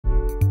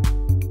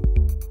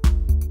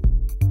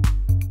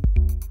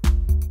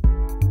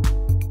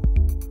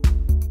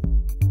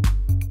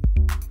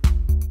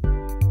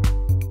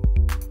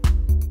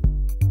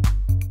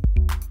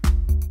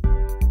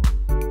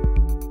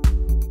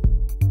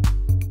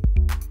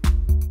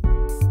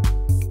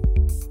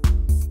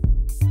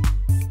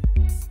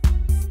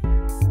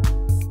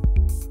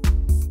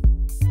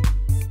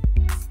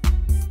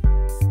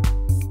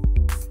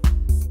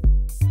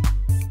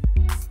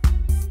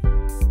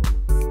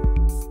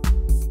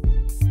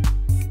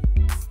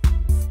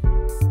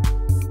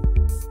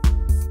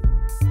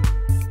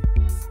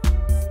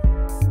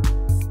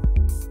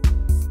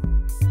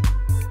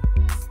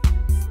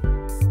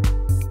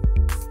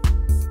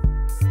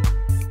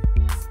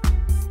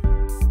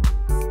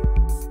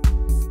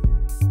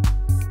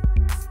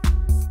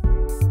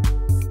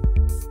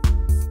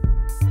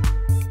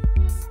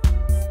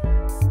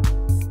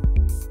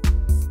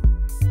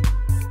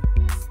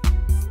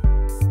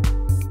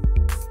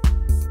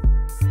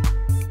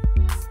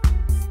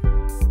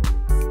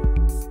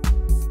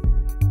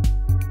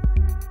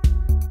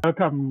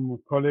Welcome,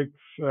 colleagues,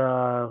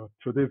 to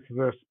this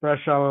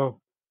special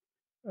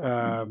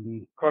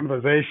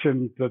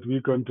conversation that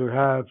we're going to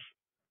have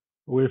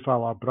with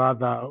our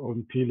brother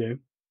Omphile,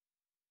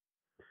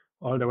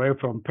 all the way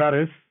from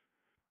Paris,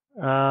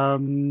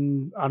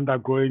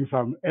 undergoing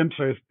some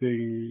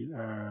interesting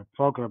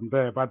program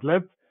there. But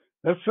let's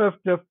just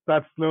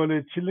start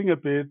slowly, chilling a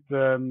bit,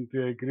 and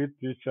greet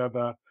each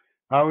other.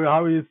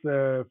 How is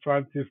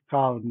Francis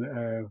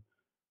Town,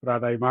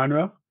 brother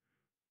Emmanuel?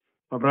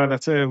 My brother,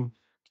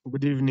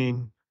 good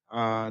evening,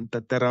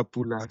 Tatara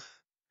Pula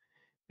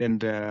and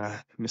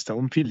Mr.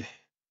 Omphile.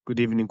 Good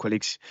evening,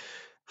 colleagues.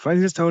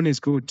 Town is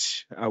good.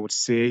 I would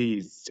say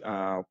it's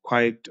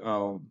quite.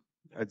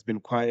 It's been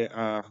quite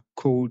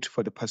cold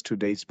for the past 2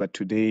 days, but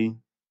today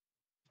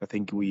I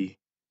think we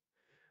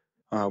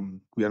are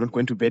not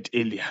going to bed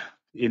early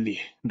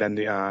than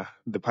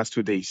the past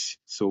 2 days.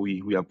 So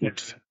we are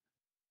good.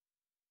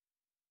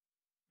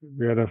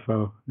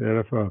 Beautiful,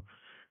 beautiful.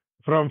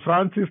 From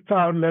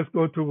Francistown, let's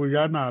go to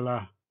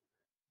Buyanala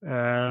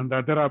and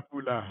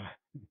Adarapula.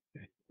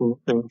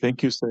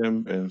 Thank you,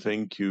 Sam, and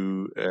thank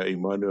you,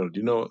 Emmanuel.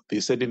 You know,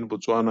 they said in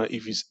Botswana,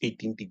 if it's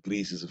 18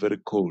 degrees, it's very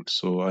cold.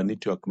 So I need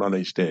to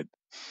acknowledge that.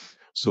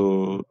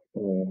 So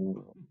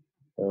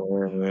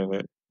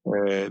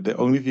the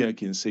only thing I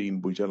can say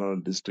in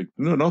Bujanala district,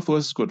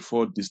 Northwest has got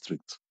 4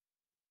 districts.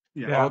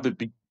 Yeah.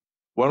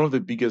 One of the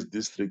biggest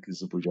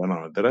districts is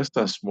Bujanala. The rest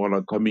are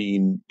smaller, coming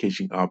in,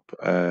 catching up.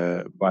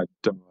 But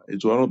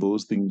it's one of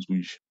those things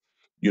which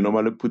you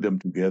normally put them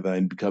together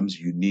and becomes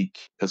unique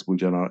as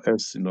Bujana,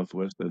 as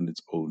Northwest on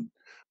its own.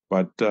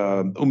 But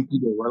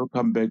Peter,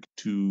 welcome back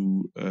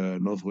to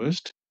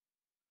Northwest.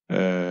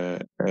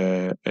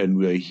 And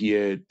we are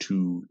here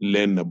to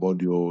learn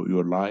about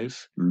your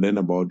life, learn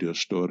about your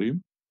story,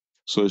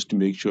 so as to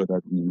make sure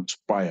that we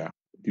inspire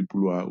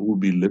people who will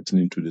be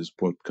listening to this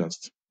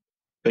podcast.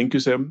 Thank you,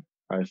 Sam.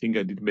 I think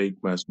I did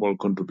make my small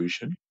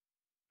contribution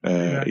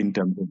in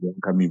terms of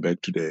coming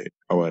back to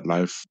our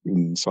life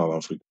in South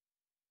Africa.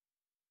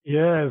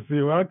 Yes,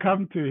 we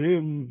welcome to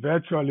him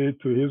virtually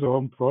to his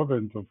home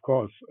province, of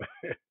course.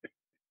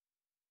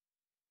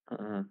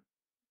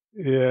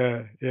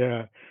 Yeah.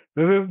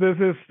 This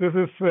is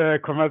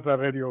COMETSA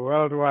Radio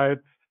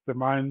Worldwide. The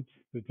mind,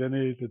 the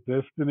journey, the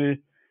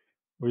destiny.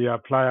 We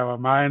apply our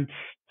mind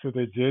to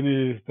the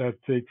journey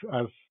that takes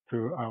us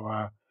to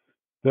our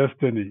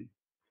destiny.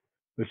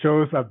 The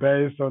shows are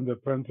based on the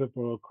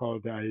principle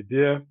called the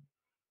idea.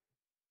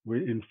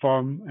 We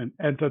inform and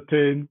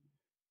entertain,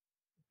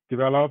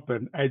 develop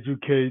and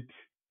educate,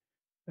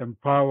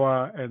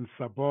 empower and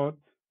support,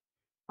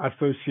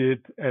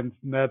 associate and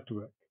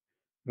network.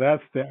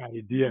 That's the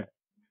idea.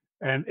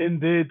 And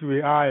indeed,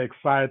 we are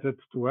excited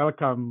to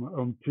welcome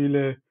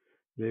Omphile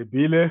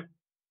Leepile,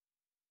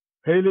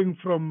 hailing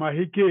from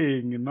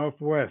Mahikeng in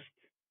Northwest,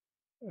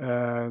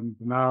 and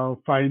now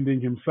finding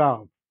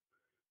himself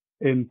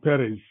in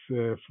Paris,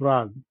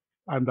 France,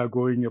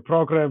 undergoing a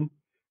program,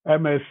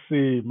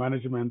 MSc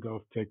Management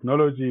of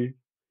Technology,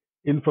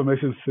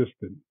 Information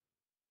System,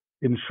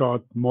 in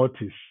short,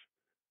 MoTIS,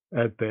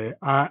 at the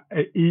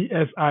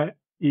ESIEE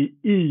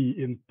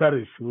in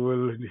Paris. We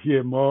will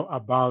hear more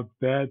about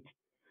that.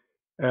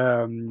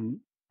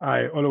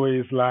 I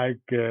always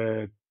like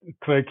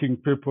tracking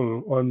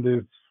people on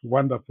these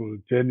wonderful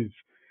journeys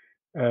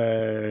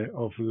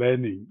of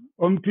learning.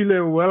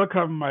 Omphile,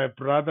 welcome, my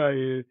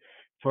brother.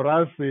 For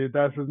us, it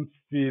doesn't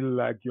feel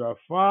like you are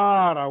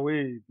far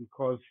away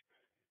because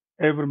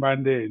every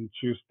Monday and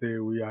Tuesday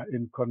we are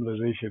in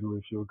conversation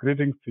with you.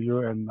 Greetings to you,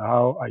 and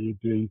how are you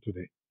doing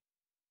today?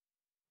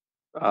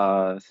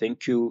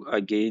 Thank you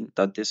again,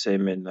 Tate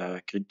Sam,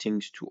 and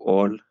greetings to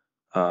all.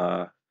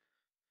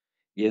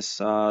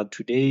 Yes,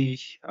 today,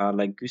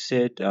 like you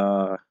said,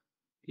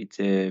 it's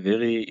a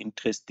very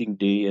interesting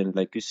day, and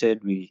like you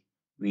said, we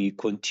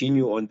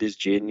continue on this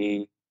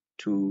journey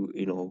to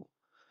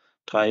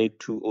try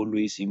to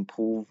always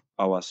improve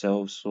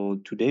ourselves. So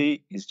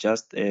today is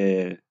just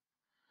a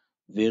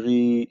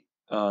very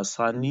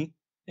sunny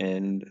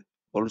and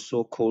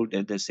also cold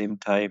at the same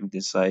time.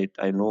 This side,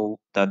 I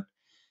know that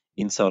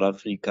in South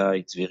Africa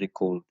it's very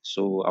cold,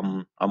 so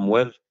I'm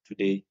well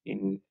today.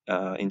 In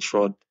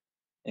short,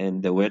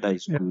 and the weather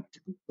is good.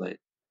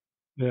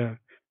 Yeah,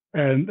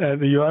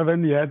 and you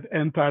haven't yet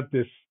entered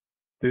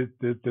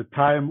the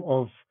time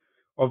of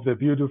the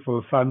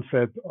beautiful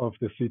sunset of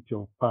the city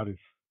of Paris.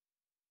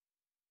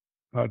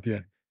 Not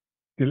yet.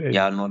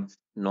 Yeah,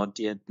 not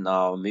yet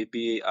now.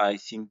 Maybe I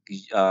think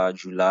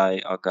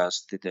July,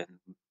 August, then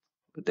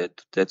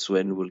that's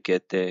when we'll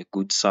get a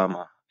good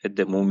summer. At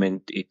the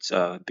moment, it's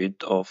a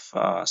bit of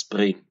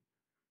spring.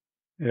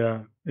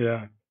 Yeah.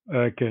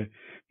 Okay.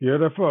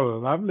 Beautiful.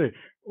 Lovely.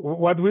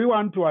 What we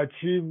want to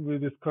achieve with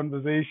this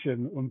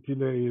conversation,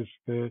 Omphile, is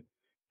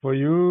for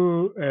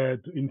you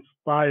to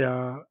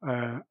inspire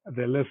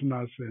the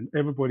listeners and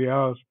everybody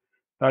else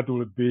that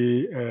would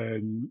be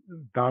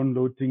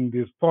downloading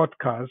this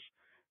podcast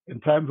in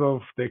terms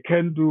of the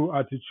can-do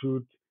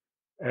attitude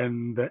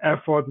and the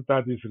effort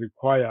that is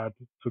required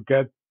to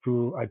get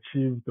to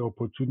achieve the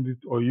opportunity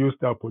or use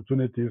the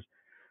opportunities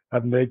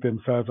and make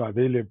themselves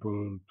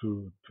available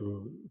to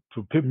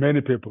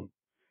many people.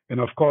 And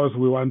of course,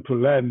 we want to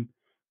learn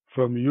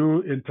from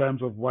you in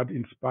terms of what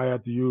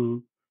inspired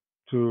you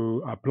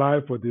to apply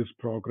for this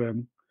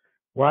program.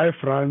 Why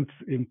France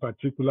in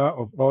particular,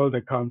 of all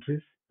the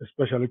countries,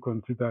 especially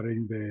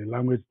considering the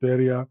language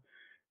barrier?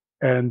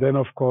 And then,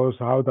 of course,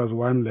 how does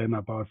one learn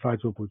about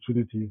such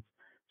opportunities,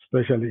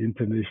 especially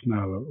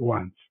international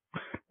ones?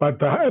 But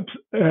perhaps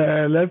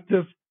let's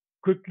just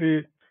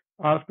quickly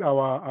ask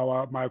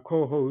my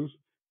co-host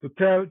to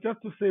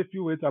say a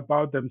few words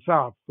about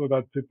themselves so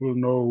that people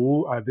know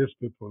who are these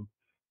people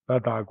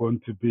that are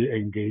going to be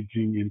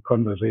engaging in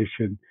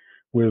conversation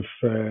with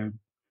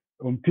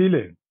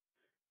Omphile.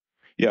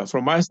 Yeah,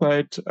 from my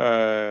side,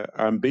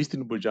 I'm based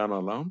in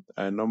Bujanala,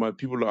 and normal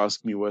people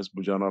ask me where's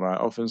Bujanala. I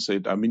often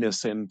say I'm in a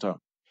center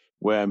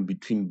where I'm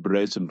between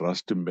Brest and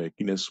Rustenburg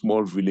in a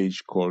small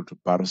village called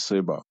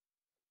Parseba,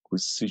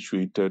 which is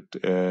situated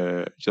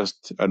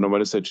I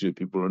normally say to the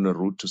people on the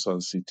route to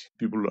Sun City.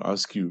 People will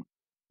ask you,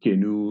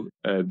 can you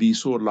be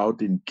so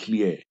loud and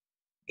clear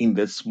in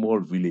that small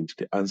village?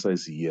 The answer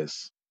is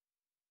yes.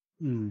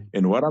 Mm.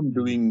 And what I'm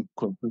doing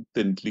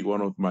consistently,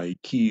 one of my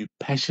key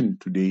passion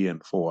today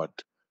and forward,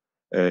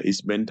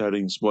 is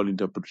mentoring small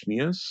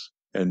entrepreneurs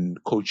and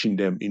coaching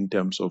them in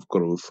terms of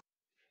growth.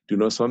 You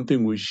know,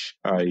 something which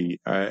I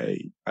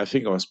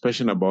think I was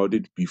passionate about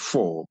it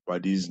before,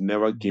 but it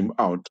never came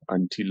out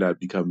until I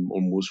became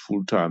almost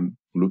full time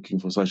looking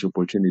for such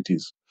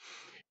opportunities.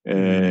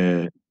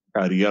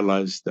 I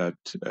realized that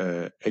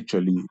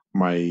actually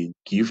my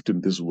gift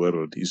in this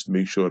world is to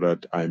make sure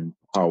that I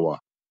empower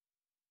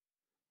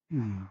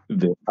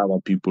the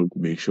other people to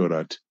make sure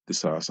that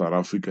South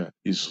Africa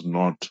is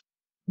not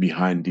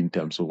behind in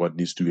terms of what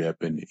needs to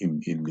happen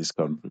in this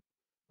country.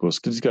 Because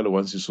critically,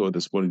 once you saw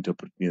the small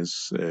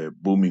entrepreneurs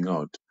booming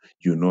out,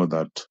 you know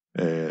that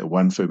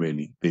one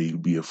family, there will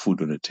be a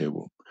food on the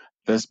table.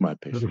 That's my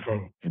passion.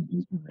 Beautiful. And this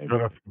is my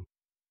Beautiful.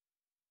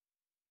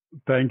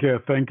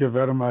 Thank you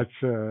very much,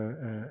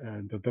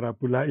 Dr.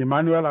 Apula.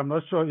 Emmanuel, I'm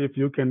not sure if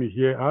you can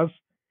hear us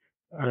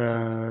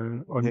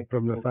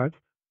from the side.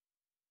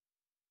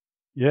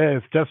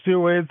 Yes, just few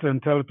words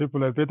and tell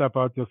people a bit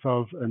about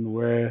yourself and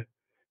where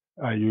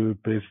are you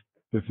based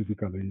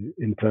specifically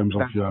in terms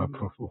of your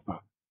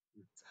profile.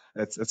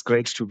 It's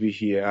great to be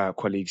here,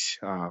 colleagues,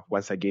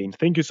 once again.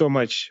 Thank you so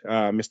much,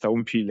 Mr.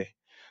 Omphile,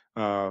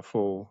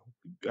 for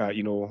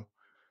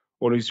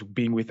always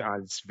being with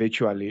us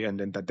virtually, and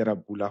then Dr.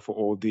 Bula for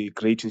all the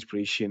great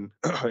inspiration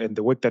and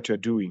the work that you're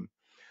doing.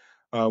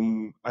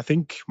 I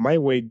think my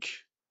work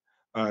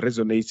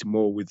resonates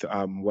more with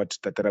what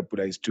Dr.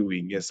 Bula is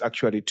doing. Is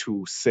actually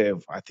to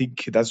serve. I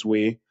think that's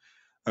where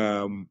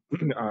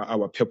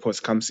our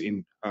purpose comes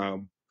in.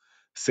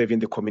 Serving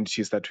the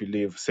communities that we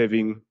live,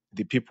 serving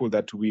the people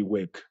that we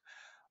work.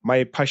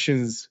 My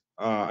passions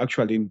are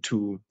actually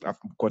I've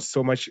got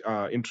so much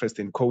interest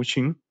in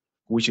coaching,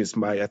 which is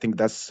I think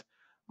that's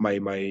my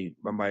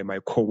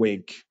core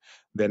work.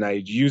 Then I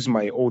use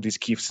all these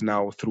gifts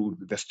now through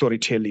the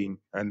storytelling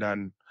and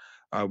then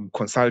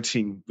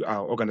consulting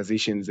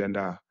organizations and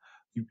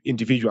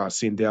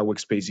individuals in their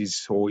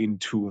workspaces or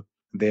into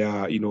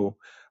their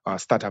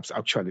startups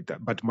actually.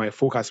 But my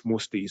focus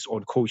mostly is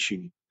on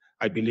coaching.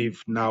 I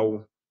believe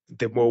now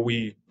the more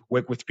we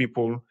work with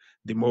people,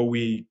 the more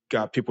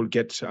people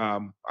get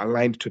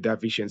aligned to their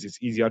visions,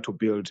 it's easier to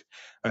build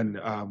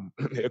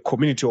a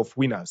community of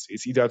winners.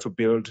 It's easier to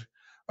build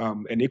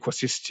an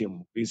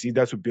ecosystem. It's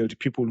easier to build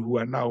people who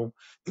are now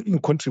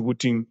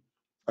contributing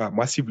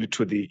massively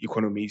to the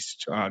economies,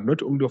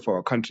 not only of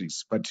our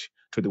countries, but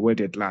to the world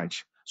at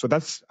large. So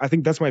I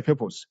think that's my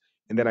purpose.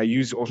 And then I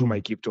use also my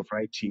gift of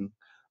writing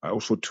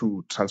also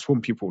to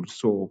transform people.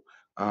 So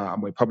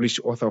I'm a published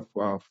author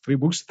of 3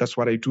 books. That's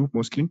what I do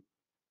mostly.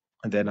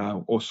 And then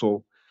I'm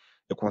also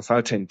a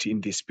consultant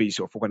in the space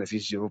of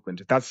organization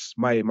development. That's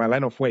my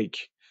line of work.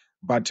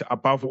 But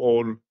above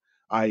all,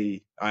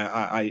 I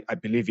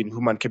believe in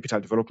human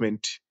capital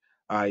development.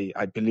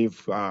 I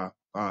believe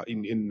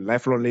in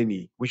lifelong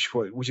learning,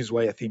 which is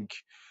why I think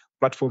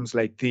platforms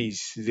like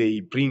these,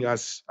 they bring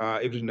us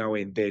every now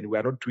and then. We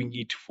are not doing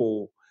it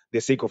for the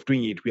sake of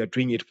doing it. We are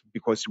doing it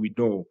because we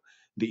know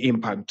the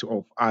impact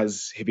of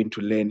us having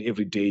to learn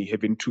every day,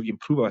 having to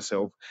improve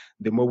ourselves.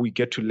 The more we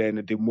get to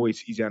learn, the more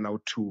it's easier now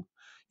to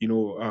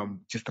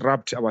just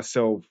wrapped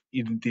ourselves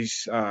in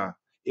this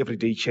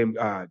everyday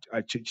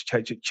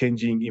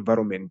changing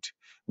environment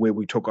where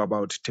we talk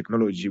about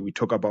technology, we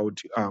talk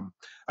about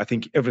I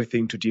think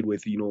everything to deal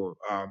with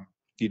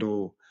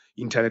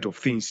Internet of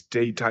Things,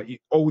 data,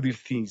 all these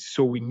things.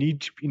 So we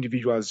need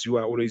individuals who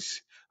are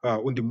always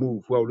on the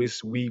move, who are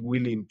always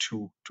willing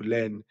to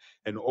learn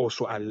and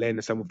also unlearn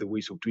some of the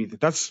ways of doing it.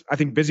 That's I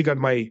think basically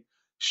my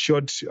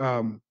short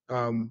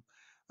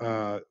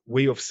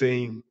way of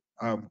saying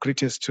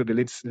greetings to the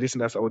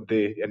listeners out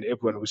there and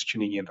everyone who's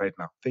tuning in right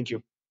now. Thank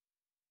you.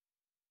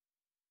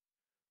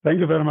 Thank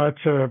you very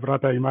much,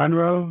 Brother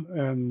Emmanuel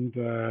and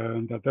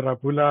Dr.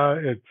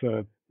 Apula.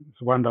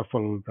 It's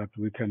wonderful that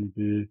we can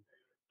be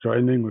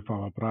joining with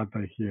our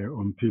brother here,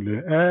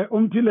 Omphile.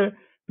 Omphile,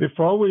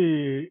 Before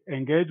we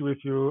engage with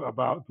you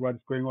about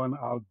what's going on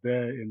out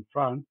there in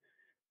France,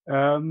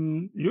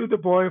 you're the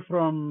boy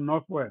from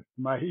Northwest,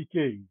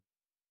 Mahikeng.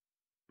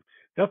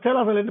 Just tell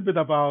us a little bit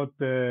about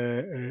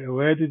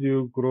where did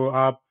you grow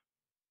up?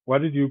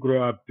 What did you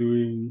grow up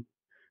doing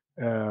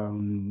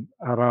around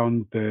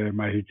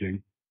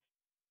Mahikeng?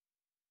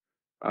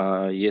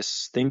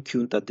 Yes, thank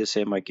you, Tate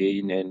Sam,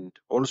 again. And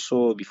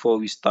also, before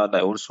we start,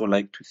 I also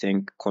like to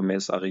thank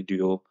COMETSA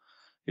Radio,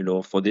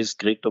 for this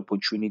great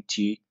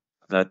opportunity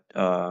that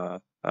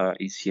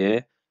is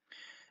here,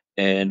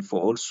 and for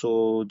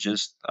also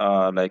just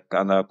like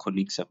other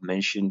colleagues have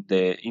mentioned,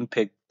 the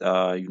impact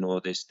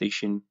the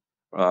station,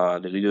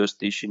 the radio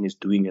station is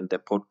doing, and the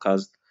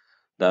podcast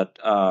that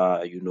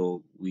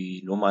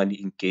we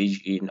normally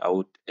engage in. I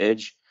would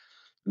urge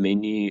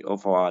many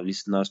of our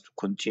listeners to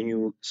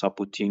continue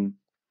supporting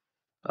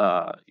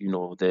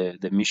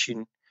the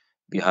mission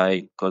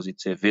behind, because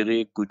it's a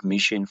very good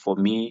mission. For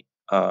me,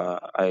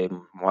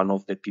 I'm one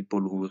of the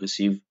people who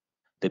receive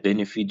the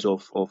benefits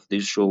of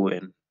this show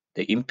and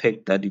the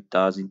impact that it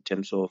does in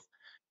terms of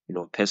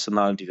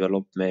personal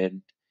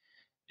development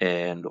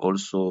and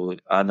also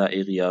other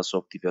areas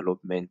of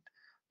development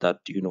that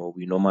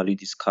we normally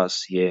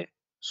discuss here.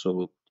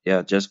 So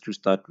yeah, just to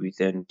start with,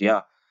 and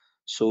yeah,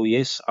 so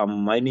yes,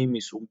 my name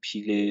is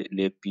Omphile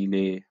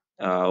Leepile,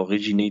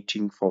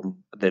 originating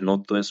from the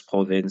Northwest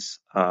Province.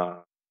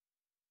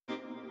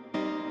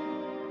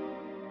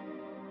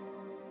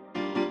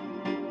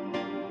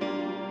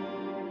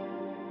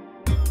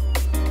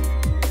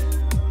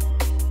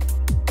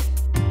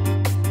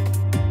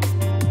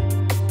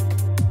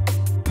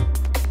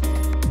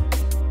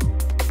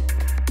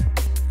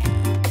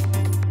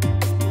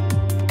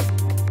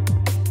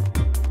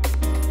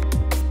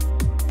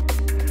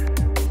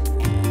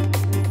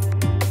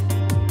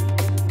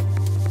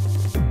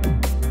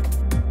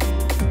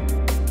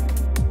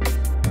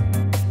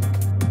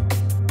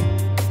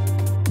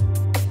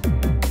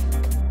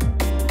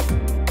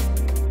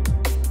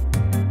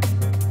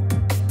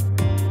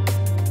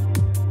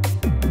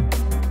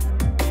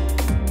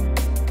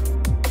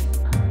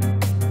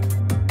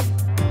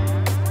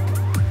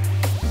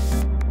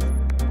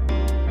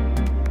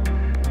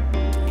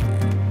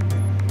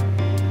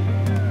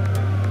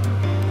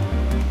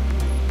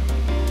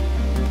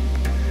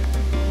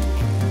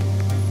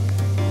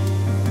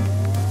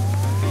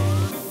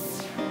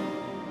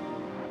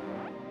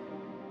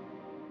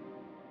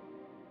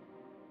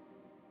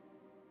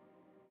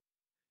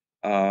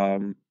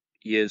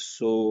 Yes,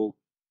 so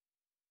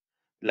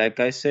like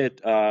I said,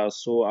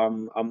 so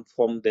I'm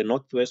from the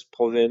Northwest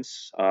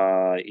Province,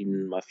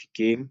 in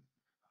Mahikeng,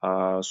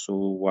 so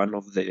one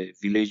of the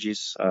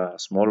villages,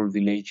 small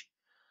village,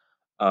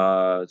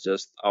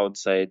 just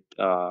outside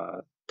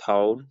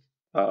town,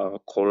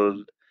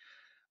 called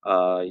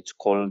it's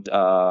called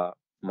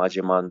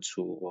Majemantu,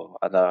 or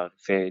other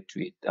refer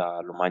to it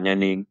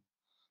Lomanyaneng.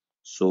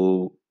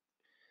 So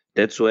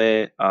that's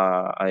where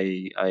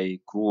I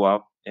grew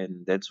up,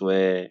 and that's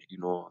where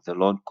the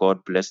Lord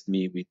God blessed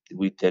me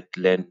with that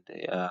land.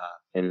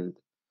 And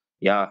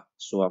yeah,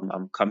 so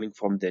I'm coming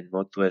from the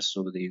Northwest,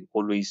 so they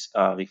always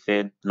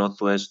refer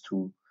Northwest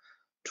to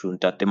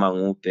Ntate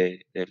Mangope,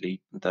 the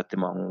late Ntate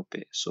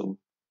Mangope. So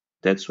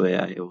that's where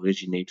I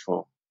originate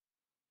from.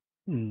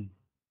 Mm.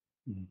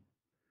 Mm.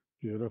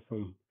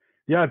 Beautiful.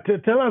 Yeah,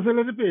 tell us a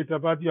little bit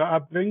about your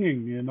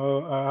upbringing.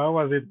 How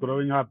was it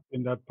growing up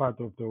in that part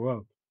of the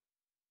world?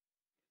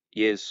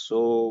 Yes,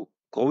 so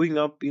growing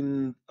up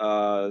in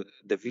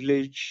the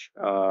village,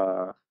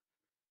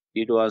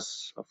 it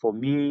was for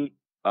me.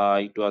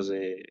 It was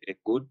a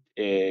good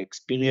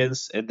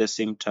experience. At the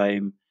same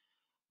time,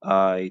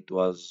 it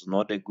was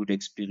not a good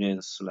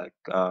experience. Like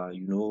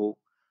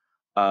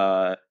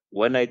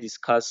when I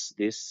discuss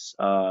this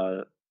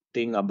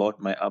thing about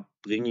my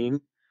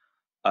upbringing,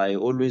 I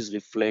always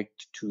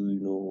reflect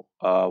to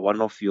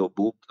one of your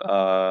book,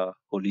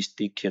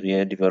 Holistic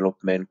Career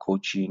Development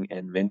Coaching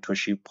and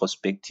Mentorship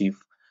Perspective.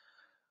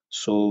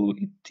 So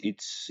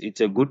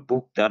it's a good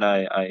book that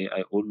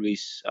I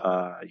always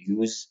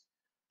use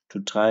to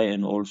try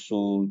and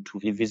also to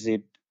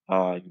revisit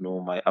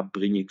my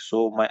upbringing.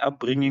 So my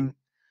upbringing,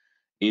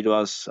 it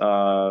was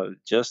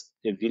just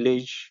a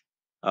village.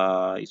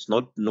 It's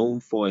not known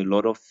for a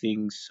lot of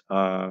things,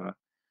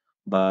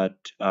 but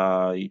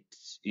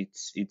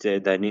it's a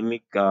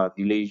dynamic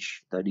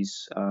village that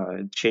is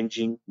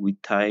changing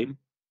with time.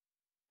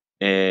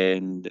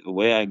 And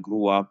where I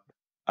grew up,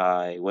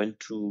 I went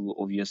to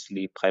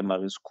obviously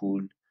primary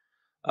school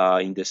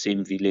in the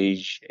same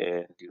village,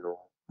 and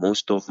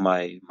most of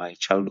my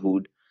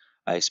childhood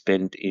I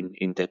spent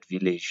in that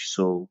village.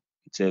 So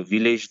it's a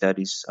village that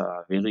is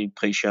very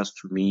precious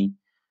to me,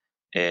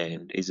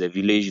 and is a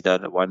village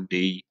that one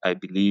day I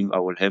believe I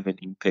will have an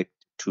impact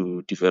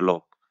to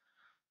develop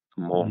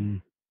more.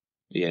 Mm.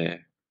 Yeah.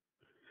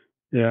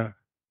 Yeah,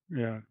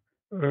 yeah.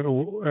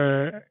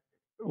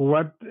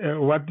 What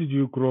did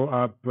you grow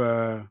up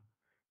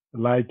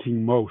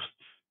liking most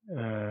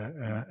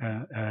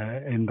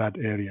in that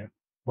area?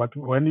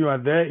 When you are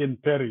there in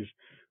Paris,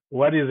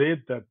 what is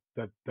it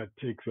that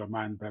takes your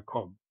mind back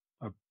home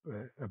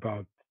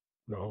about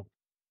the home?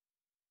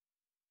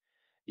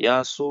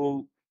 Yeah,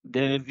 so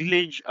the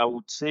village, I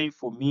would say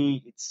for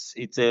me,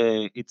 it's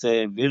a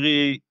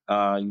very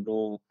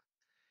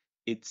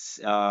it's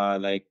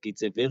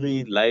a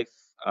very life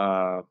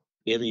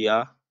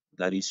area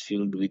that is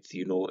filled with,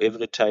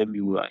 every time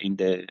you are in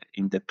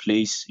the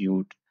place,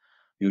 you'd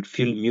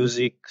feel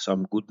music,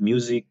 some good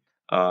music.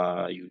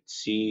 You'd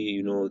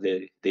see,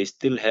 we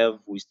still have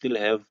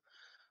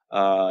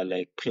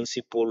like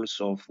principles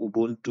of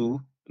Ubuntu.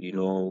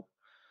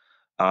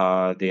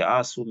 There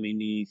are so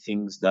many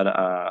things that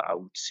I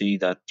would say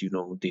that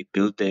they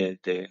built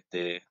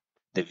the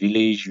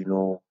village.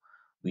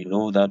 We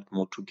know that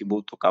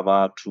Motukibo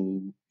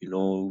Tokabatu.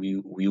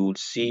 We would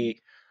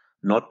see,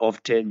 not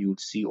often you would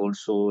see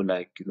also,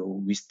 like,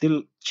 we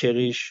still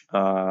cherish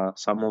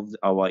some of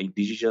our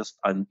indigenous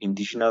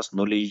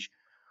knowledge,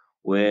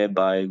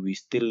 whereby we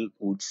still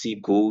would see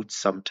goats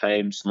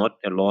sometimes, not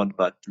a lot,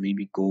 but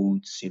maybe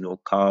goats,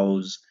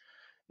 cows,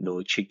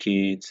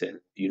 chickens, and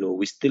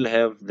we still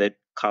have that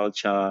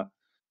culture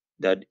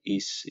that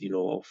is,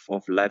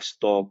 of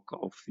livestock,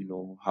 of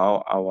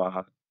how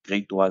our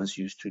great ones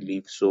used to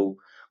live. So,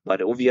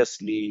 but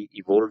obviously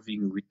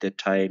evolving with the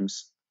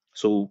times.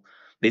 So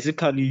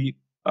basically,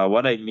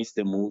 what I miss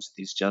the most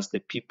is just the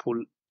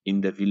people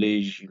in the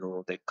village,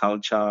 the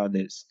culture,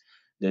 there's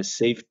the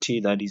safety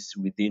that is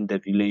within the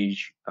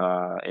village,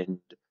 and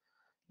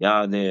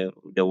yeah,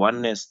 the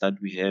oneness that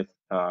we have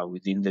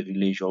within the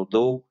village.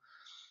 Although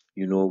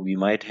we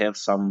might have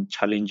some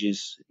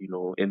challenges,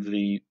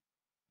 every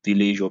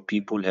village or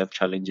people have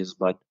challenges,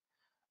 but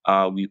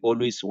we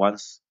always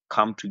once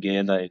come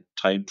together and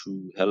try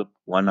to help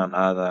one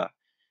another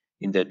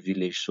in that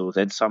village. So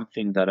that's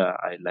something that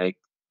I like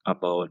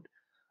about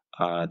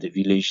the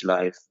village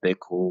life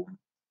back home.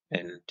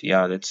 And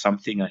yeah, that's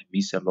something I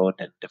miss a lot,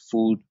 and the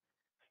food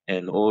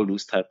and all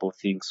those type of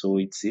things. So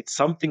it's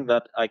something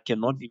that I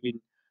cannot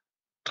even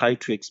try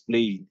to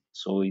explain.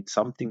 So it's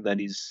something that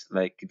is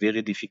like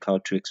very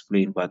difficult to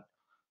explain, but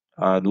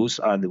those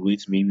are the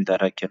ways maybe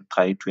that I can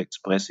try to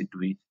express it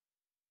with.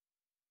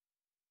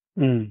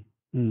 Mm,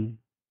 mm.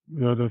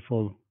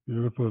 Beautiful,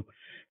 beautiful.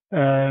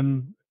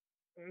 And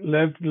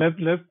let's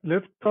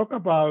talk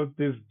about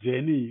this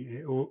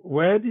journey.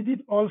 Where did it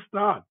all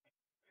start?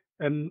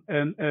 And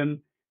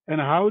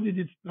how did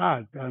it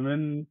start? I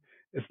mean,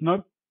 it's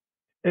not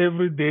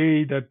every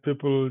day that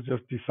people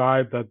just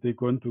decide that they're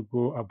going to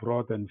go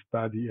abroad and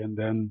study, and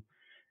then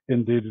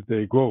indeed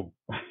they go,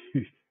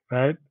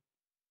 right?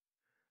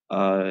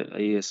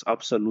 Yes,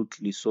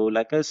 absolutely. So,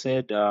 like I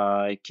said,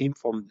 I came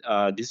from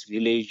this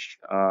village.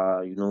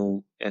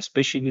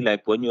 Especially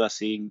like when you are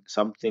saying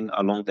something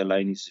along the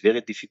line, it's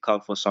very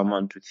difficult for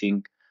someone to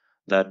think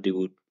that they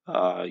would,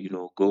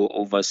 go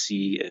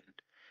overseas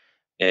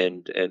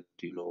and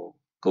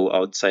go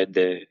outside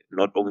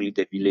not only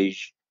the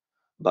village,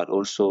 but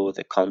also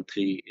the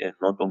country, and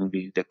not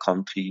only the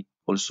country,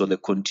 also the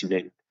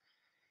continent.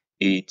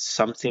 It's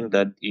something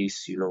that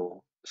is,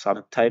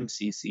 sometimes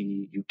is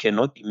you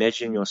cannot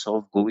imagine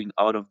yourself going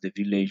out of the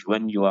village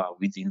when you are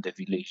within the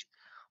village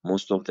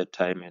most of the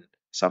time. And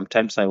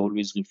sometimes I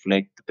always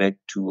reflect back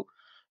to,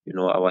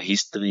 our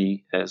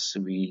history. As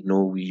we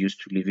know, we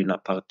used to live in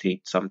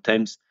apartheid.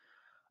 Sometimes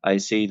I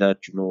say that,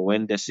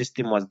 when the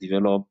system was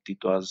developed,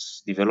 it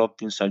was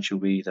developed in such a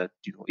way that,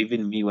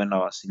 even me, when I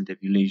was in the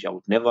village, I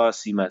would never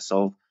see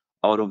myself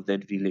out of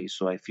that village.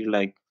 So I feel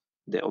like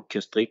the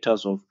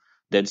orchestrators of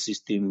that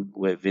system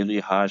were very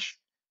harsh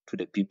to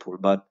the people.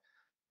 But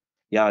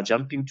yeah,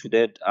 jumping to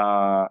that,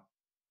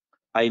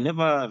 I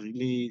never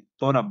really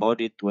thought about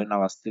it when I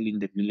was still in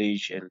the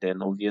village. And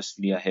then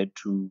obviously I had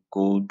to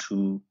go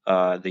to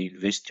the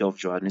University of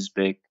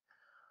Johannesburg,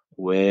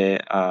 where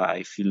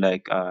I feel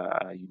like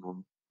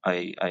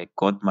I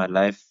got my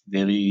life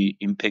very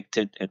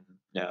impacted and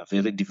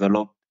very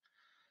developed,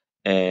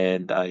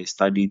 and I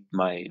studied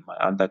my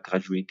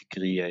undergraduate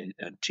degree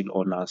until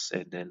honors,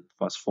 and then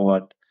fast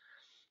forward,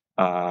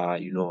 I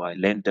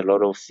learned a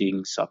lot of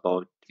things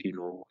about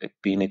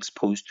being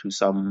exposed to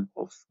some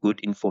of good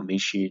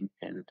information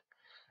and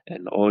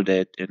all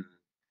that,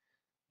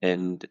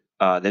 and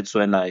that's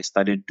when I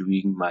started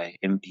doing my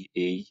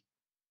MBA.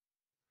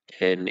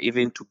 And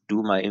even to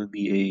do my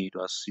MBA, it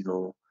was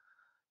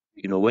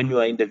when you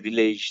are in the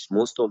village,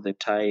 most of the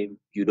time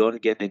you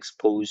don't get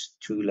exposed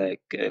to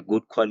like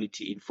good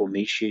quality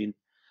information.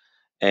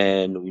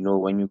 And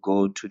when you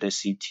go to the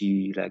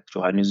city like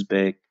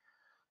Johannesburg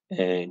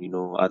and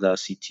other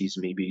cities,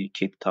 maybe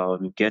Cape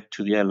Town, you get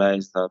to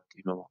realize that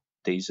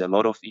there is a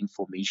lot of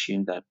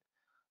information that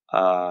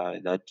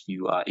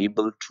you are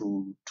able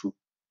to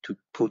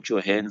put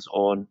your hands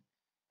on,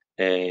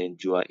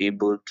 and you are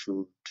able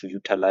to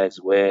utilize,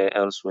 where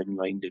else when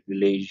you are in the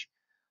village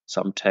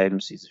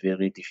sometimes it's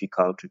very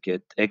difficult to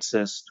get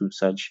access to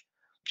such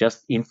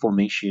just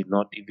information,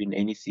 not even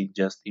anything,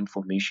 just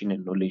information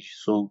and knowledge.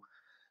 So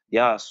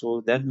yeah,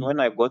 so then when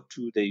I got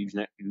to the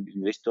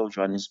University of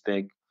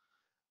Johannesburg,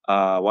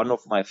 one of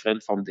my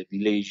friends from the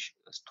village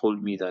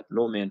told me that,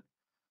 no man,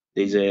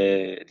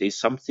 there's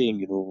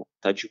something,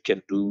 that you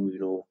can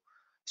do.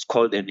 It's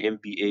called an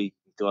MBA.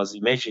 It was,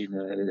 imagine,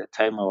 at the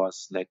time I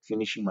was like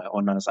finishing my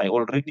honors, I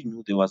already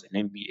knew there was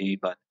an MBA,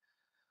 but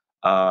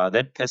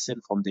that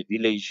person from the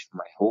village,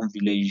 my home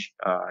village,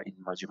 in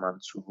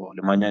Majimansu or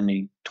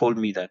Lemanyane, told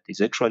me that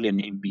there's actually an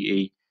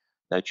MBA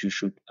that you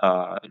should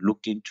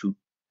look into.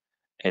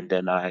 And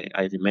then I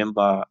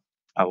remember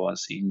I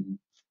was in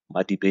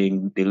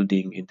Madibeng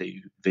building in the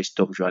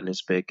University of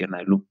Johannesburg, and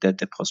I looked at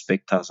the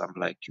prospectus. I'm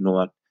like, you know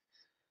what?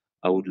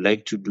 I would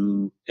like to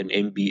do an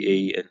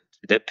MBA. And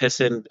that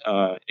person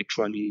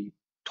actually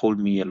told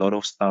me a lot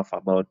of stuff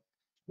about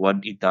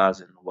what it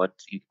does and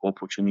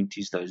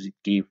opportunities does it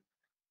give.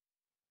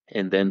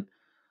 And then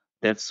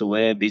that's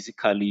where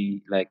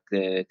basically like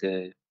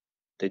the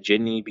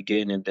journey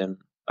began. And then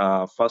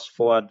fast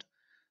forward,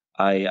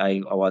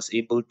 I was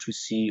able to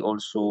see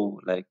also,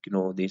 like,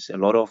 there's a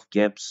lot of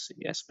gaps,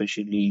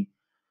 especially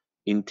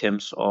in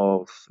terms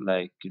of,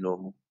 like,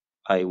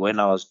 I when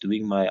I was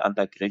doing my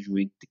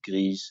undergraduate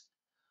degrees,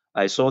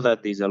 I saw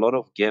that there's a lot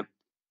of gap,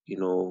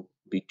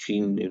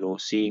 between,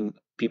 seeing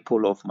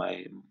people of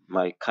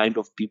my kind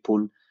of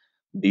people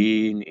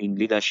being in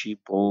leadership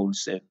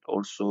roles, and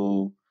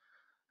also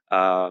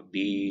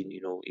being,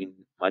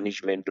 in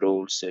management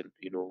roles, and,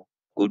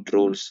 good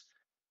roles.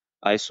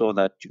 I saw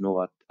that,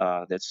 what,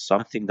 that's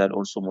something that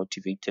also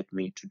motivated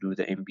me to do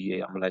the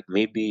MBA. I'm like,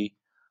 maybe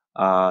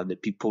the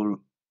people,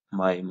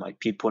 my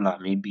people, are,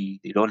 maybe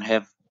they don't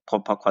have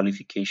proper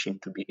qualification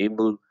to be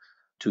able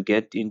to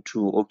get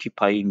into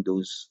occupying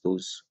those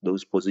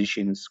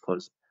positions,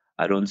 because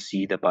I don't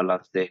see the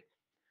balance there.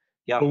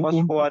 Yeah, Um, fast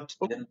um, forward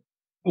then.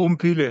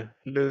 Umphile,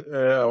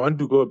 I want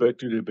to go back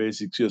to the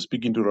basics. You're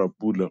speaking to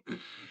Rapula.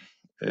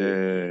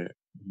 Yeah.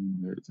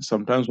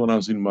 Sometimes when I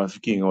was in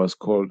Mahikeng,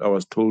 I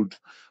was told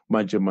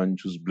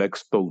Manchemanchu's black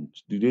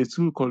stones. Do they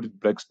still call it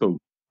black stone?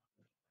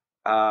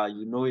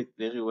 You know it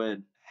very well.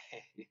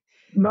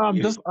 No, I'm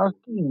Yes, just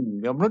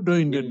asking. I'm not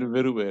doing it yes,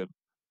 very well.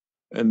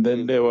 And then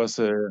yes, there was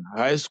a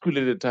high school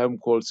at the time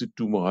called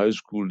Situmo High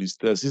School.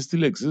 Does it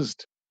still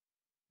exist?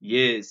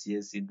 yes,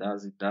 yes, it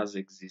does. It does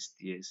exist.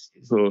 Yes,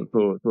 yes. So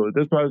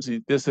that's why I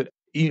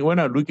see when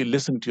I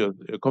listen to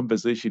your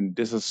conversation,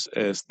 there's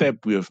a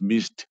step we have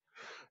missed.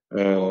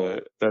 Oh,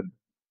 That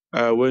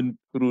I went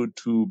through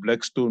to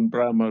Blackstone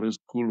Primary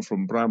School.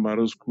 From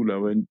primary school, I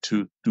went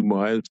to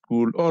High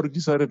School. Or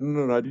decided,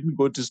 no, I didn't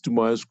go to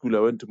Stumo High School. I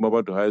went to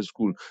Mabato High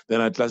School.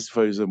 Then I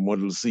classify as a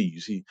Model C.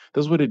 You see,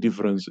 that's what the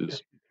difference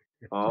is.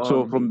 oh,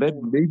 So from okay.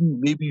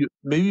 that,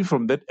 maybe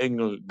from that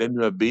angle, then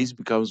your base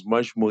becomes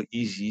much more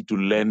easy to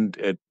land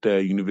at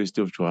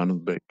University of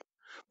Johannesburg.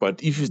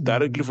 But if it's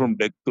directly from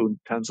Blackstone,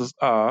 chances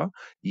are,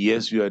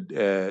 yes, your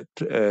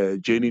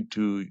journey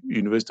to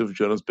University of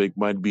Johannesburg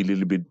might be a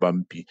little bit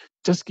bumpy.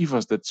 Just give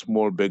us that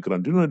small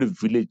background. You know the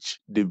village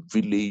Yeah,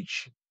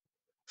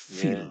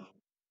 feel.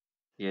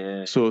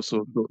 yeah, So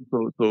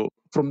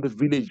from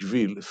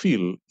the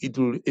feel, it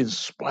will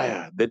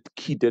inspire that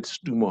kid at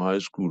Stumo High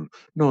School.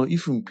 No,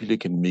 if yeah. Mpile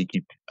can make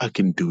it, I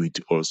can do it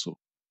also.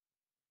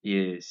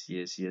 Yes,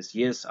 yes, yes,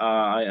 yes.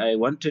 I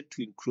wanted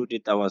to include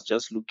it. I was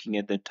just looking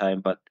at the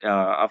time, but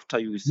after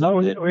you said No,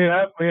 we, that,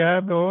 we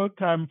have the whole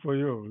time for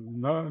you.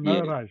 No yeah.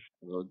 rush.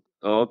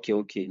 Okay,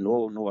 okay.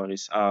 No, no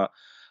worries. I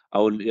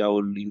will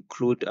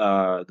include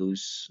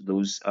those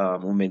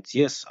moments.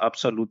 Yes,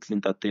 absolutely,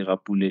 Ntate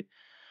Rapule.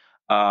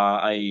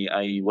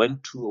 I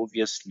went to,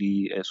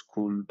 obviously, a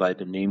school by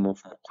the name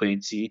of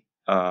Mokgweetsi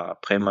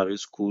Primary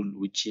School,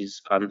 which is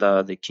still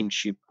under the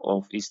kinship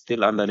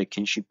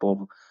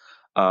of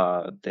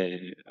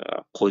the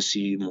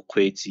Kosi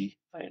Mokgweetsi,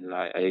 and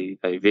I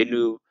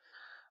value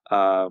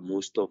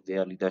most of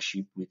their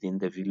leadership within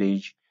the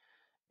village.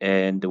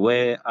 And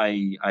where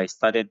I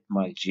started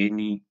my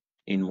journey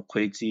in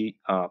Mokgweetsi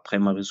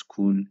Primary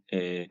School,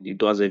 and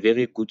it was a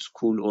very good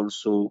school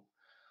also.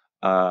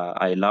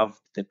 I loved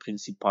the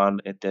principal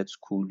at that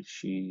school.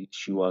 She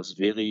was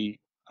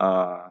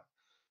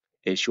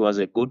she was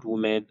a good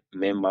woman,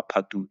 Memma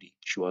Patudi.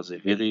 She was a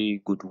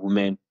very good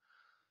woman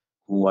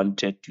who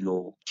wanted,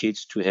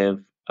 kids to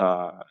have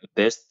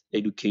best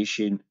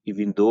education,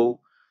 even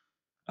though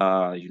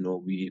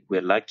we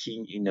were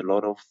lacking in a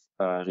lot of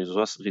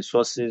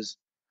resources.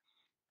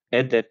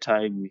 At that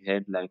time, we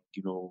had, like,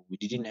 we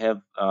didn't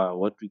have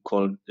what we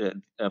call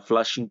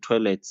flushing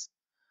toilets.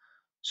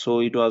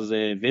 So it was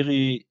a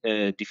very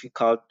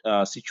difficult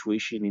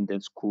situation in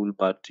that school,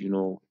 but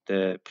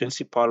the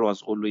principal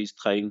was always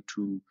trying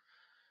to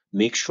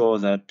make sure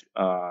that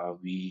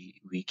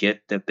we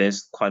get the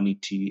best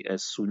quality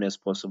as soon as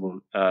possible,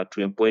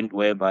 to a point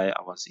whereby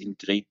I was in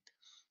I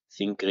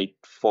think grade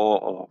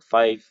 4 or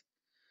 5.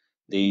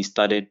 They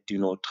started,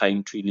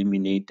 trying to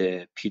eliminate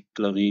the pit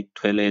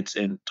toilets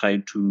and try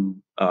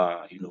to,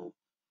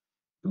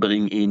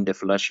 bring in the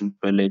flushing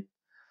toilet.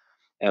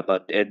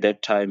 But at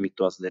that time, it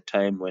was the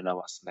time when I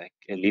was like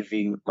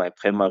leaving my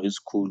primary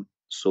school.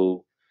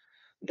 So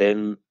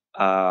then,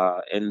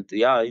 and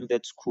yeah, in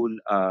that school,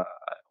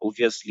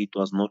 obviously, it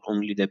was not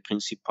only the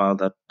principal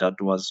that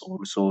was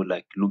also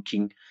like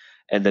looking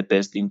at the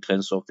best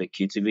interest of the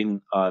kids,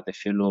 even the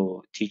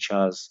fellow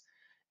teachers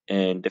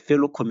and the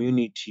fellow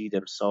community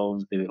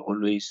themselves. They were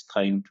always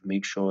trying to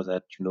make sure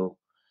that,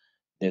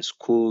 the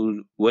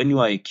school, when you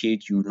are a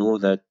kid, you know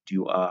that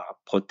you are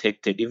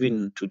protected.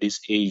 Even to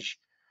this age,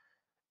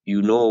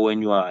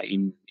 when you are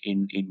in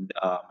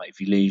my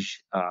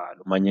village,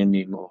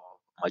 Lumanyaning or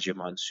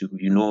Majemansu,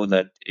 you know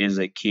that as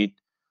a kid,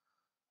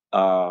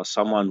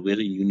 someone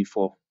wearing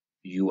uniform,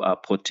 you are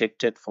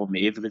protected from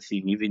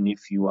everything, even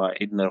if you are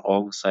in the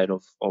wrong side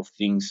of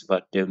things.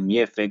 But the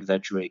mere fact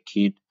that you're a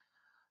kid,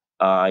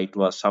 it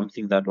was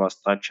something that was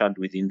structured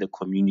within the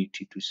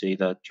community to say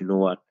that,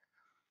 what,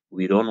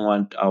 we don't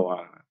want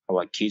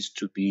our kids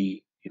to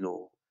be,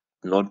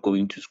 not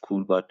going to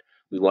school, but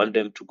we want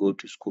them to go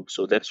to school.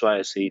 So that's why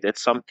I say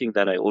that's something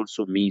that I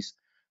also miss,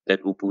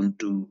 that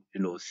Ubuntu,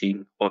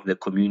 thing of the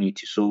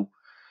community. So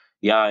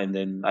yeah, and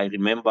then I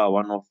remember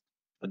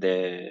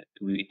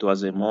it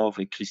was a more of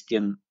a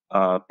Christian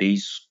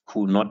based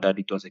school. Not that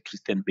it was a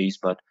Christian base,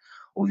 but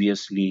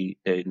obviously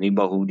the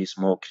neighborhood is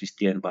more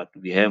Christian, but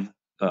we have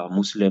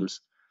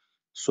Muslims.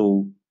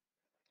 So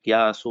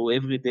yeah, so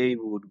every day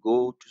we would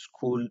go to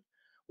school,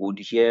 would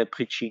hear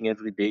preaching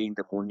every day in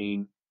the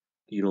morning,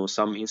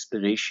 some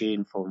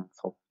inspiration from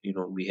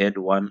we had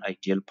one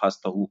ideal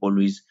pastor who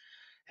always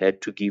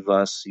had to give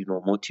us,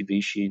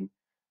 motivation,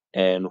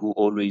 and who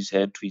always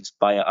had to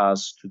inspire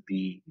us to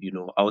be,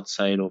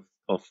 outside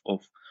of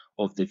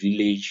the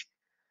village.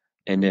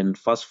 And then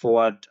fast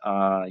forward,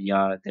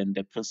 then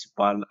the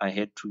principal, I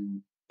had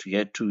to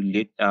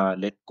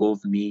let go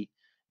of me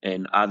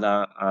and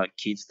other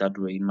kids that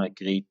were in my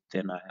grade.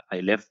 Then I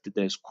left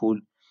the school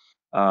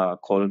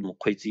called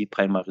Mokwetsi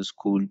Primary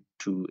School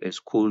to a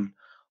school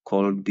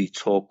called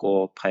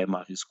Bitoko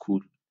Primary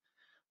School,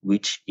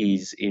 which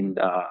is in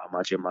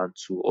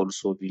Majemantu,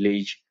 also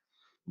village,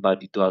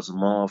 but it was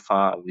more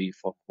far away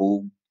from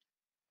home.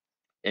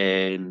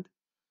 And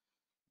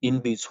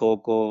in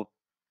Bitoko,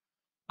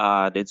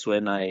 that's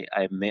when I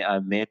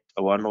met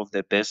one of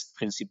the best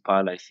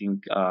principal. I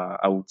think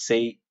I would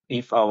say,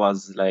 if I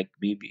was like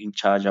maybe in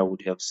charge, I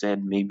would have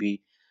said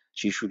maybe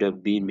she should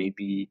have been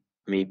maybe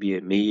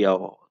a mayor,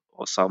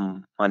 or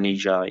some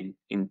manager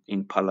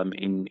in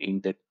parliament,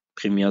 in the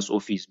premier's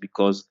office,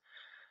 because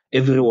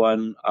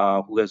everyone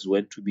who has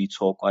went to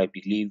Bitoko, I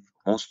believe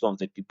most of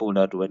the people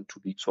that went to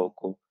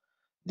Bitoko,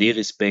 they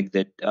respect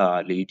that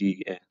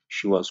lady, and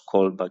she was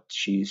called, but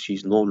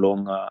she's no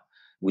longer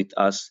with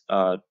us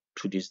to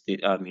this day.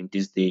 I mean,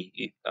 this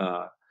day,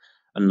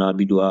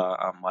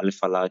 Nabidua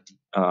Malefaladi.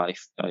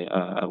 If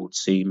I would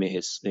say, may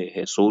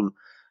her soul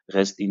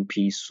rest in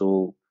peace.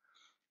 So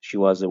she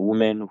was a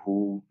woman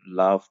who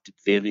loved,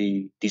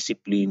 very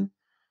disciplined,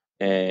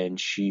 and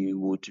she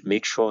would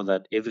make sure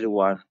that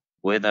everyone,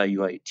 whether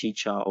you are a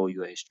teacher or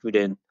you are a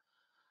student,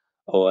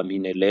 or I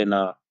mean a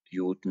learner,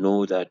 you would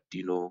know that,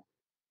 you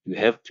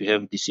have to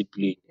have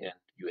discipline, and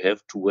you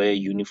have to wear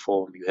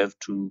uniform. You have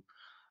to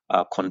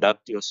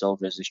conduct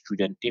yourself as a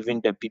student.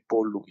 Even the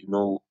people,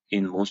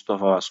 in most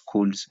of our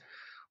schools,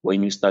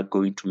 when you start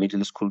going to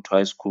middle school to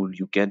high school,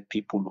 you get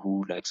people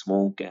who like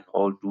smoke and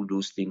all do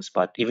those things.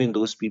 But even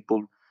those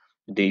people,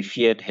 they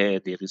feared her,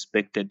 they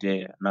respected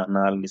her.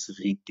 Nana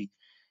Lisriti,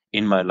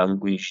 in my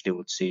language, they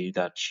would say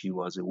that she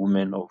was a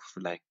woman of,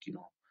 like,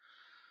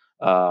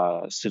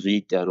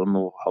 Siriti. I don't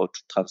know how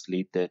to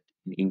translate that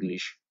in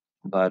English.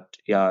 But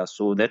yeah,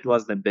 so that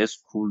was the best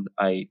school,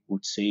 I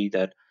would say,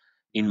 that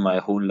in my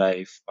whole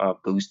life,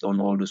 based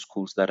on all the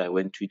schools that I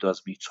went to. It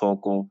was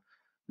Bitoko.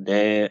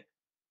 There,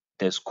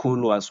 the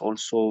school was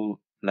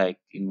also like,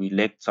 we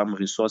lacked some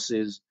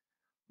resources,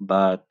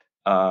 but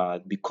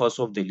because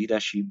of the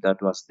leadership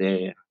that was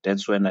there,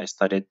 that's when I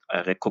started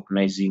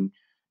recognizing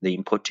the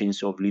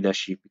importance of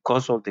leadership.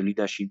 Because of the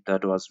leadership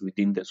that was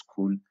within the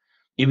school,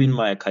 even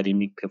my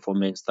academic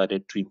performance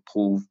started to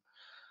improve.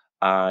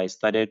 I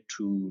started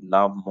to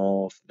love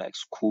more of like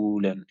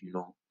school, and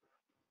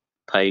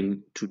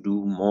trying to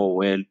do more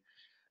well.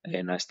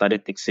 And I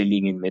started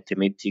excelling in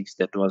mathematics.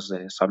 That was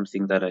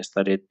something that I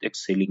started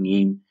excelling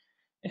in,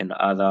 and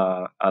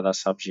other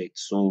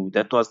subjects. So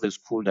that was the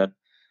school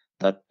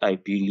that I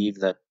believe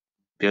that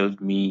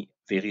built me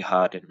very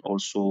hard, and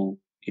also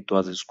it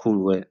was a school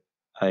where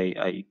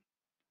I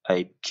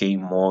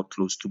came more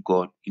close to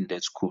God in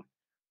that school.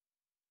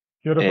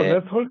 Beautiful.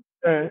 Let's hold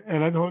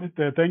it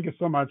there. Thank you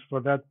so much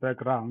for that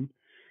background.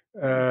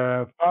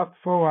 Fast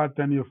forward,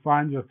 then you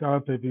find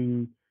yourself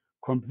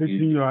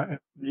completing your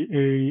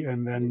MBA,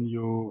 and then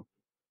you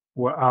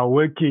are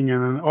working,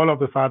 and then all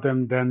of a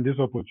sudden, then this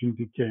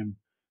opportunity came.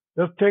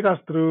 Just take us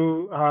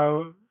through,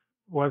 how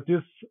was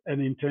this an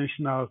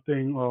intentional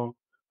thing, or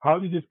how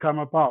did it come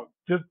about?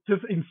 Just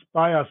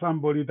inspire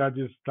somebody that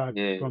is like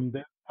from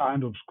that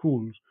kind of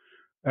schools,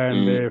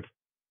 and they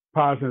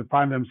pass and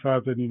find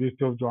themselves at the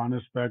University of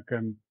Johannesburg,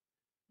 and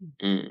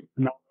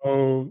now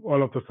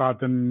all of a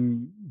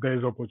sudden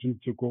there's opportunity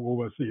to go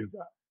overseas.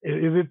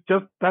 Is it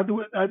just that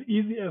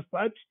easy as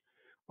such,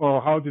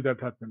 or how did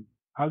that happen?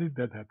 How did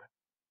that happen?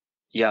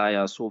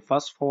 Yeah. So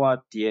fast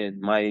forward,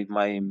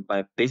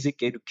 my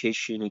basic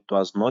education, it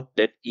was not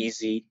that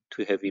easy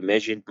to have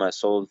imagined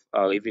myself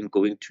even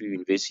going to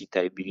university.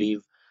 I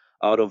believe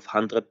out of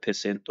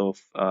 100%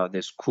 of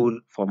the school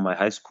from my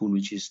high school,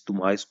 which is to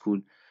my high school,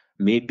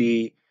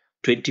 maybe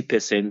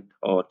 20%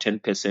 or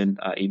 10%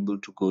 are able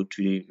to go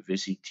to the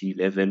university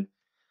level.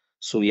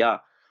 So yeah,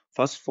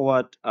 fast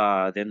forward,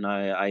 then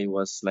I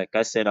was, like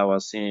I said, I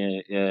was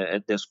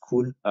at the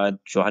school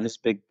at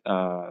Johannesburg,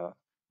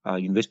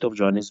 University of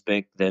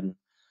Johannesburg. Then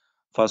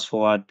fast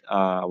forward,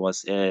 I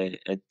was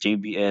at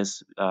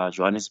JBS,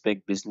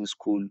 Johannesburg Business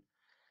School,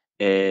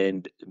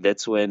 and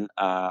that's when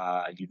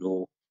I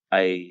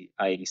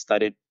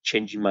started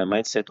changing. My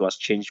mindset was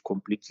changed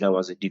completely. I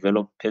was a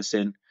developed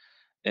person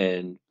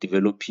and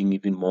developing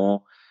even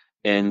more.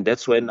 And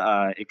that's when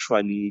I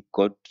actually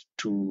got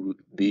to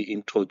be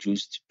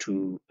introduced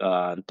to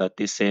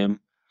Ntate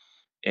Sam.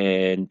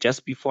 And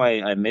just before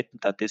I met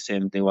Ntate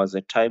Sam, there was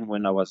a time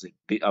when I was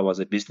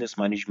a business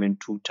management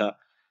tutor,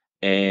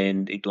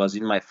 and it was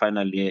in my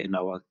final year, and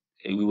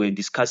we were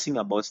discussing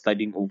about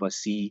studying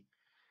overseas.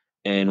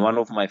 And one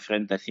of my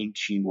friends, I think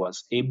she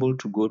was able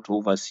to go to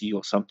overseas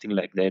or something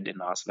like that,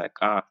 and I was like,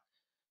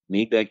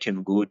 maybe I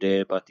can go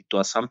there, but it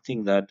was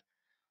something that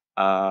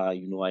I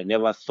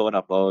never thought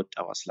about.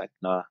 I was like,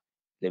 nah,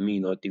 let me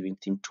not even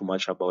think too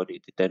much about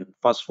it. Then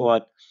fast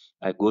forward,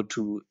 I go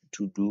to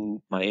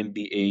do my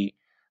MBA.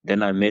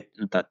 Then I met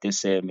Ntate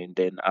Sam, and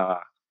then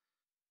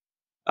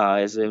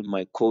as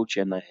my coach,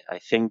 and I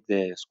thank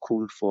the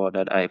school for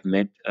that. I've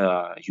met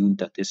you,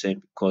 Ntate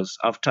Sam, because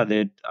after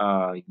that, there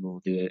are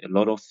a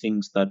lot of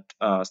things that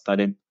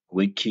started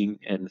working,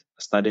 and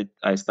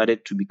I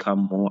started to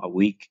become more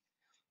awake,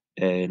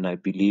 and I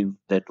believe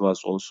that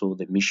was also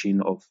the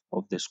mission of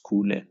the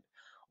school, and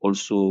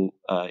also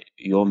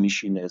your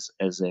mission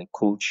as a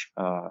coach.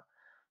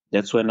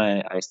 That's when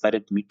I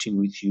started meeting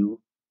with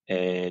you,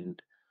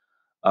 and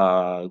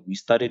we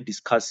started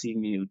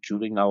discussing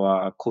during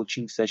our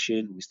coaching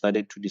session. We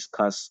started to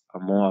discuss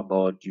more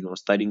about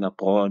studying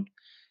abroad,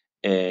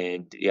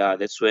 and yeah,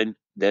 that's when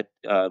that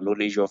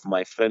knowledge of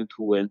my friend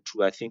who went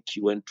to, I think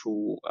he went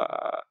to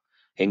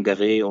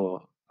Hungary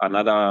or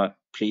another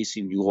place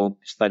in Europe,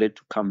 started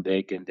to come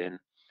back, and then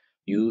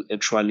you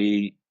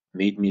actually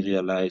made me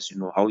realize,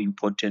 how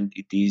important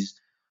it is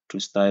to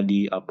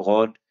study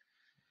abroad.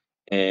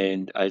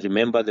 And I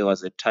remember there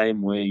was a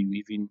time where you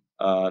even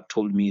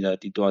told me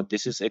that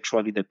this is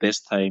actually the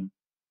best time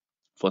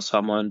for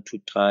someone to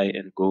try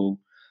and go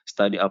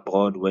study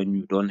abroad when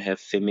you don't have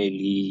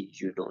family,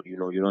 you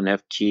don't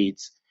have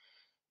kids,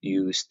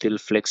 you still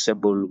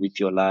flexible with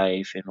your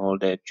life and all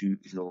that.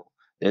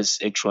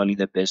 That's actually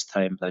the best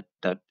time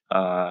that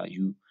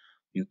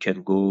you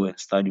can go and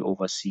study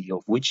overseas,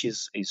 of which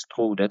is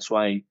true. That's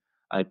why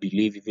I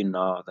believe even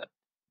now that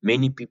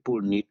many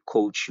people need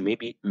coach.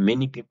 Maybe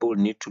many people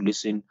need to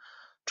listen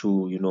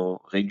to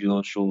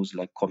radio shows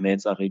like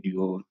COMETSA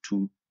Radio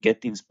to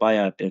get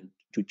inspired and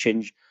to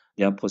change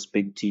their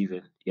perspective.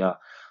 And yeah,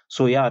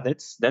 so yeah,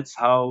 that's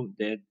how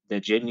the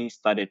journey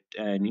started.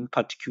 And in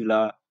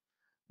particular,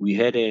 we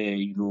had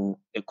a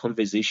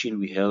conversation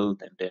we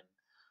held, and then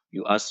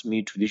you asked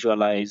me to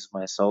visualize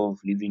myself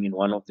living in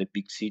one of the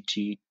big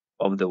city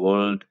of the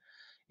world,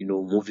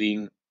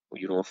 moving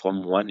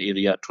from one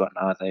area to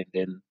another. And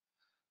then,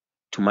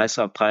 to my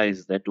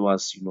surprise, that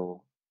was,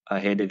 I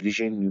had a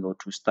vision,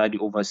 to study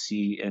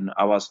overseas, and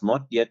I was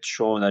not yet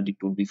sure that it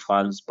would be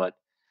France, but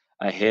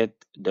I had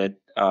that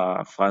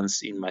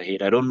France in my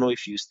head. I don't know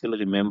if you still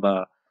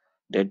remember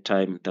that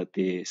time that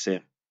they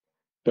said.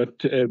 But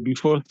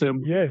before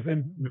Sam, Yes,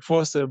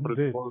 before Sam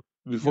indeed. recalls,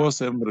 before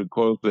Sam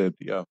recalls that,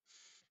 yeah,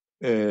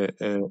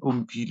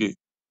 Omphile,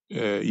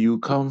 you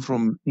come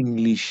from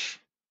English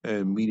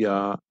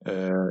media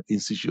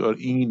institute or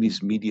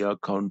English media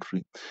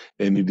country,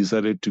 and you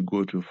decided to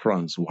go to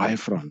France. Why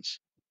France?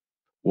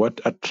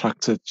 What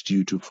attracted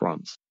you to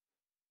France?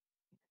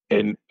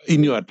 And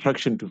in your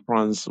attraction to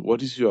France,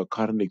 what is your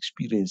current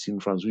experience in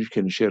France? Which you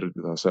can share it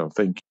with ourselves.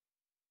 Thank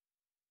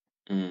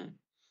you. Mm.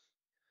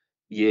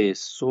 Yes.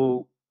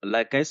 So,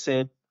 like I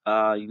said,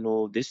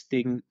 this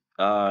thing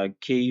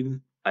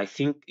came, I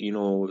think,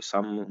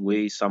 some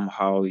way,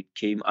 somehow it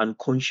came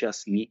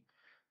unconsciously.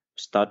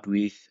 Start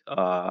with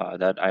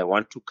that I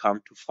want to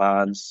come to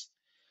France.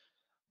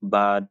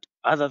 But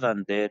other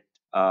than that,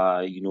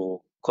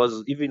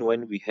 because even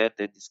when we had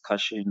that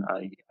discussion,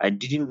 I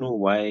didn't know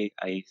why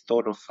I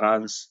thought of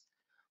France,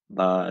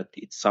 but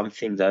it's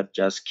something that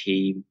just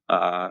came,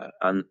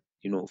 and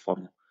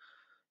from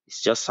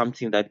it's just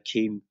something that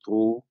came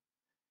through.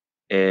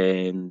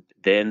 And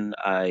then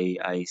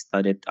I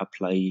started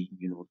applying,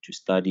 to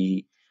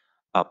study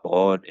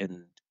abroad.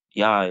 And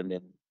yeah, and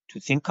then to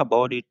think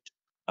about it,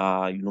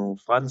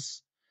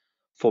 France,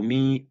 for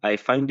me, I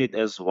find it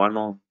as one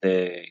of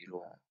the,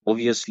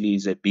 obviously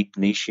it's a big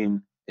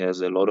nation.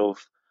 There's a lot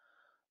of,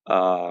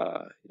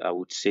 I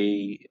would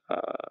say,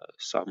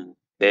 some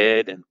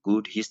bad and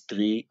good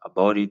history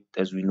about it,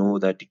 as we know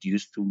that it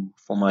used to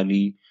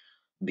formerly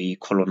be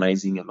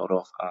colonizing a lot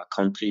of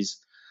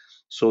countries.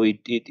 So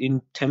it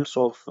in terms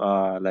of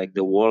like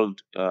the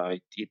world,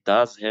 it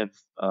does have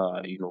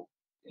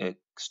a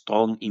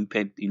strong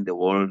impact in the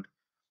world.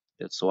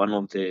 That's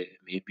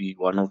maybe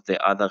one of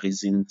the other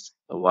reasons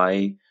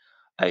why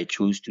I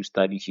chose to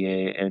study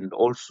here. And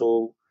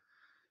also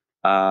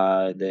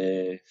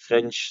the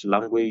French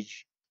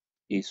language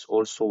is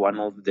also one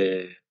of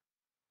the,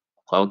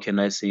 how can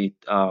I say it,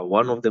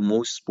 one of the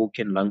most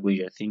spoken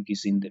language. I think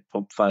is in the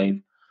top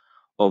 5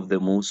 of the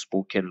most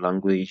spoken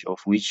language, of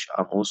which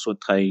I'm also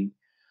trying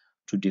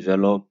to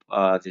develop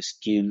the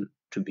skill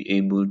to be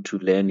able to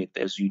learn it.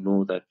 As you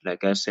know, that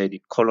like I said,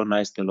 it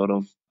colonized a lot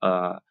of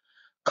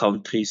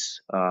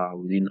countries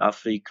within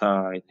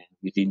Africa and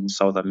within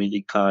South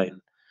America,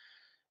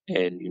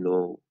 and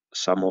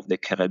some of the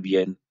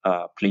Caribbean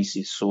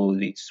places. So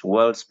it's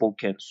well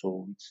spoken.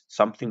 So it's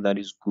something that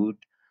is good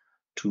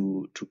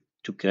to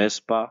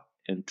grasp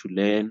and to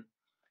learn.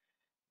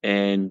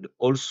 And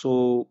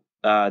also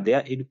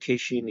their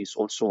education is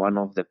also one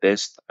of the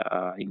best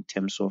in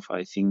terms of,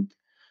 I think,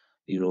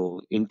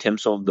 in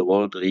terms of the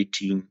world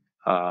rating.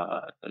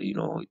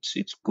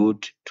 It's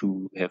good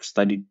to have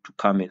studied, to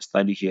come and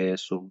study here.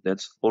 So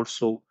that's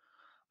also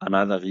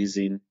another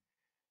reason.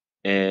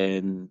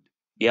 And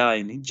yeah,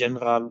 and in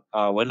general,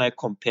 when I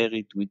compare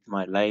it with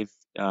my life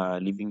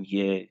living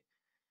here,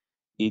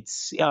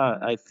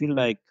 I feel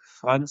like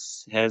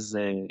France has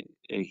a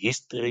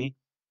history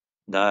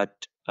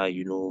that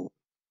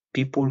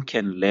people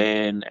can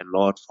learn a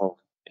lot from.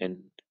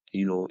 And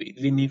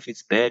even if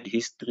it's bad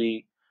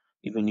history,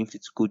 even if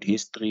it's good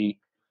history,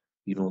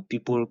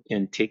 people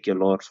can take a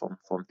lot from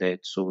that.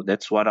 So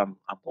that's what I'm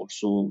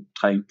also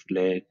trying to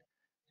learn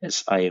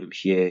as I am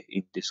here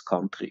in this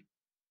country.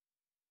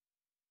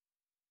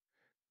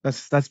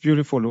 That's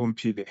beautiful,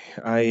 Omphile.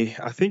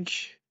 I think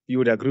you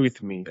would agree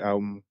with me.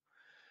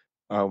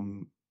 One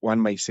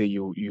might say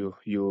you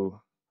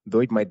though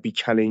it might be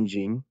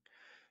challenging,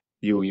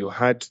 you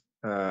had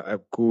a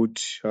good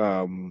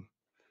um,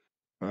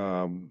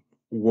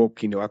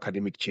 walk in your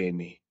academic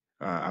journey.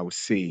 I would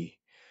say.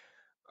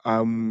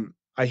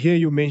 I hear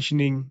you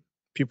mentioning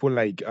people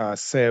like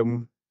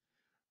Sam,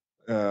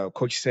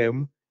 Coach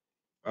Sam,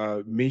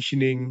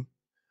 mentioning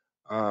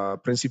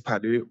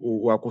principally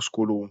Wako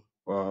School.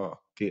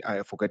 Okay,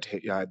 I forget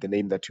the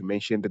name that you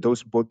mentioned.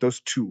 Both those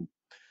two,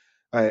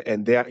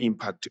 and their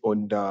impact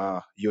on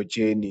your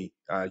journey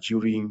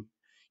during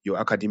your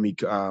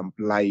academic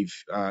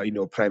life,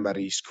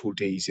 primary school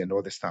days and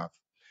all the stuff.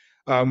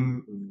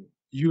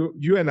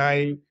 You and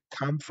I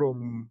come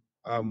from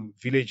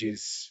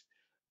villages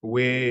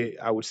where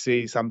I would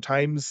say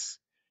sometimes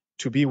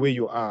to be where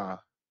you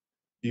are,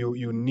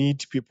 you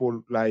need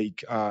people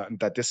like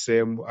that the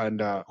same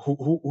and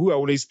who are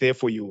always there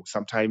for you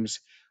sometimes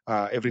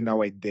every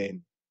now and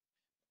then.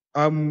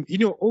 In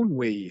your own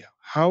way,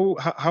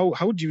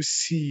 how do you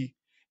see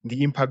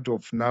the impact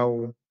of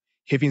now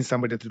having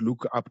somebody to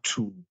look up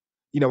to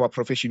in our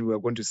profession? We are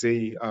going to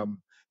say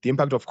the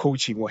impact of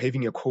coaching or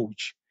having a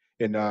coach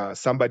and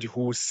somebody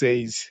who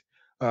says,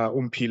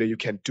 Umphile, you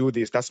can do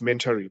this. That's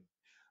mentoring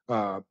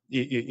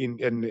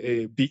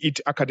in be it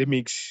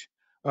academics,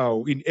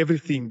 in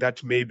everything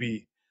that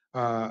maybe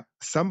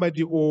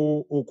somebody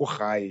or go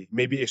high,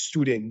 maybe a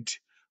student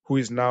who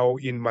is now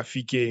in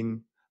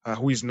Mahikeng,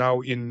 who is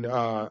now in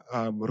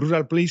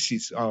rural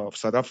places of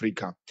South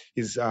Africa,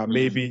 is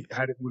maybe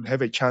will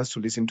have a chance to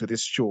listen to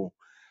this show.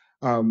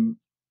 Um,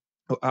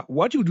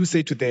 what would you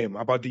say to them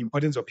about the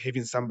importance of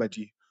having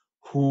somebody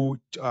who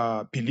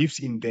believes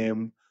in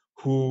them,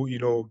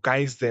 who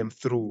guides them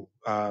through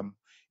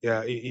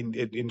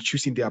in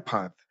choosing their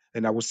path?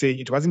 And I would say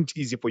it wasn't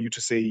easy for you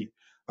to say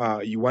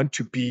you want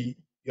to be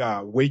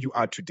where you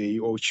are today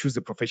or choose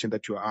the profession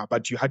that you are,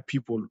 but you had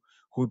people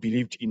who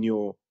believed in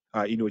your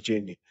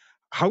journey.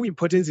 How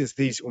important is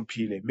this,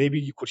 Umphile? Maybe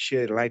you could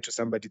share a light to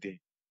somebody there.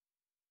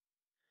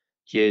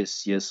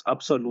 Yes,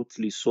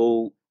 absolutely.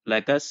 So,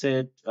 like I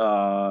said,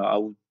 I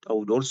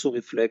would also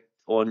reflect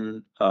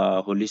on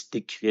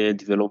holistic career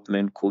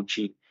development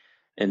coaching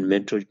and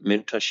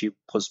mentorship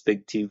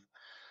perspective,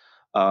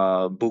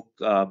 book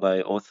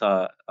by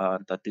author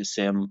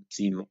Sam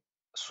Team.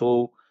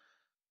 So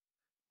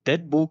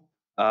that book,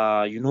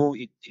 there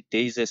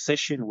is a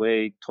session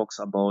where it talks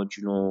about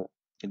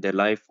the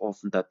life of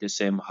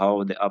Sam,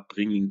 how the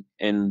upbringing,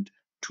 and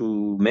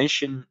to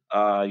mention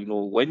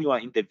when you are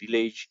in the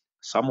village,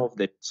 some of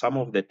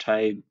the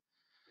time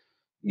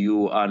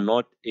you are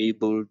not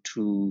able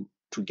to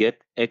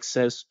get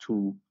access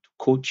to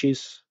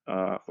coaches,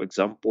 for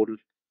example,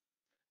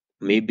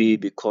 maybe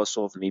because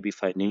of maybe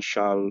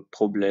financial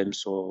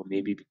problems, or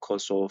maybe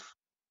because of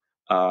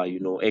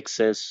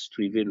access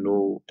to even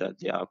know that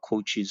there are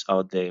coaches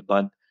out there.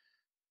 But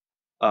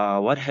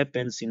what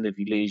happens in the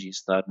village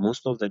is that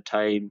most of the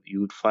time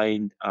you would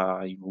find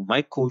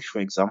my coach, for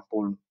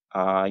example,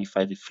 if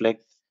I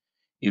reflect,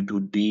 it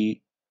would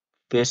be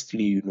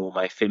firstly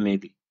my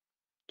family.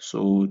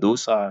 So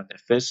those are the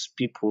first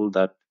people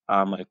that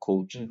are my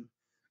coach.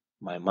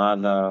 My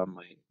mother,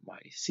 my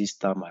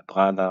sister, my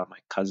brother, my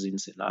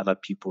cousins, and other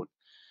people.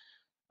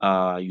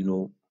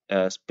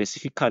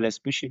 specifically,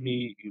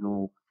 especially,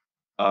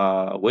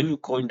 when you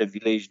go in the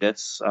village,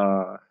 that's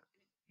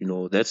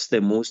that's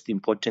the most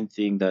important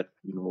thing that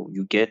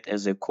you get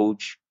as a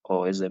coach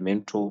or as a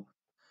mentor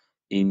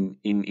in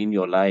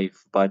your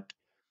life. But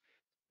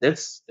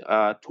that's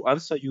to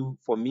answer you.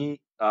 For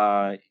me,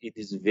 it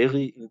is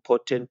very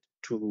important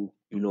to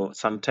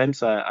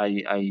sometimes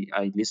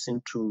I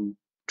listen to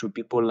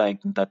people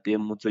like Ntate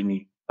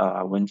Mutsweni,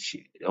 when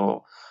she,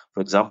 or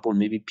for example,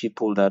 maybe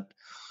people that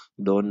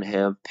don't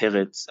have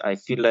parents. I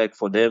feel like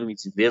for them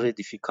it's very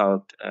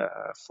difficult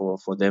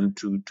for them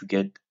to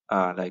get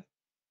like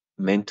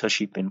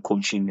mentorship and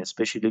coaching,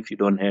 especially if you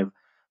don't have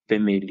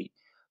family.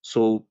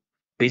 So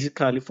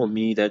basically for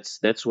me,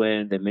 that's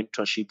where the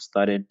mentorship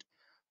started.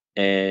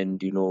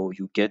 And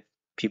you get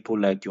people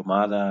like your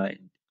mother,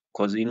 and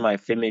because in my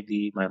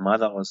family my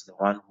mother was the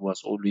one who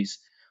was always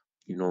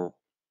you know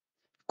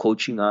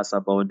coaching us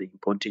about the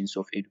importance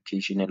of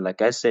education. And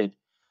like I said,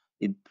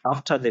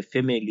 after the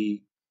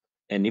family,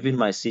 and even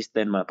my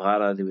sister and my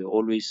brother, they were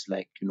always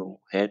like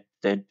had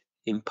that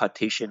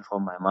impartation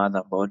from my mother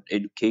about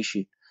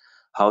education,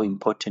 how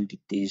important it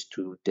is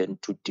to then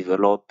to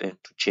develop and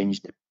to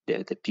change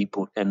the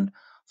people. And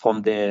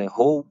from the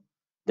home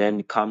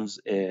then comes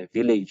a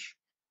village.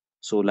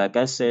 So like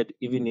I said,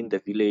 even in the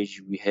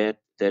village we had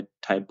that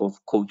type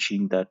of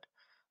coaching that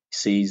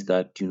says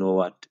that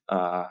what,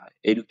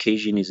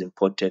 education is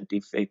important.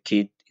 If a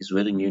kid is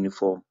wearing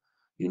uniform,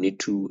 you need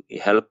to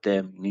help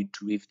them. You need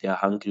to, if they're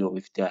hungry or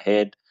if they're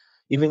hurt.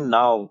 Even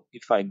now,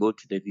 if I go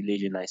to the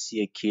village and I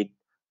see a kid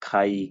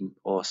crying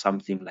or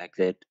something like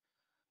that,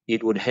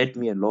 it would hurt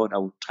me a lot. I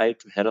would try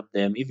to help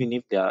them, even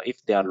if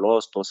they are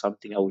lost or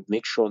something. I would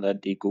make sure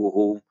that they go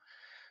home,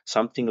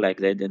 something like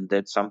that. And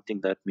that's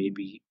something that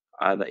maybe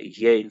either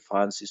here in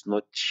France is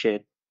not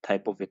shared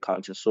type of a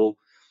culture. So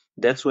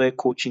that's where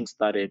coaching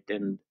started.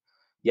 And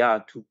yeah,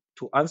 to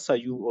answer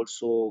you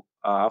also,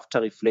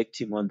 after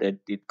reflecting on that,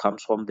 it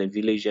comes from the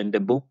village, and the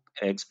book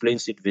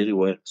explains it very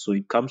well. So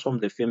it comes from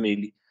the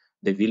family,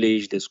 the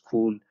village, the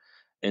school,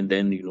 and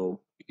then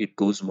it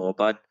goes more.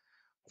 But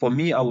for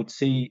me, I would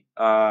say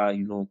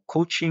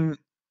coaching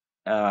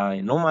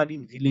normally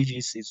in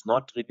villages is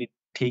not really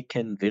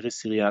taken very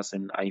serious,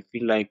 and I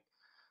feel like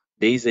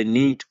there is a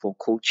need for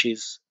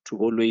coaches to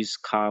always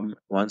come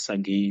once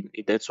again.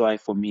 That's why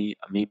for me,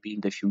 maybe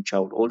in the future, I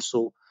would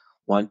also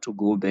want to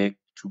go back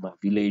to my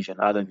village and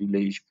other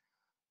village,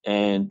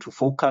 and to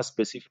focus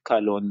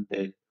specifically on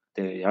the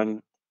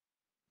young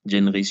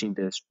generation,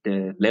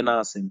 the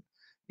learners, and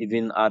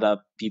even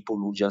other people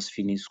who just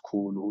finish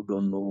school, who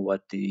don't know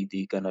what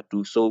they gonna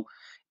do. So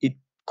it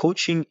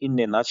coaching in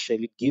a nutshell,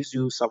 it gives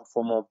you some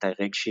form of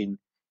direction.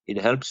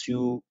 It helps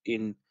you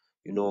in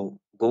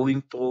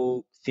going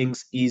through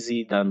things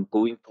easy than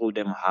going through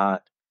them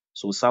hard.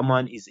 So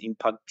someone is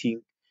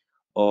impacting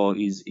or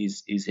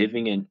is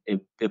having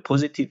a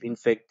positive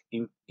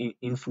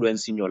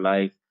influence in your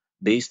life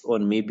based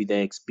on maybe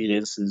their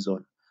experiences,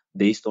 on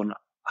based on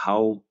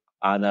how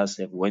others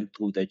have went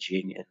through the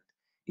journey. And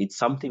it's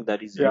something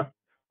that is very Yeah.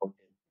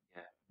 important.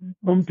 Yeah.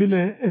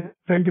 Omphile,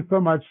 thank you so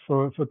much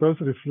for those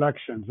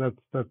reflections.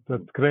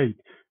 That's great,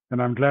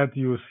 and I'm glad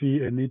you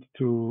see a need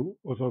to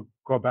also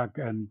go back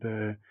and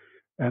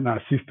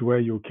assist where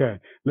you can.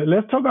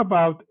 Let's talk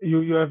about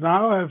you. You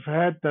now have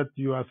heard that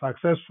you are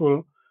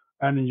successful,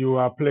 and you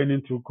are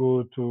planning to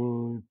go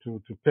to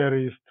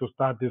Paris to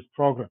start this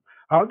program.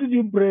 How did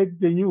you break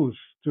the news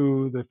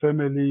to the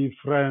family,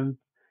 friends,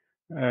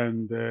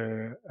 and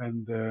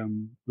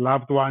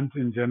loved ones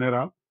in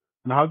general,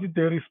 and how did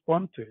they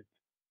respond to it?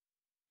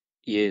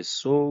 Yes.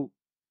 So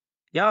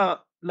yeah,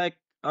 like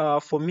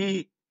for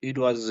me, it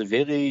was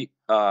very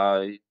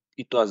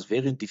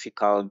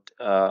difficult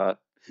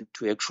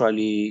to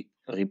actually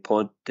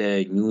report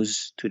the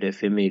news to the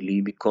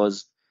family,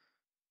 because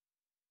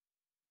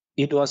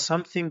it was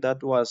something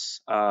that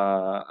was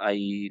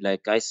I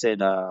like I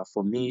said,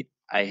 for me,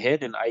 I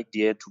had an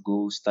idea to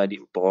go study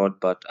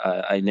abroad, but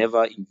I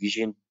never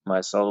envisioned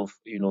myself,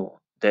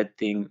 that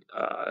thing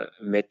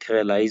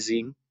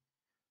materializing.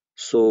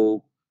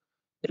 So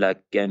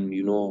like, and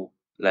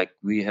like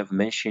we have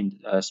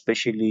mentioned,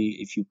 especially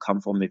if you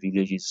come from a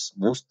village, it's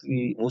most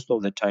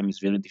of the time it's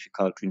very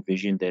difficult to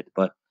envision that.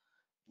 But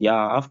yeah,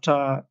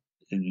 after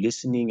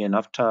listening and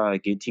after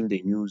getting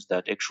the news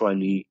that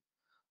actually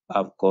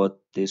I've got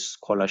this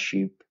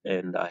scholarship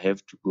and I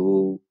have to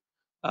go,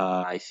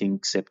 I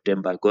think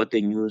September. I got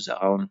the news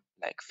around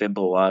like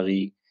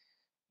February,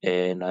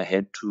 and I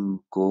had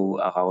to go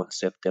around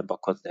September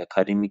because the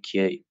academic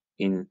year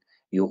in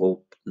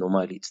Europe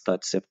normally it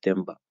starts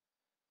September.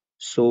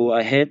 So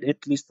I had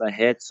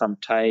some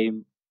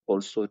time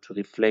also to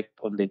reflect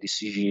on the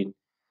decision,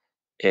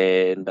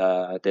 and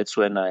that's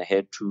when I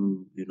had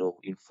to,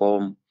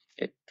 inform.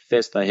 At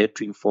first, I had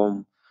to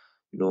inform,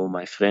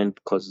 my friend,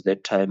 because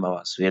that time I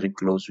was very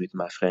close with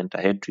my friend.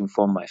 I had to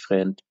inform my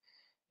friend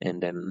and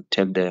then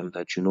tell them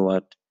that,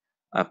 what,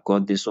 I've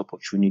got this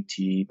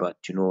opportunity, but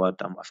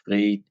what, I'm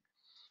afraid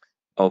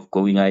of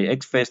going.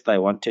 At first I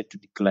wanted to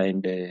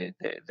decline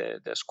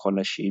the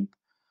scholarship,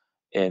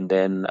 And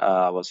then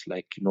I was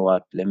like, you know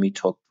what, let me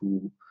talk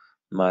to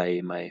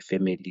my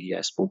family.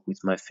 I spoke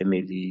with my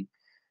family,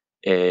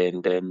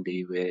 and then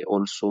they were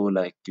also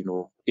like, you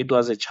know, it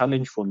was a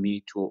challenge for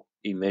me to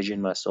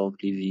imagine myself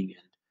living,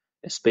 and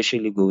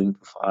especially going to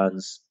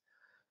France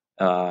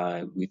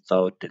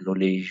without the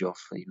knowledge of,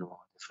 you know,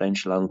 the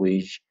French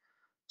language.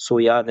 So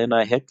yeah, then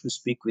I had to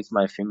speak with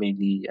my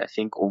family. I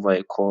think over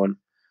a call,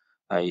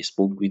 I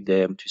spoke with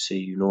them to say,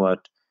 you know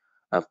what,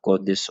 I've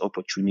got this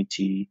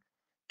opportunity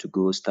to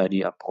go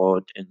study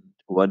abroad, and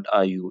what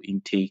are your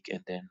intake?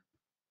 And then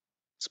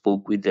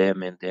spoke with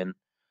them, and then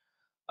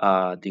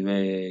they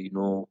were, you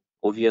know,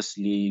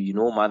 obviously, you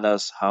know,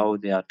 mothers, how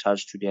they are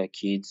attached to their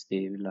kids.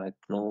 They were like,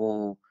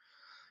 no,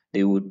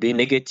 they would be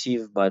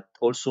negative, but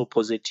also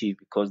positive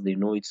because they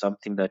know it's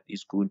something that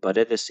is good. But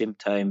at the same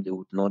time, they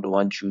would not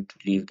want you to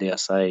leave their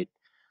side.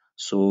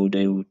 So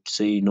they would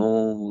say,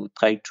 no,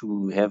 try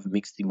to have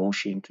mixed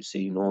emotion to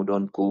say, no,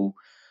 don't go.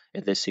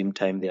 At the same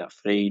time, they're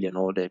afraid and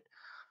all that.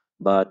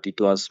 But it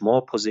was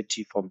more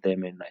positive from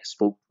them. And I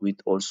spoke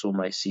with also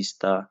my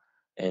sister,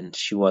 and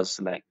she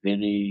was like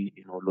very,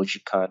 you know,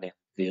 logical and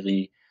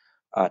very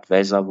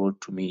advisable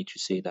to me to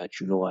say that,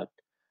 you know what,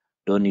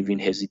 don't even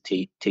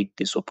hesitate, take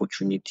this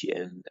opportunity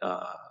and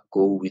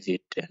go with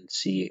it and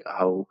see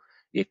how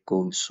it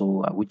goes.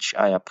 So, which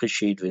I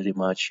appreciate very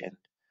much. And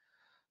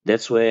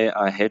that's where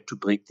I had to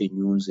break the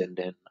news. And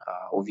then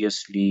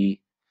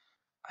obviously,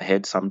 I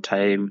had some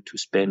time to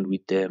spend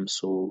with them.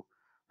 So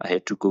I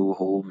had to go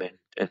home and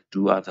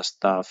do other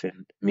stuff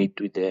and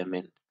meet with them.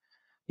 And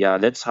yeah,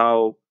 that's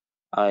how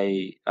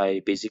I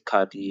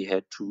basically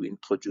had to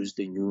introduce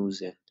the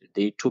news, and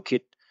they took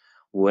it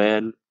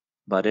well.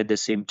 But at the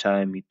same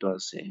time, it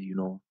was, you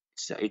know,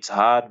 it's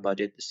hard,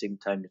 but at the same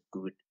time, it's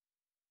good.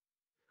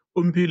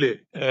 Umphile,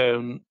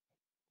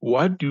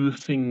 what do you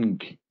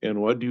think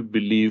and what do you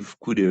believe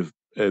could have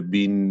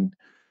been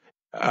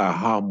a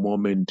aha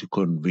moment to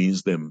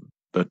convince them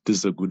that this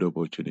is a good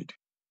opportunity?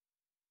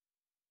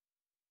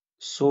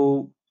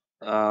 So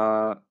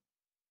let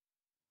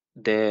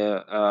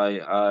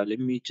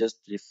me just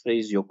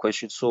rephrase your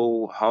question.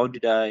 So how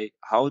did I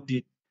want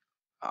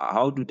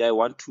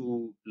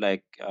to,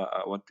 like,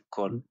 what to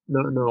call,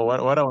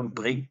 No.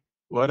 break?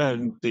 What I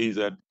want to say is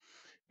that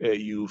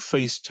you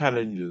face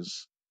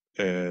challenges,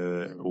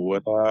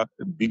 whether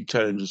big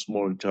challenges,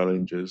 small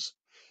challenges,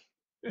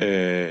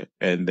 and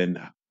then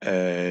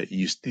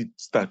you still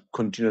start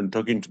continuing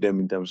talking to them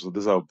in terms of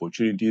these are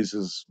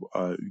opportunities.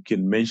 You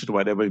can mention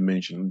whatever you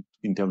mentioned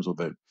in terms of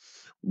that.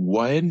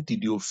 When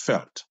did you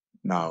felt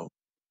now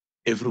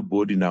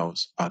everybody now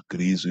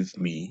agrees with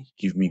me,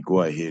 give me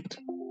go ahead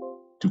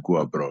to go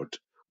abroad?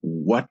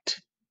 What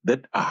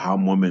that aha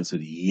moment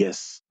said,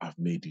 yes, I've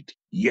made it.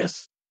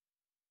 Yes.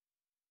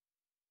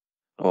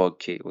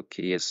 Okay,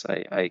 yes,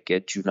 I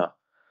get you now.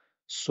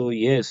 So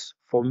yes,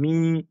 for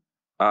me,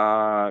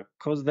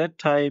 cause that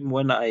time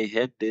when I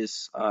had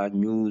this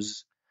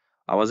news,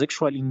 I was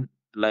actually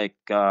like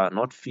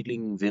not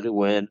feeling very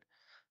well,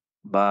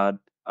 but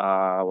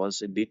I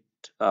was a bit,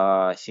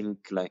 I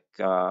think like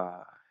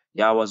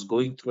yeah, I was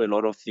going through a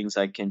lot of things.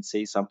 I can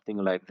say something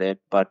like that,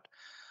 but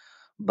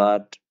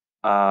the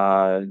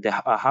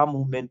aha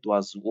moment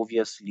was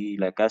obviously,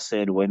 like I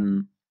said,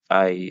 when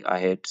I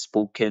had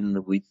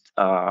spoken with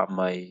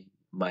my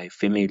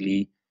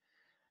family,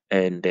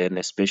 and then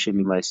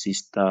especially my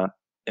sister,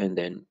 and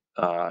then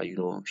you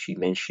know, she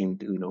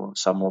mentioned, you know,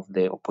 some of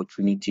the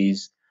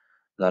opportunities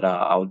that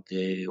are out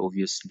there.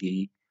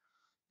 Obviously,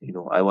 you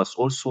know, I was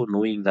also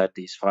knowing that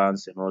there's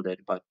France and all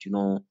that, but you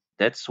know,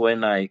 that's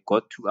when I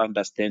got to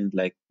understand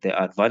like the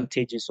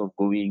advantages of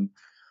going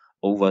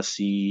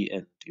overseas,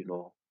 and you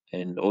know,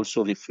 and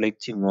also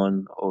reflecting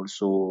on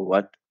also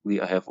what we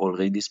have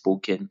already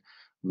spoken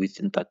with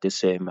Ntate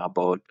Sam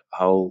about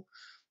how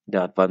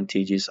the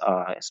advantages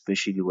are,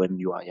 especially when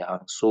you are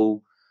young.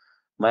 So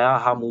my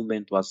aha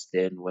moment was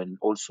then when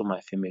also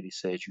my family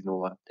said, you know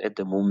what, at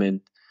the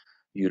moment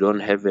you don't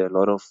have a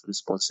lot of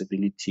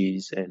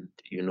responsibilities, and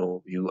you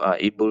know, you are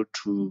able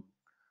to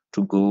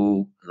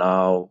go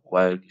now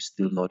while you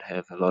still not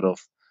have a lot of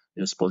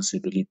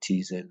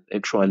responsibilities. And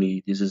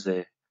actually this is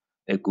a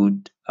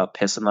good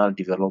personal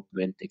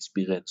development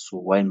experience, so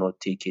why not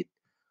take it?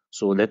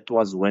 So that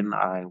was when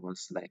I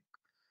was like,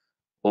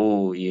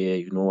 oh yeah,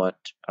 you know what,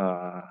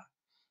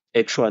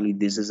 actually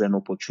this is an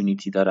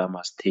opportunity that I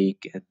must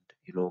take. And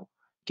you know,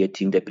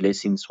 getting the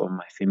blessings from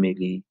my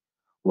family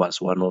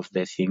was one of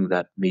the things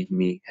that made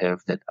me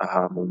have that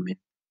aha moment.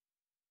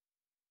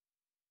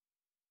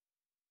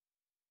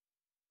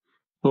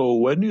 So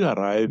when you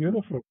arrive,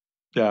 Beautiful.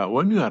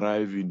 when you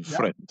arrive in Yeah.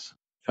 France,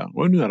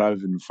 when you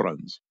arrive in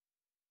France,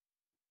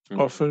 Mm.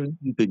 often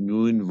it's a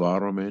new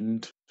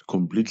environment,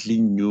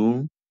 completely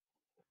new.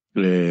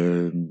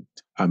 Um,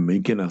 I'm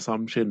making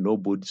assumption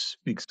nobody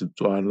speaks to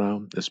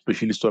Tswana,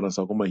 especially Tswana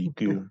sa ko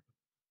Mahikeng.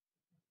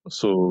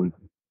 So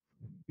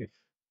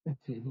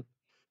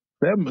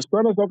them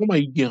Tswana sa ko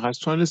Mahikeng has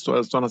Tswana le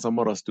Tswana sa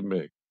mo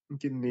Rustenburg.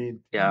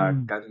 Yeah,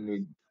 Mm. ka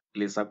nnete,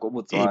 le sa ko Eh,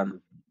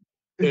 Botswana.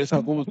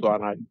 sa ko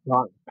Botswana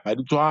ha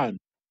di tshwane.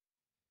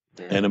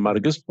 And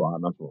Marcus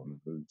Pana phone.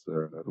 It's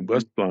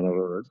West Pana.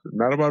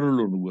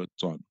 Narabarulu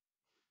West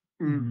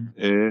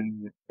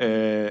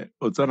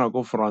o tsena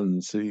ko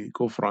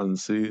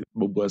France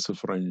bo bua se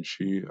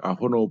French a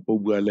gona o po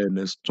bua le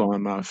ene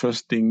Setswana.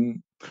 First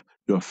thing,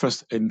 your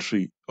first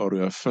entry or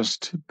your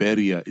first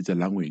barrier is a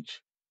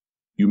language.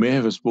 You may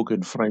have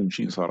spoken French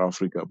in South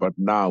Africa, but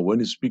now when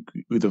you speak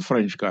with the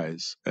French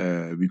guys,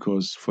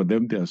 because for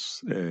them they're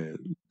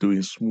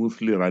doing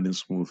smoothly, running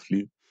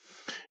smoothly,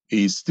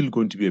 it's still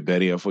going to be a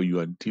barrier for you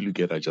until you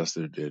get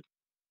adjusted to it.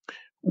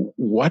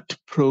 What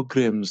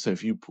programs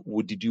did you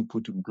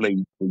put in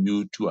place for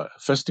you to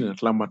first thing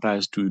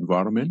acclimatize to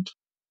environment?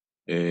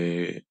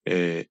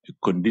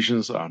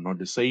 Conditions are not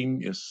the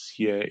same as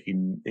here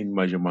in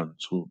Majaman,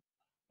 so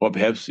or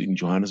perhaps in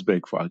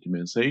Johannesburg, for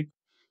argument's sake.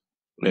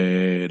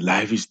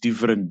 Life is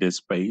different. The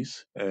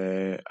space.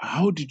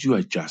 How did you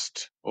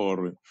adjust,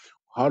 or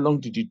how long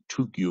did it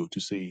took you to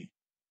say,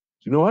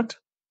 you know what?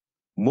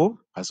 Mo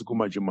Hasuko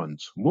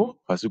Majamans, Mo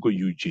Hasuko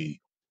UJ,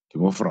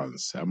 Mo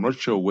France. I'm not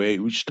sure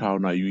which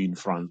town are you in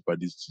France,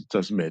 but it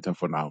doesn't matter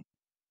for now.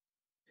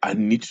 I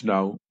need to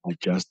now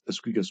adjust as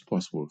quick as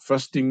possible.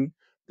 First thing,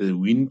 the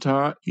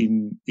winter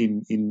in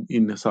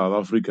South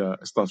Africa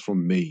starts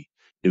from May.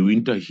 The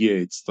winter here,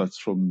 it starts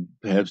from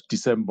perhaps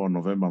December or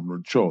November. I'm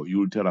not sure. You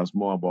will tell us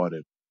more about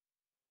it.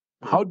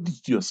 How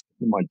did your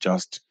system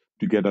adjust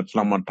to get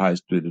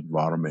acclimatized to the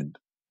environment?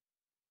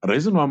 The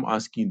reason why I'm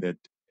asking that,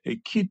 a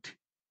kid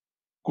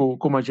go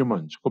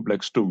Majamanj, go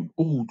Blackstone,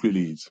 oh,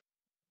 really is,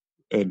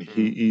 and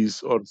he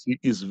is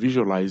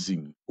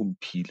visualizing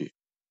Umphile.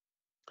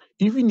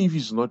 Even if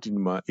he's not in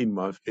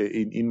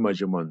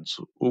Majamanj,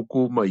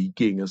 Oko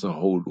Mahikeng as a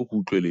whole,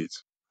 Oko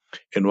Twelets,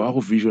 and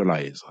Waho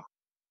visualize.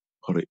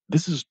 Correct.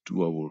 This is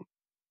doable,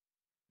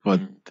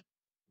 but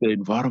the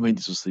environment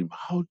is the same.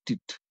 How did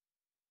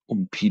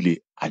Umphile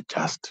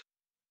adjust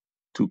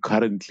to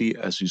currently,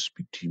 as you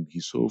speak to him?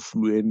 He's so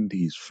fluent,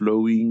 he's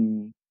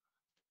flowing.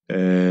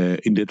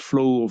 In that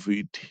flow of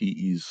it,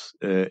 he is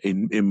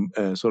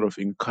sort of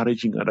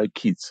encouraging other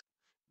kids.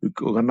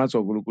 Go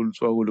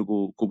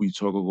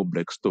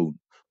Blackstone,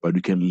 but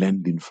we can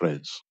land in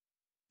French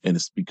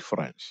and speak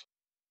French.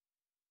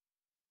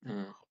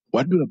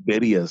 What are the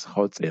barriers?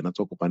 How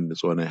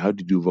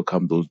did you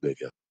overcome those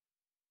barriers?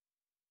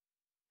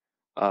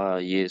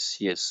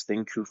 Yes.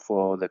 Thank you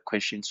for the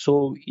question.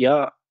 So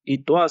yeah,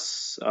 it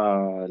was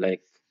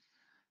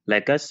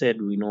like I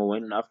said,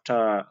 when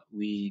after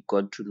we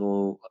got to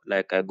know,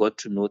 like I got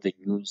to know the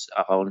news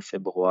around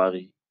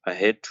February, I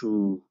had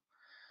to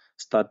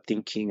start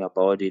thinking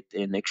about it.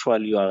 And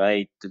actually, you are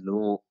right.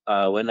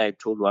 When I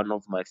told one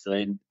of my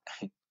friend,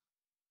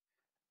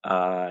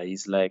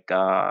 he's like,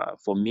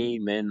 for me,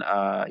 man,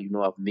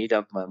 I've made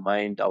up my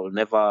mind. I will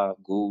never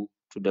go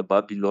to the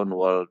Babylon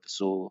world.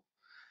 So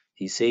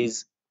he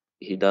says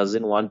he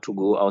doesn't want to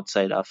go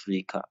outside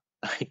Africa.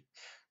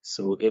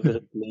 So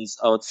every place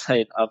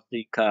outside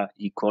Africa,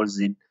 he calls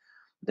it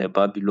the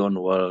Babylon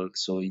world.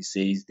 So he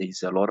says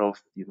there's a lot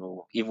of,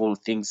 evil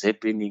things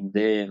happening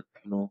there.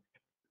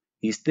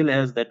 He still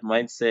has that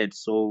mindset.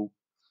 So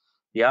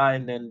yeah,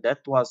 and then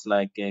that was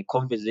like a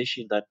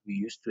conversation that we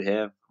used to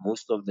have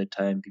most of the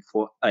time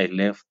before I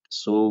left.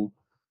 So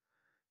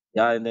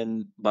yeah, and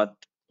then but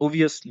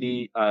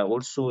obviously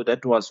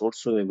that was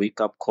also a wake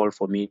up call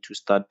for me to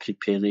start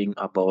preparing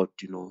about,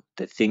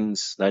 the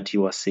things that he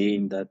was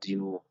saying, that,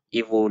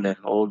 evil and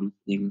all the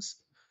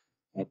things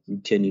that you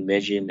can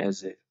imagine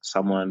as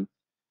someone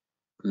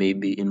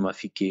maybe in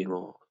Mahikeng,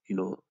 or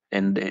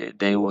and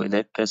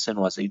that person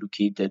was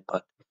educated,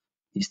 but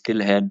he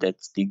still had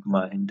that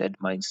stigma and that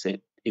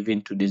mindset.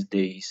 Even to this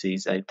day, he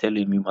says, "I tell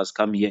him you must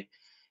come here."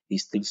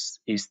 It's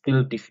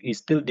still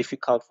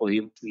difficult for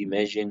him to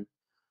imagine,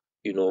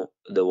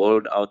 the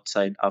world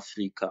outside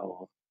Africa,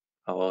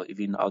 or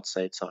even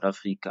outside South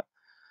Africa.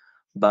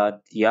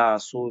 But yeah,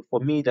 so for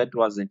me that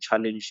was a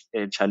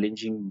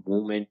challenging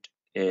moment,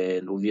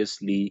 and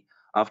obviously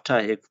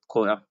after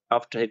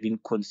having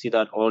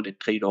considered all the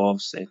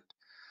trade-offs and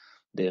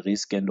the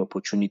risk and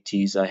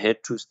opportunities, I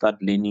had to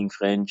start learning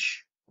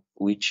French,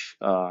 which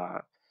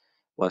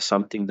was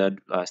something that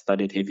I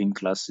started having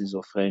classes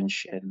of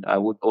French. And I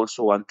would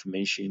also want to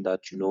mention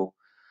that,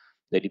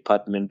 the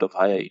Department of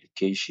Higher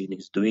Education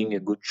is doing a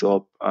good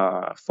job.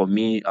 For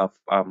me, I've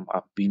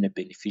been a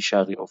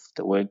beneficiary of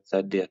the work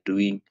that they are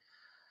doing,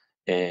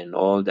 and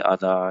all the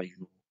other,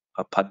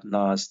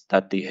 partners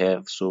that they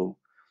have. So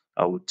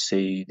I would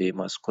say they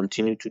must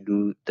continue to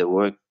do the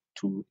work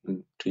to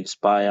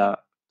inspire,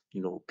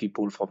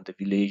 people from the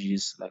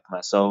villages like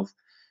myself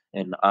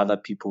and other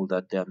people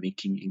that they are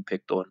making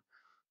impact on.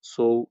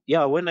 So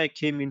yeah, when I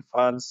came in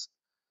France,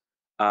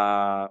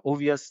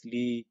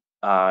 obviously,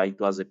 it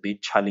was a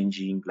bit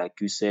challenging.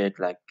 Like you said,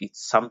 like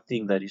it's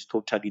something that is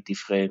totally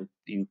different.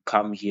 You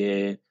come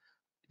here.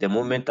 The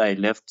moment I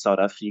left South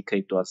Africa,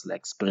 it was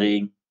like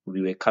spring.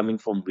 We were coming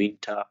from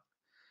winter,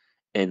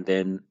 and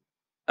then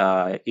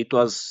it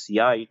was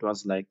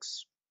like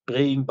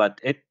spring,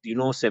 but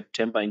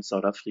September in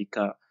South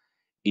Africa,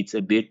 it's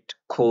a bit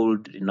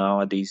cold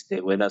nowadays.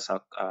 The weathers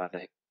are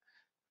like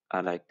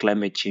like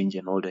climate change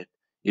and all that.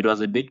 It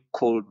was a bit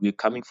cold. We're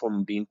coming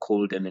from being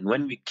cold, and then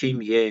when we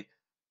came here,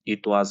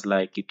 it was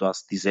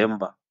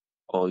December,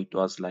 or it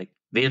was like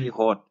very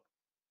hot.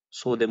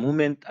 So the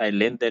moment I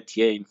landed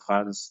here in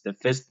France, the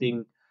first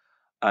thing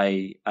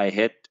I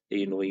had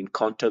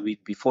encounter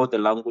with, before the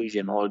language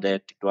and all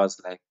that, it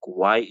was like,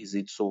 why is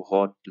it so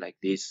hot like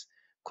this?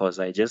 Because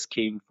I just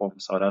came from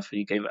South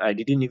Africa. I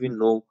didn't even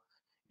know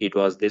it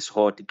was this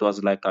hot. It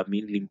was like I'm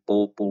in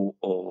Limpopo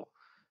or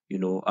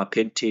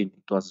Apentine.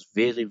 It was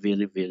very,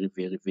 very, very,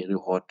 very, very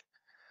hot.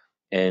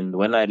 And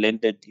when I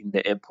landed in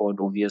the airport,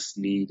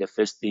 obviously the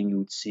first thing you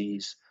would see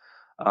is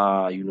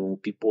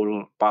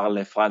people parle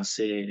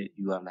français.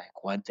 You are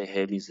like, what the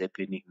hell is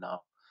happening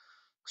now?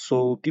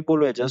 So people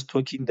were just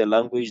talking the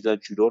language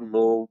that you don't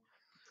know.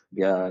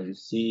 Yeah, you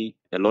see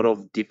a lot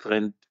of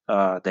different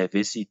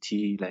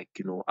diversity, like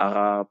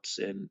Arabs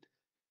and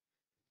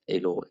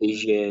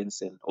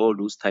Asians and all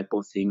those type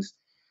of things.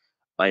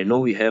 I know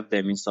we have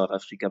them in South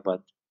Africa,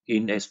 but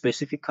in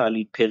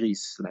specifically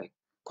Paris, like,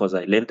 because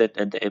I landed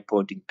at the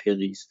airport in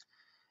Paris,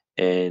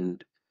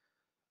 and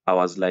I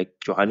was like,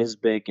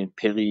 Johannesburg and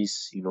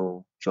Paris,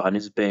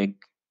 Johannesburg,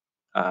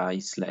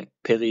 it's like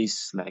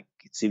Paris, like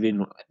it's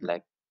even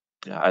like,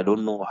 I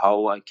don't know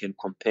how I can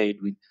compare it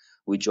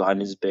with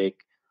Johannesburg,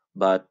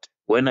 but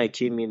when I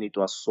came in, it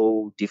was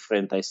so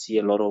different. I see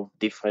a lot of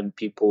different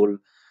people.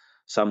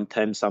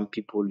 Sometimes some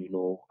people,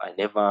 I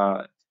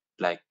never,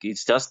 like,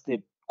 it's just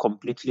a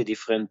completely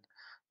different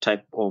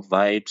type of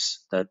vibes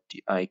that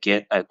I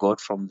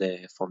got from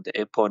the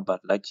airport.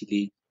 But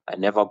luckily, I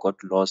never got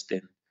lost,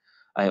 and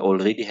I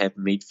already had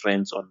made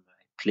friends on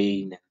my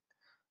plane.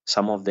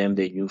 Some of them,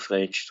 they knew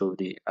French, so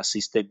they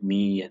assisted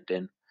me, and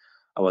then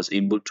I was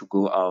able to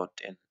go out.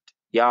 And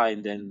yeah,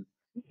 and then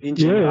in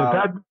Yeah, general.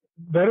 that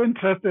very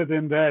interested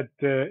in that,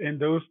 in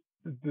those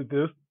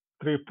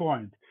 3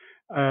 points.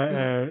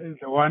 Mm,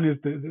 The one is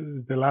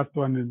the last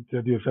one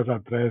that you just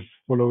addressed,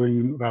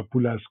 following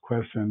Rapula's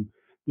question,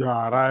 your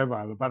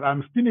arrival. But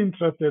I'm still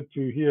interested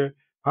to hear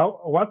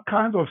what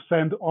kind of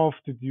send off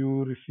did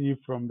you receive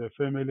from the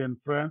family and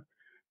friends,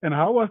 and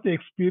how was the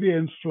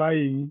experience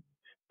flying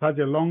such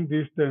a long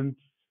distance?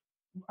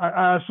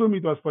 I assume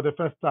it was for the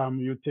first time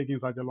you're taking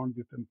such a long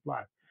distance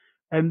flight.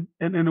 And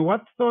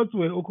what thoughts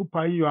were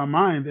occupying your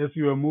mind as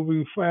you were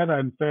moving further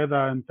and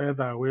further and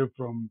further away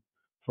from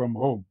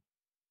home?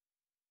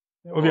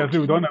 Obviously,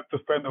 we okay. don't have to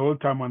spend the whole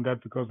time on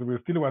that because we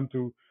still want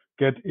to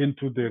get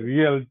into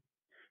the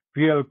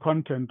real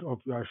content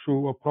of your show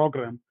or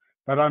program.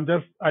 But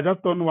I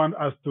just don't want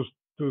us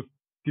to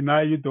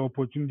deny you the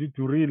opportunity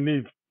to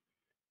relive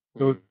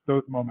those Mm.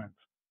 those moments.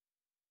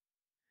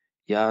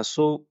 Yeah,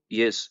 so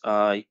yes,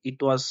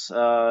 it was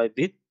a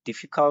bit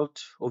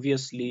difficult.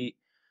 Obviously,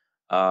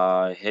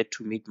 I had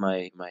to meet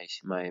my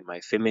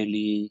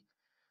family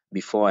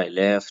before I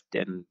left,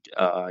 and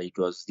it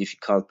was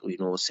difficult,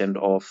 send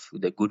off.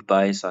 The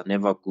goodbyes are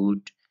never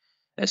good,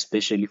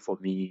 especially for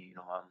me.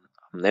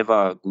 I'm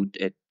never good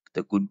at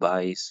the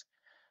goodbyes.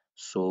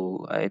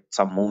 So at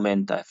some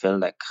moment, I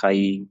felt like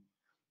crying,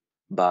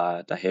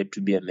 but I had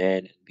to be a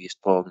man and be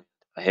strong.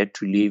 I had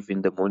to leave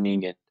in the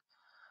morning, and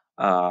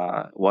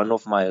one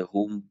of my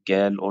home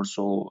girl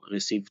also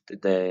received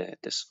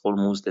this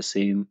almost the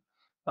same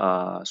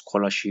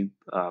scholarship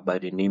by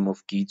the name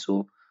of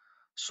Gito.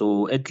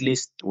 So at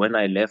least when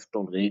I left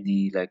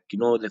already, like,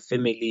 the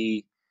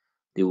family,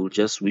 they will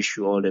just wish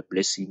you all the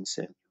blessings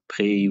and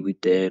pray with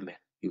them, and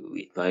you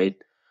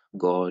invite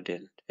God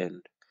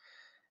and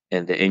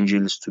the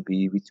angels to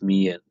be with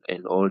me,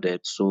 and all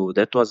that. So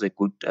that was a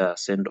good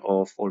send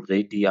off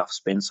already. I've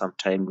spent some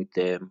time with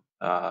them.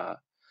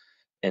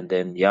 And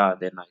then, yeah,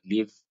 then I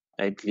leave.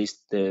 At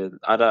least the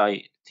other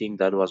thing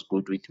that was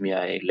good with me,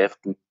 I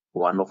left with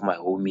one of my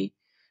homie.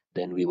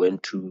 Then we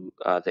went to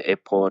the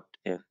airport,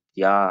 and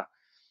yeah,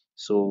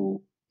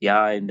 so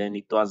yeah, and then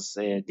it was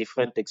a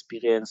different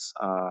experience.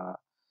 I've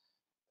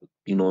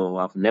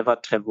never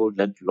traveled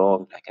that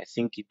long. Like, I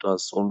think it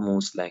was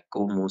almost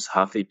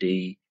half a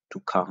day to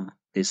come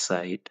this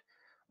side,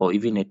 or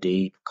even a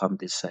day to come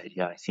this side.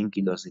 Yeah, I think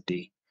it was a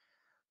day.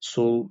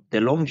 So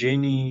the long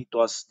journey, it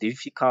was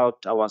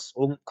difficult. I was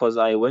home because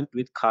I went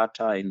with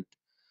Qatar, and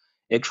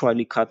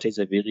actually Qatar is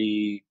a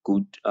very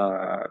good,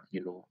 what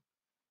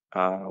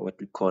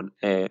we call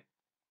a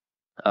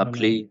Alan.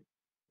 plane,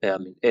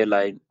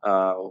 airline,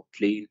 or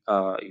plane,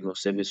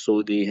 service.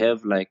 So they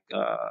have like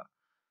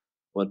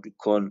what we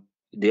call,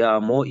 they are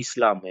more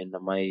Islam, and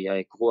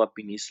I grew up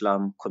in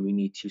Islam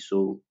community.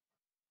 So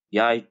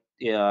yeah,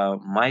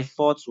 my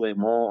thoughts were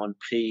more on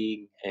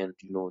praying and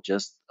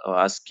just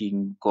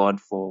asking God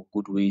for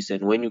good ways.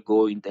 And when you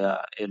go in the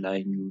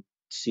airline, you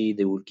see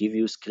they will give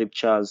you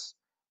scriptures,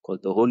 because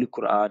the Holy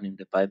Quran and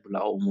the Bible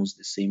are almost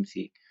the same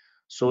thing.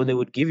 So they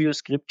would give you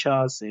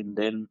scriptures, and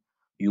then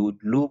you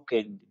would look,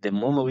 and the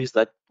memories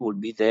that will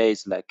be there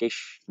is like, I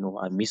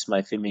miss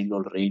my family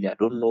already. I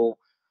don't know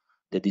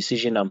the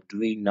decision I'm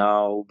doing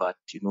now, but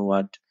you know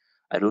what?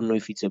 I don't know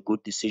if it's a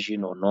good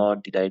decision or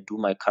not. Did I do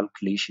my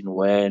calculation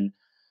well?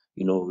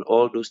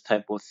 All those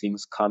type of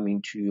things come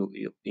into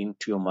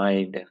your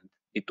mind, and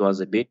it was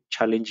a bit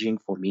challenging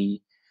for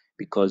me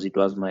because it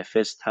was my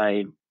first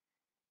time.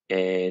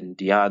 And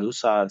yeah,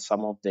 those are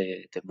some of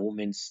the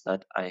moments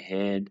that I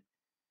had.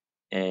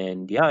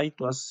 And yeah, it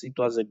was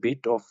a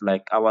bit of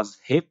like, I was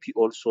happy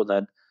also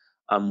that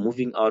I'm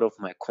moving out of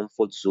my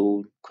comfort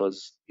zone,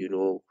 because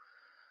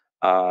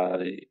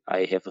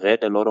I have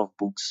read a lot of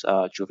books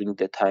during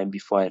the time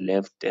before I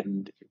left,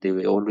 and they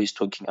were always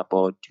talking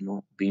about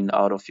being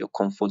out of your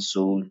comfort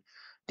zone,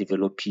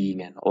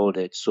 developing and all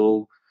that.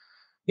 So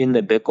in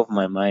the back of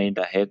my mind,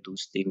 I had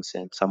those things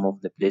and some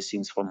of the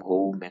blessings from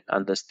home, and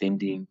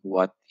understanding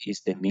what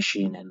is the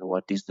mission and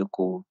what is the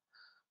goal.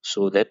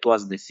 So that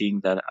was the thing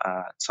that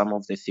some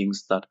of the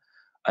things that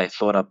I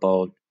thought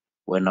about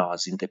when I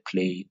was in the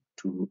plane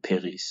to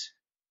Paris.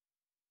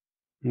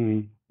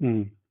 Mm,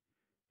 mm.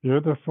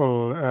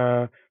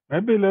 Beautiful.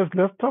 Maybe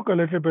let's talk a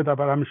little bit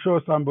about. I'm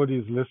sure somebody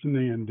is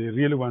listening and they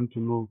really want to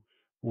know,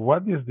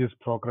 what is this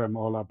program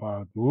all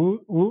about?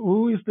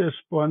 Who is the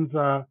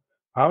sponsor?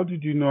 How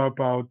did you know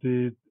about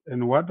it,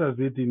 and what does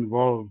it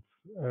involve?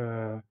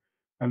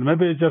 And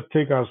maybe just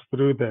take us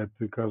through that,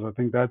 because I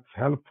think that's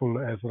helpful.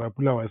 As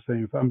Rapula was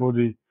saying,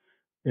 somebody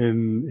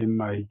in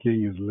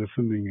Mahikeng is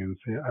listening and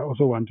say, I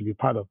also want to be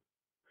part of.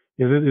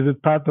 Is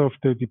it part of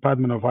the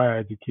Department of Higher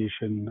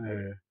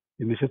Education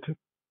initiatives?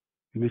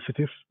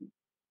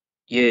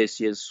 Yes,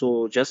 yes.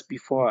 So just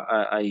before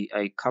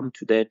I come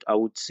to that, I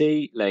would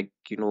say, like,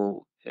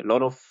 a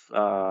lot of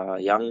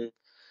young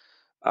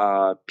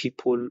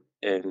people,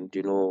 and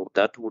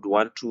that would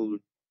want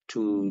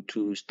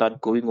to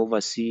start going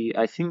overseas.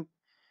 I think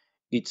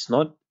it's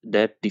not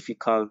that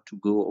difficult to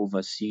go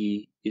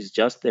overseas. It's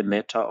just a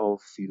matter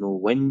of,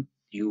 when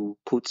you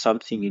put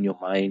something in your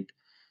mind,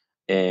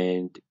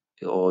 and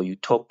or you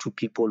talk to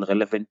people,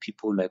 relevant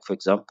people. Like, for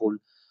example,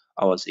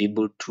 I was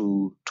able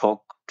to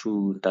talk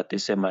to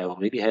Ntatesem. I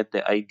already had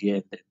the idea,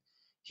 and then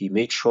he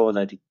made sure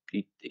that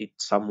it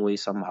some way,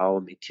 somehow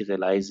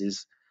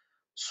materializes.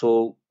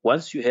 So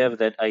once you have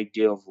that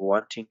idea of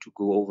wanting to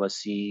go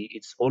overseas,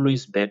 it's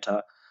always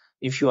better,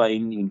 if you are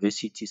in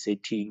university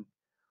setting,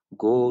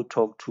 go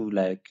talk to,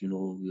 like,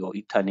 your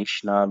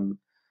international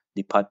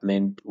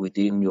department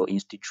within your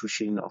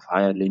institution of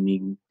higher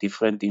learning.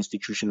 Different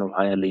institution of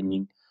higher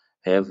learning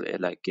have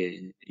like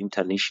a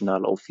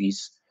international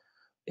office,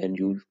 and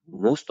you,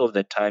 most of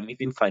the time,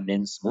 even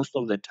finance, most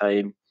of the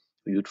time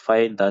you'd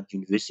find that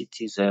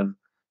universities have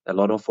a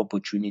lot of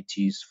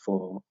opportunities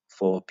for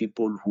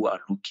people who are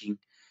looking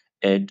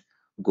at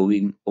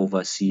going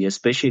overseas,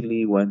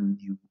 especially when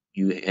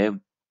you have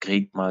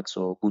great marks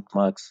or good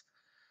marks.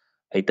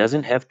 It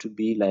doesn't have to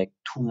be like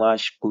too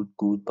much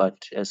good,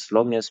 but as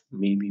long as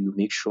maybe you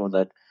make sure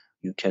that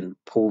you can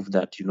prove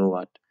that,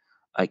 what,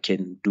 I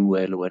can do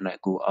well when I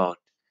go out.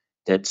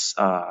 That's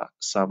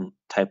some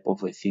type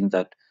of a thing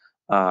that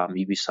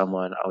maybe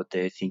someone out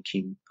there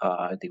thinking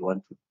they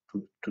want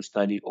to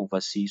study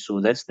overseas. So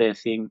that's the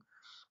thing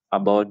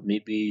about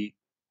maybe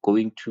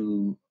going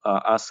to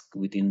ask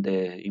within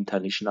the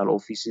international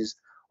offices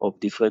of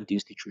different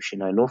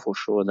institutions. I know for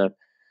sure that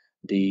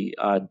the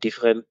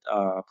different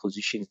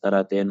positions that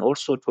are there, and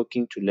also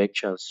talking to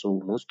lecturers.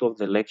 So most of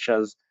the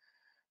lecturers,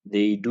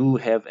 they do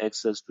have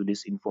access to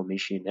this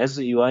information. As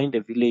you are in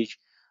the village,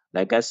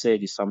 like I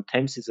said,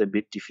 sometimes it's a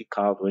bit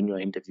difficult when you are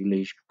in the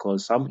village,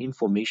 because some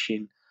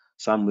information,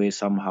 some way,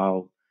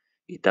 somehow,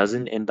 it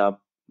doesn't end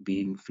up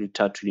being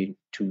filtered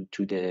to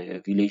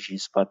the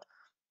villages. But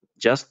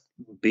just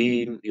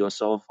being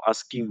yourself,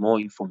 asking more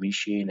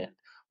information, and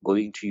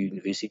going to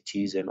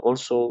universities, and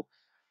also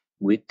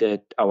with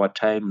that our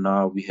time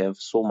now, we have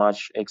so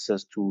much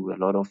access to a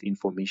lot of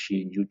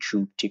information,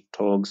 YouTube,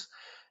 TikToks,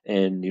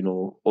 and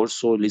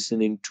also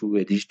listening to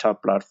a digital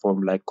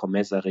platform like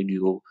COMETSA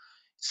Radio.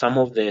 Some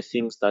of the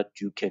things that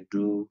you can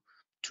do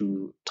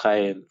to try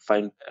and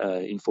find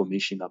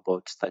information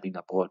about studying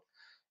abroad.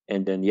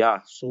 And then, yeah,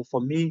 so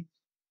for me,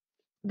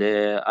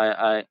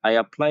 I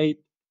applied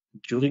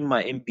during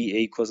my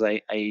MBA, because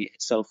I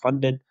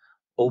self-funded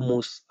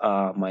almost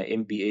my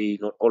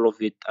MBA, not all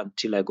of it,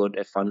 until I got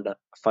a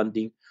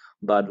funding.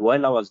 But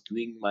while I was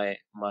doing my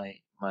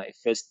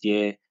first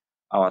year,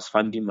 I was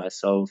funding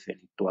myself, and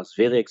it was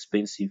very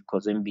expensive,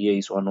 because MBA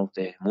is one of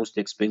the most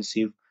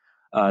expensive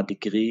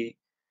degree.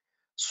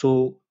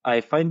 So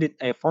I found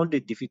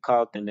it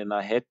difficult, and then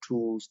I had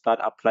to start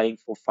applying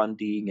for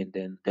funding, and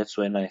then that's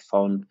when I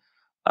found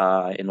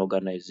an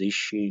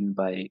organization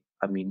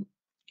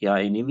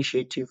an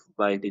initiative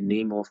by the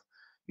name of,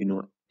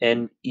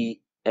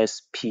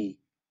 NESP.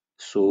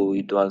 So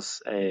it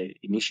was an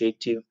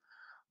initiative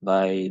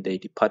by the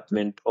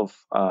Department of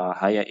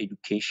Higher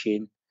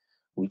Education,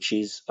 which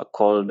is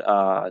called,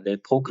 the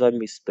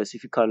program is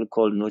specifically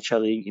called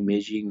Nurturing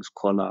Emerging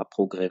Scholar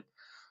Program.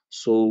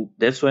 So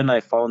that's when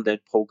I found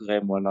that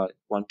program, when I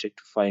wanted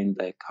to find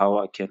like how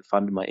I can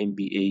fund my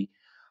MBA.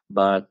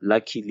 But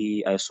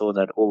luckily I saw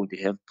that, oh,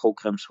 they have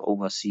programs for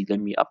overseas, let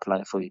me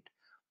apply for it.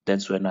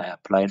 That's when I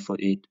applied for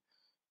it.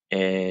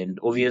 And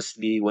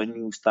obviously when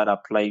you start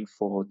applying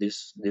for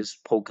these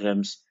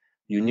programs,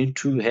 you need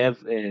to have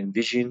a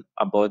vision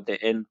about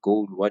the end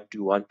goal. What do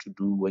you want to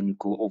do when you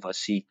go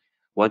overseas?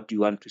 what do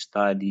you want to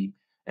study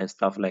and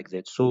stuff like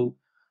that. So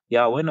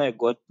yeah, when I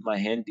got my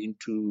hand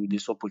into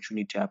this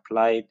opportunity, I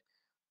applied,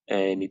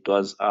 and it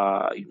was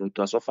it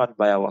was offered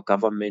by our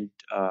government,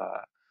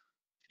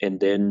 and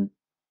then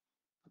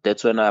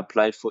that's when I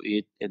applied for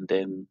it, and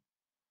then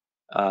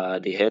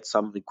they had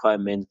some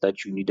requirements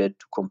that you needed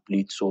to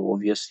complete. So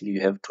obviously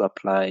you have to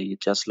apply,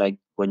 just like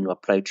when you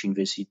apply to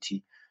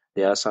university.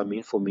 There are some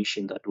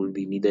information that will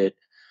be needed,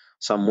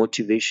 some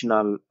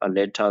motivational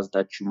letters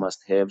that you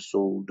must have.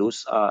 So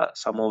those are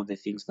some of the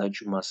things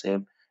that you must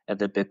have at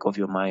the back of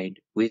your mind.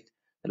 With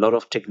a lot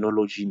of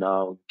technology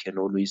now, you can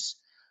always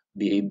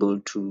be able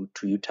to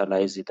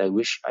utilize it. I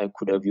wish I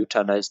could have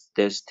utilized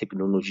this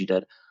technology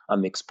that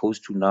I'm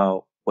exposed to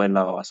now when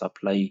I was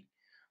applying,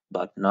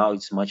 but now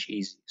it's much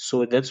easier.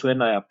 So that's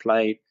when I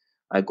applied.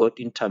 I got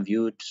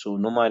interviewed. So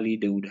normally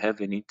they would have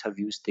an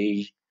interview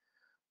stage,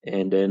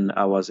 and then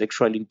I was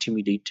actually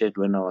intimidated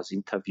when I was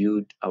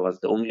interviewed. I was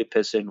the only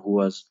person who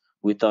was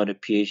without a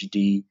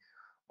PhD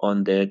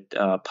on that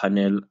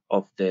panel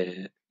of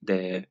the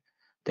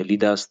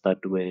leaders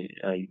that were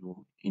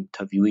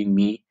interviewing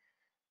me.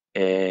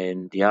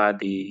 And yeah,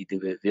 they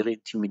were very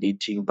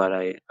intimidating, but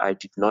I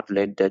did not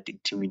let that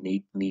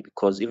intimidate me,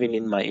 because even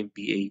in my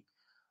MBA,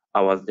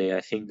 I was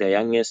I think, the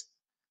youngest,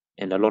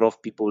 and a lot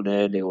of people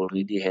there, they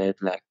already had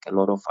like a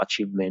lot of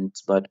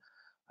achievements, but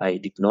I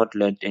did not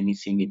let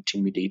anything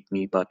intimidate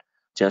me, but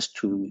just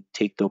to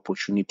take the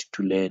opportunity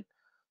to learn.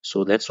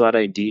 So that's what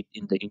I did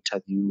in the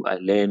interview. I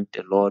learned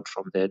a lot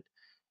from that,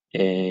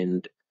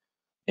 and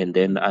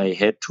then I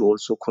had to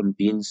also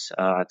convince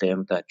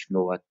them that, you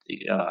know what,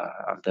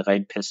 I'm the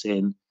right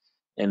person.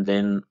 And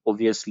then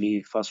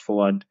obviously, fast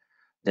forward,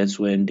 that's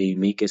when they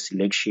make a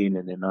selection,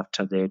 and then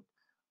after that,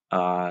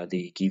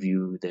 they give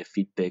you the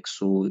feedback.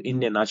 So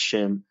in a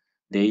nutshell,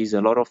 there is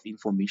a lot of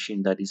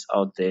information that is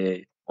out there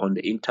on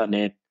the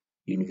internet,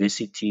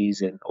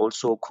 universities, and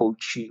also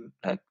coaching,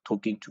 like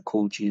talking to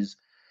coaches.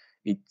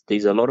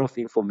 There's a lot of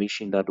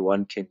information that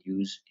one can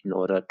use in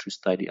order to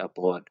study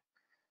abroad.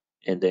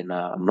 And then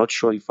I'm not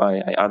sure if I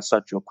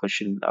answered your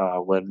question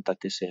well,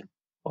 Tatesen,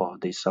 or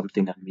there's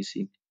something I'm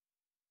missing.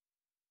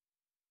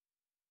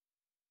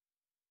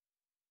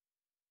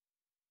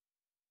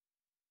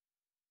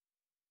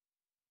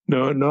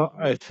 No.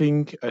 I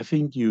think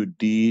you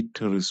did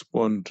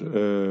respond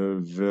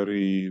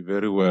very,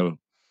 very well.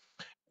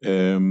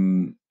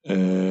 Um,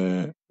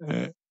 uh,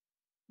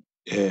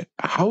 uh,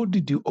 how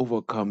did you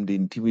overcome the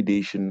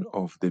intimidation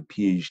of the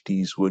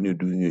PhDs when you're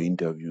doing your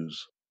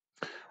interviews?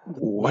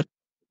 What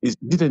is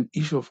it, an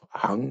issue of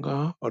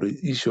hunger or an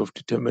issue of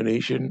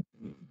determination,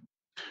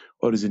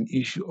 or is it an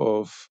issue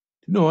of,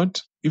 you know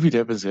what, if it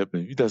happens,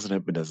 happens. If it doesn't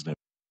happen, doesn't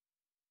happen.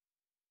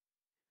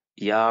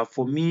 Yeah,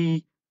 for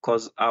me,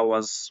 because I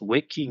was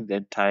working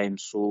that time,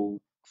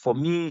 so for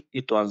me,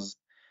 it was,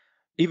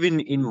 even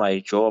in my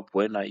job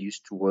when I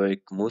used to work,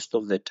 most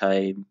of the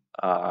time,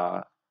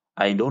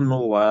 I don't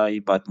know why,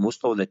 but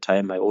most of the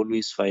time I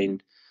always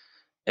find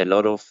a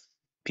lot of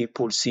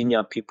people,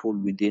 senior people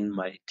within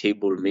my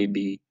table,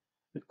 maybe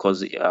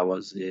because I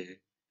was a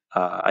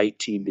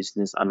IT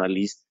business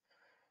analyst,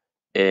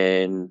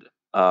 and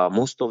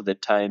most of the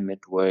time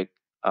at work,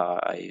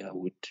 I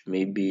would,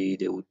 maybe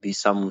there would be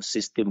some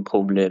system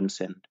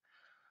problems, and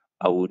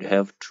I would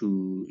have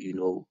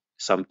to,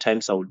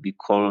 sometimes I would be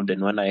called,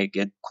 and when I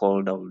get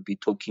called, I will be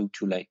talking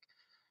to like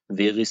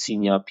very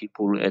senior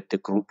people at the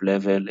group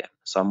level, and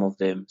some of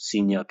them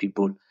senior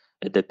people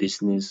at the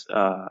business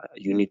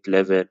unit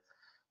level,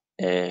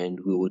 and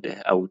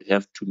I would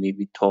have to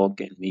maybe talk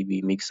and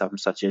maybe make some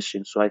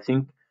suggestions. So I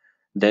think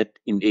that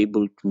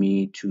enabled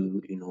me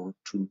to,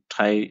 to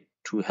try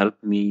to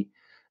help me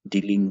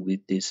dealing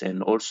with this.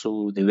 And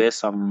also there were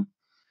some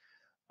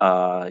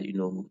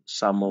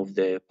some of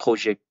the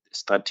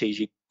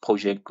strategic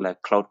project,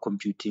 like cloud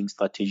computing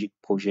strategic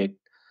project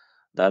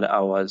that I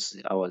was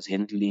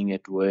handling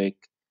at work,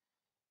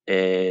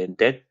 and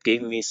that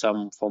gave me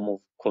some form of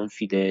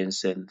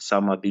confidence and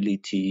some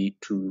ability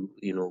to,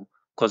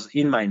 because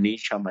in my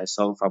nature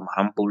myself, I'm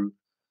humble.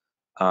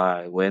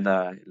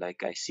 Whether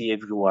like I see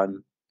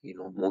everyone,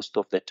 most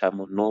of the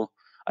time, or no,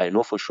 I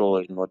know for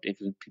sure not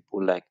every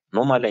people, like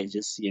normally I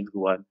just see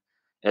everyone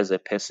as a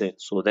person.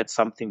 So that's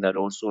something that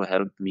also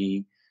helped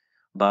me.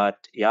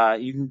 But yeah,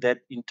 in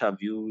that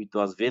interview, it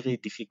was very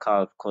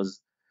difficult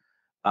because,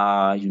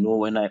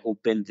 when I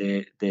opened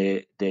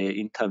the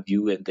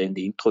interview, and then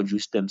they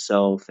introduced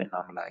themselves, and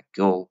I'm like,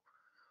 yo,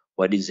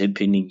 what is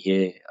happening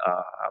here?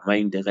 Am I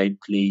in the right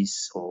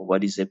place, or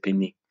what is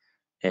happening?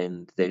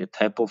 And the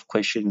type of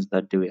questions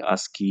that they were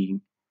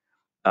asking,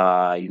 there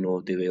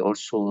were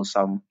also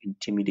some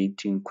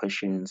intimidating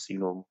questions,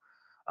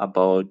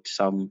 about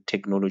some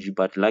technology.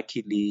 But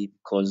luckily,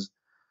 because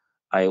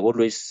I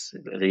always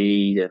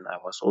read, and I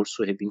was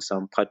also having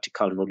some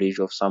practical knowledge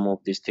of some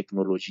of these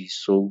technologies.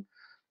 So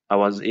I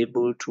was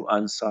able to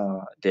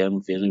answer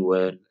them very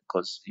well,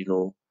 because,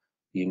 the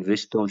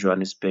University of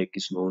Johannesburg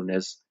is known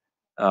as,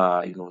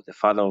 the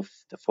father of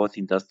the fourth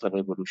industrial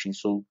revolution.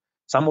 So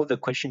some of the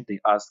questions they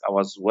asked, I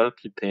was well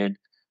prepared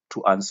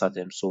to answer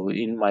them. So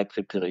in my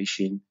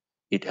preparation,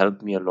 it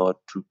helped me a lot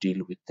to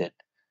deal with that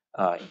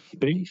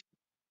intimidation.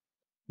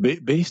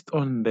 Based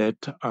on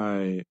that,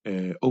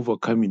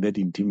 overcoming that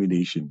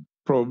intimidation,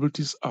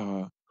 probabilities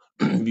are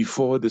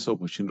before this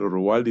opportunity or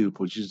while the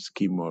opportunities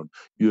came out,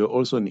 you are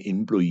also an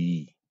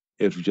employee,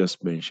 as you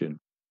just mentioned.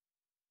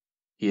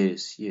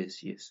 Yes.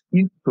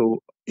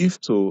 If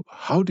so,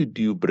 how did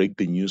you break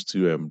the news to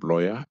your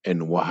employer,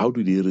 and how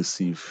did they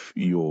receive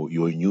your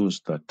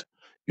news that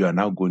you are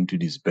now going to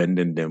disband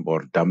them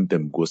or dump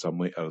them, go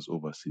somewhere else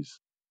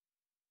overseas?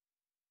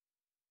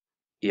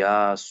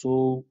 Yeah,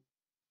 so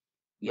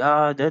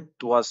yeah, that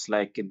was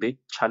like a bit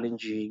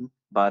challenging,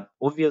 but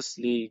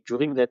obviously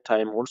during that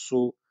time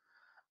also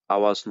I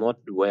was not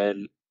well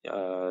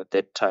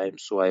that time,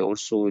 so I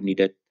also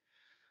needed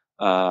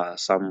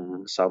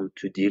some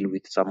to deal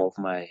with some of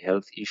my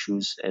health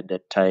issues at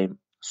that time.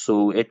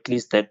 So at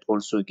least that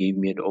also gave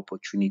me an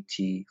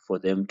opportunity for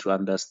them to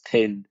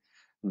understand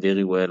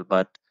very well.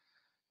 But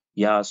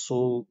yeah,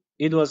 so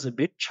it was a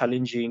bit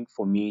challenging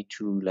for me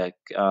to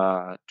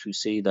to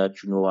say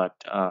that, you know what,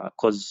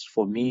 because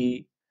for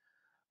me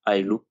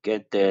I look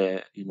at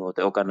the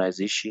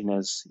organization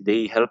as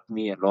they helped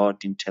me a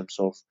lot in terms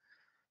of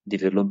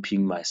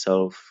developing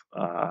myself,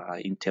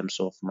 in terms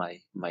of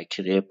my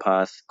career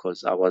path,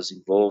 because I was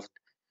involved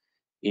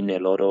in a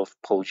lot of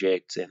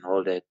projects and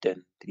all that.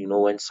 And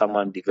when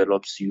someone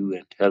develops you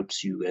and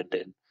helps you, and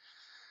then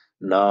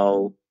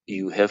now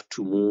you have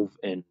to move,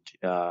 and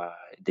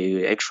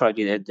they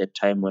actually at that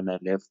time when I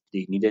left,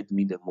 they needed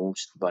me the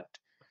most, but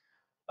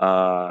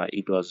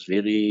it was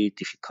very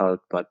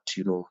difficult. But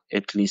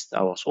at least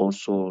I was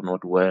also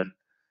not well,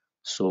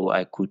 so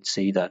I could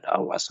say that I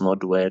was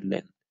not well,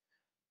 and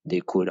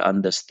they could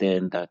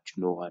understand that,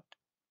 what,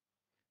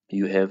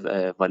 you have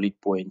valid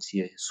points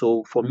here.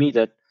 So for me,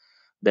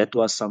 that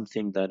was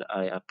something that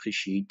I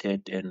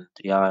appreciated. And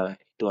yeah,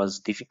 it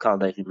was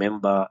difficult. I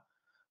remember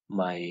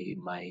my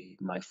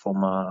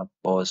former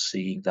boss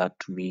saying that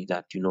to me,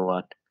 that, you know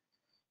what,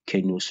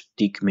 can you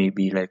stick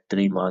maybe like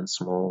 3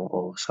 months more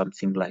or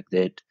something like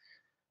that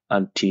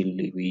until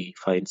we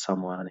find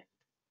someone.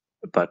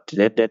 But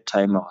at that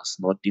time I was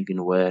not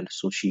even well,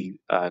 so she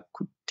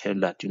could tell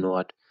that, you know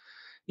what,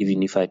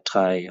 even if I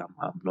try,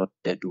 I'm not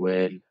that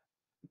well.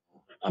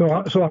 So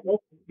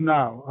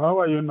how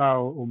are you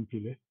now,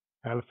 Omphile,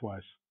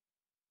 health-wise?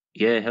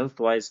 Yeah,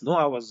 health-wise, no,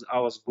 I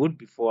was good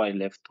before I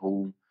left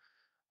home.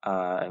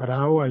 I But was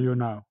how are good. you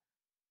now?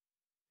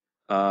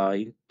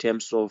 In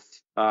terms of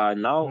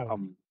now,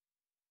 Well,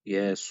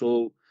 yeah.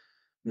 So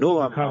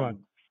no, recovered.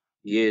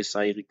 yes,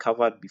 I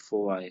recovered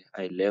before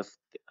I left.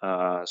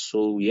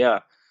 So yeah,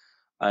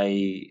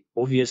 I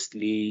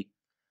obviously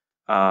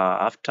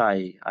after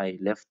I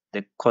left,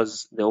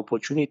 because the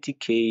opportunity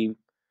came,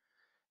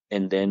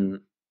 and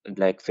then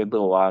like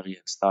February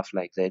and stuff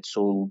like that.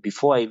 So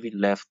before I even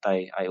left,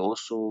 I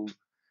also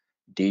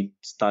did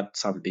start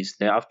some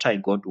business. After I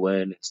got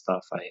well and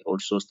stuff, I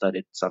also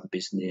started some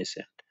business,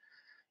 and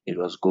it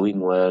was going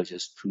well,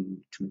 just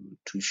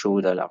to show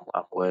that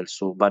I'm well.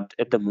 So, but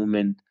at the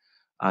moment,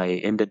 I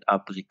ended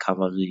up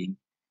recovering,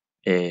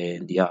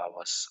 and yeah, I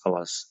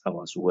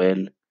was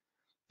well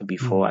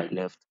before I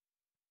left.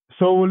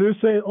 So will you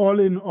say all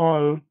in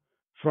all,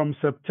 from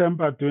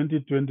September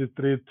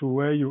 2023 to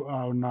where you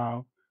are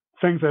now,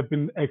 things have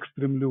been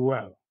extremely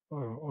well?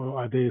 Or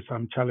are there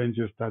some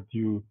challenges that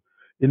you,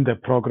 in the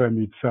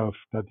program itself,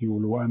 that you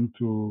will want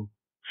to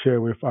share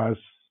with us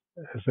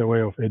as a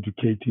way of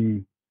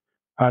educating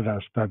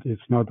others that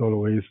it's not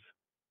always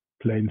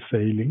plain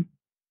sailing?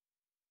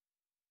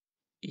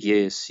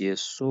 Yes,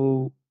 yes.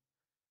 So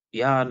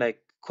yeah, like,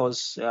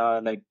 cause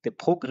like the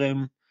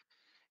program,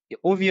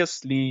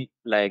 obviously,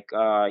 like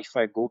if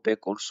I go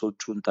back also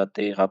to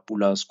Ntate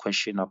Rapula's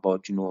question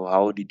about,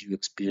 how did you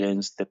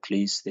experience the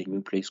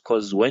new place?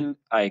 Because when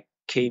I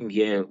came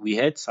here, we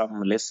had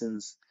some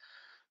lessons.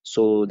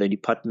 So the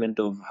Department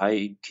of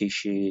Higher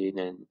Education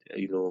and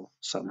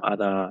some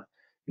other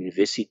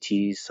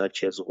universities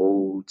such as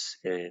Rhodes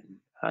and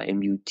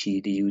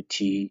MUT,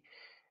 DUT,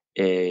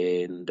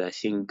 and I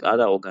think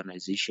other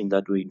organizations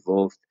that were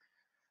involved,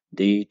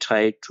 they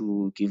tried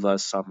to give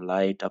us some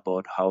light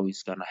about how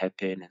it's gonna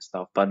happen and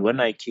stuff. But when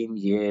I came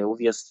here,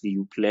 obviously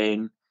you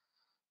plan,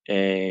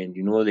 and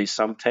there's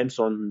sometimes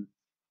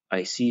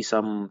I see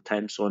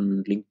sometimes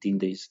on LinkedIn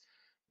there's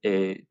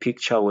a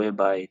picture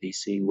whereby they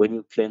say when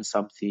you plan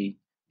something,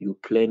 you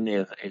plan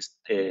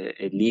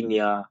a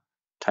linear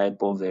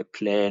type of a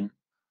plan,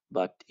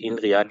 but in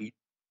reality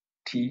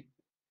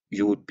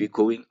you would be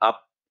going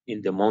up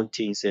in the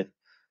mountains and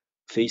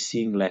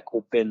facing like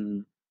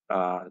open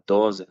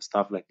doors and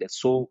stuff like that.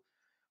 So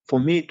for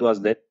me, it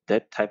was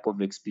that type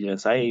of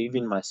experience. I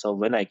even myself,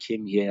 when I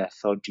came here, I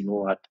thought, you know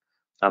what,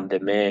 I'm the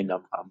man.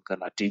 I'm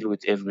gonna deal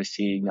with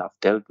everything. I've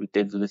dealt with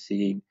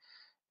everything,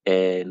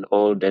 and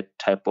all that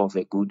type of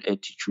a good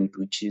attitude,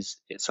 which is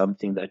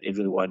something that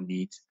everyone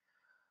needs.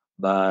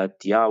 But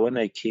yeah, when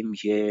I came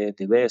here,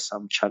 there were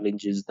some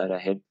challenges that I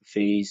had to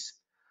face.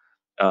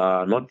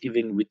 Not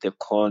even with the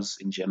course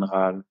in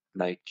general,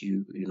 like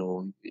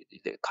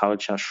the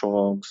culture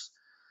shocks,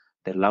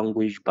 the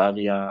language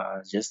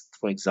barrier. Just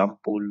for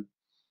example,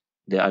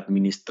 the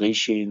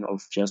administration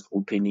of just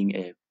opening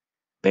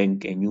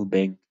a new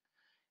bank,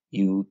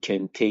 you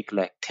can take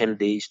like 10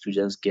 days to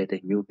just get a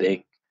new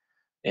bank,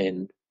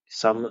 and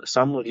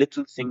some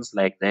little things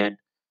like that,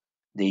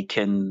 they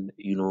can,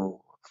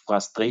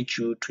 frustrate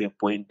you to a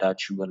point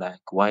that you were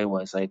like,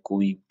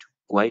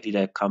 why did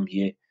I come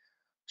here?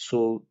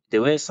 So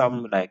there were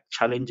some like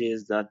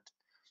challenges that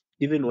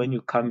even when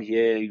you come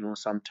here,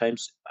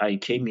 sometimes I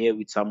came here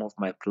with some of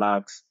my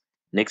plugs.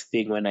 Next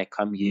thing when I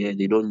come here,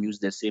 they don't use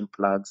the same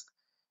plugs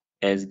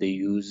as they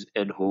use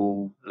at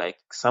home. Like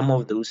some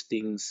of those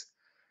things,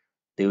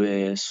 there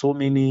were so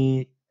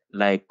many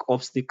like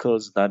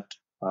obstacles that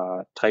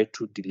try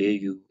to delay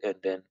you. And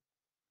then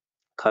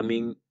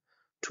coming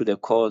to the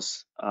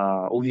course,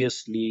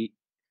 obviously,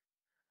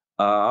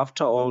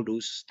 after all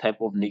those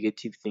type of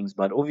negative things,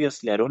 but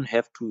obviously I don't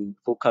have to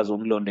focus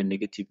only on the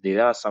negative.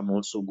 There are some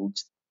also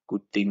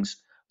good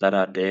things that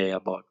are there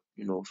about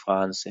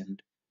France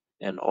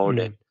and all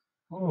that.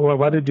 Well,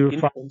 But in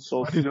terms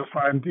of what did you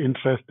find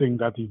interesting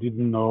that you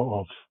didn't know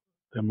of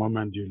the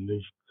moment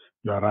you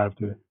arrived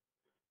there?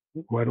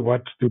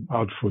 What stood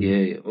out for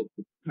you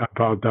yeah,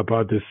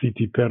 about the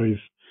city Paris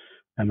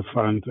and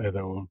France as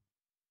a whole?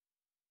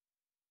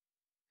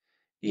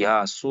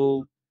 yeah,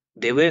 so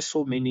there were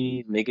so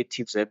many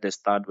negatives at the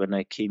start when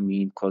I came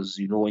in,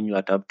 because when you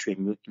adapt to a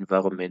new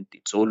environment,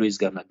 it's always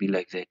gonna be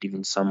like that.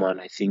 Even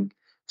I think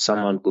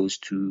someone goes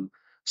to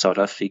South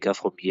Africa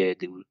from here,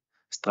 they will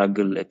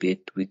struggle a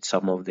bit with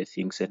some of the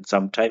things, and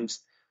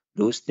sometimes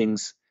those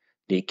things,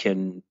 they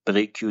can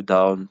break you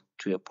down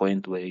to a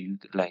point where you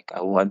like,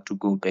 I want to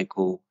go back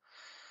home.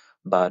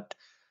 But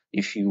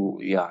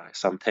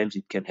sometimes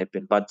it can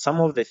happen. But some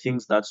of the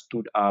things that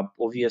stood up,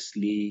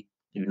 obviously,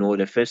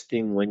 the first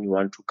thing when you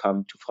want to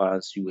come to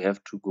France, you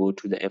have to go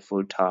to the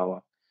Eiffel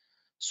Tower.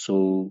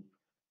 So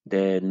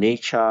the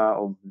nature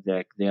of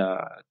their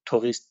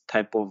tourist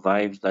type of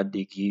vibes that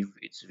they give,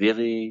 it's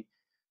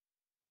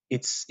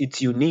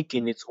unique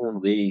in its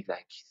own way.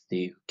 Like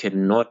they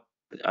cannot,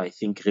 I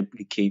think,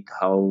 replicate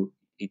how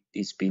it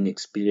is being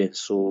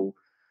experienced. So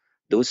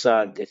those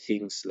are the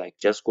things, like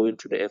just going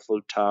to the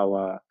Eiffel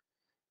Tower.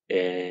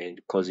 And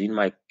because in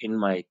my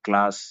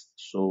class,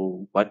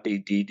 so what they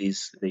did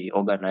is they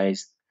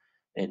organized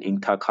an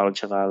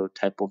intercultural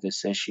type of a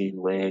session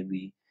where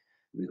we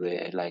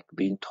were like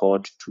being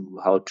taught to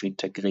how to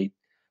integrate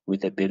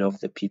with a bit of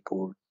the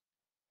people.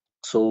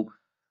 So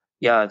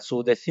yeah,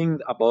 so the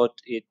thing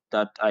about it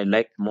that I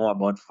liked more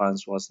about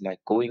France was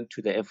like going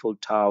to the Eiffel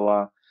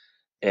Tower,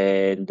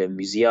 and the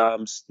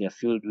museums. They're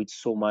filled with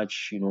so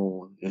much,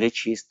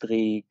 rich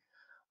history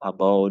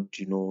about,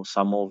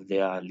 some of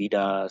their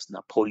leaders,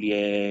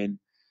 Napoleon,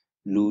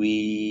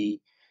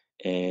 Louis,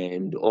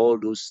 and all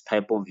those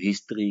type of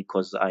history,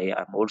 because I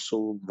am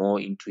also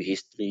more into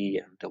history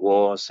and the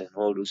wars and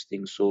all those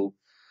things. So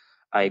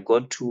I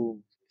got to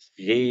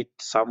I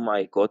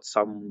got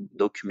some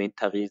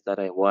documentaries that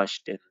I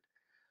watched, and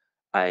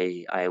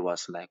I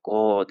was like,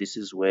 oh, this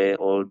is where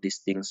all these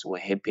things were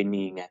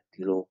happening, and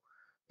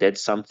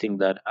that's something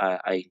that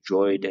I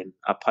enjoyed. And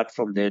apart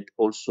from that,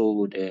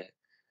 also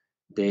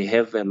they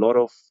have uh,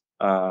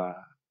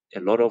 a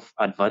lot of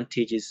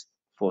advantages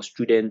for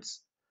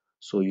students.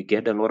 So you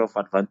get a lot of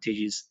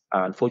advantages.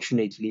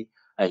 Unfortunately,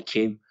 I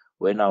came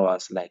when I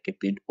was like a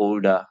bit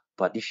older.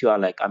 But if you are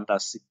like under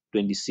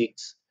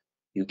 26,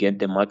 you get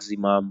the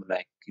maximum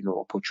like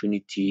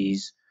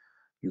opportunities.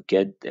 You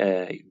get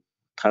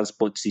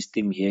transport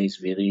system here is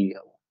very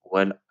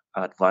well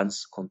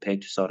advanced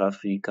compared to South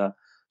Africa.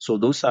 So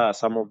those are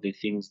some of the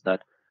things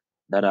that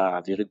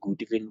are very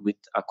good. Even with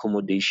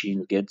accommodation,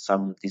 you get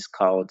some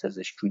discounts as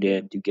a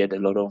student. You get a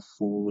lot of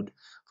food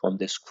from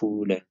the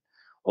school, and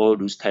all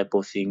those type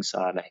of things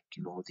are like,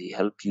 they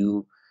help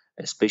you,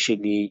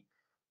 especially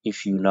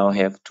if you now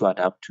have to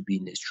adapt to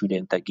being a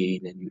student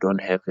again, and you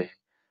don't have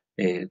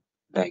a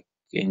like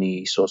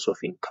any source of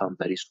income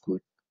that is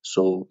good.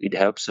 So it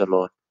helps a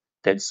lot.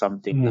 That's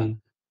something that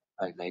Mm.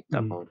 I liked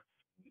Mm. about.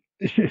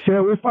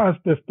 Share with us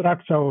the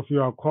structure of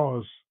your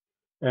course,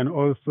 and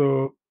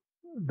also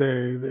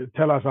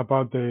tell us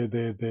about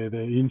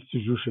the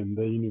institution,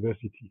 the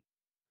university.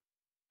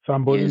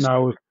 Somebody Yes.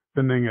 now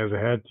spinning his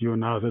head, you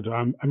now said,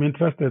 I'm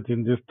interested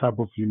in this type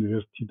of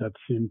university that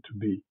seemed to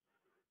be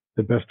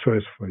the best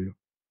choice for you.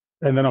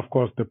 And then, of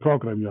course, the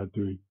program you are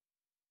doing.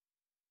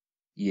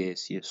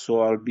 Yes, yes.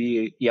 So I'll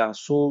be, yeah.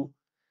 So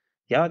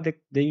yeah,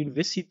 the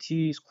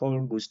university is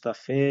called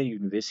Gustafe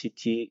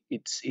University.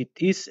 It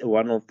is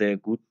one of the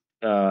good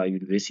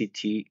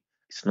university.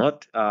 It's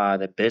not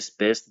the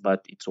best,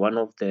 but it's one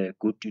of the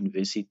good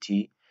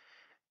university.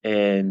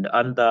 And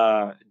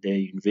under the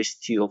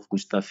University of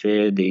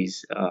Gustafe, there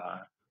is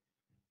a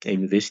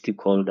university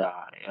called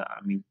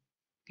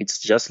it's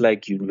just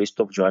like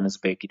University of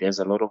Johannesburg. It has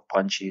a lot of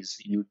branches,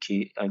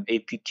 UK and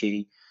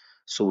APK,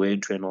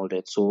 Soweto and all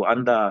that. So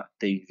under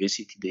the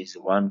university, there's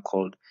one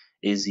called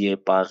ESIEE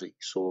Paris.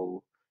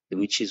 So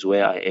which is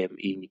where I am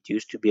in. It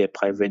used to be a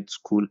private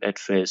school at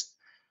first.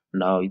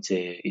 Now it's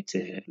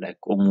a like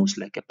almost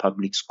like a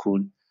public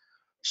school.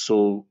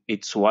 So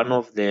it's one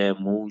of the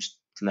most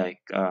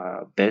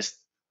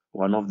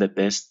one of the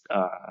best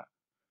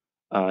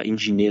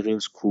engineering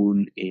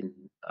school in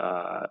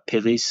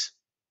Paris.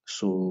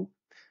 So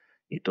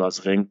it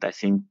was ranked, I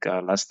think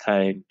last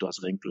time it was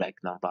ranked like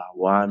number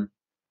one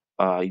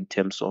in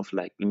terms of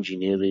like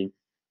engineering.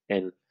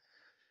 And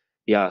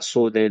yeah,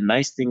 so the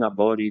nice thing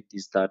about it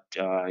is that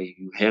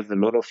you have a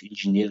lot of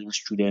engineering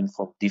students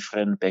from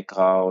different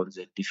backgrounds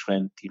and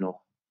different,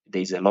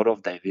 there's a lot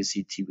of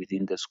diversity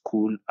within the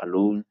school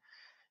alone.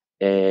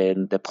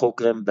 And the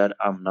program that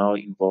I'm now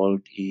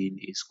involved in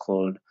is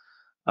called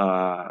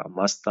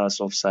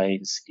Masters of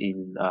Science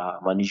in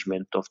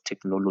Management of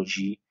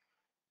Technology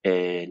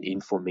and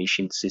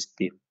Information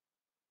System.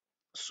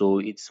 So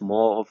it's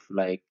more of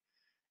like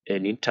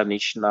an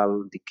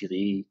international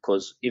degree,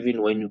 because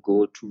even when you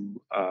go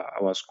to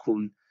our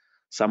school,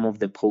 some of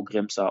the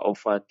programs are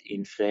offered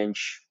in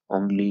French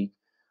only,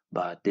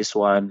 but this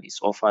one is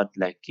offered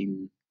like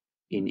in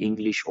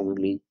English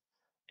only.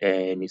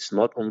 And it's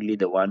not only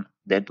that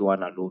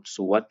one alone.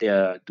 So what they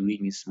are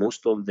doing is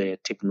most of the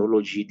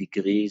technology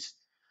degrees,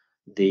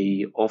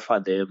 they offer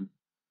them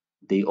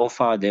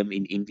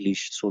in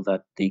English so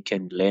that they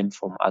can learn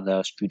from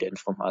other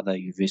students from other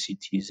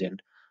universities,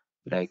 and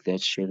like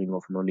that sharing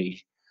of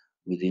knowledge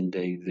within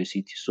the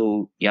university.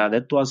 So yeah,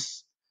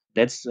 that's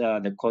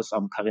the course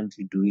I'm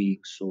currently doing.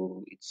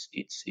 So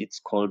it's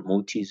called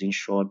MoTIS in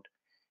short.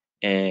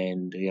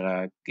 And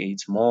yeah,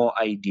 it's more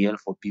ideal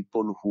for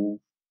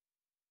people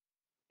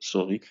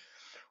sorry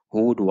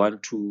who would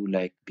want to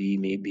like be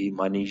maybe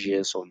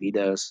managers or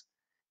leaders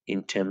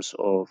in terms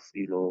of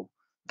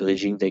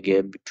bridging the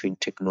gap between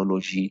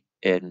technology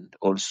and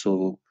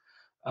also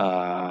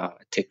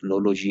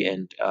technology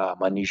and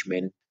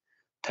management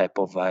type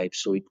of vibe.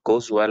 So it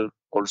goes well,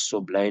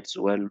 also blends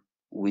well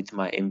with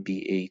my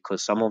MBA,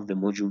 because some of the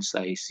modules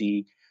I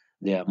see,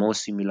 they are more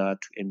similar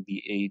to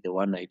MBA, the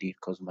one I did,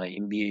 because my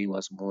MBA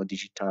was more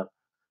digital.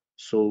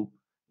 So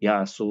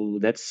yeah, so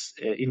that's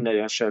in a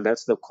nutshell,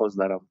 that's the course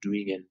that I'm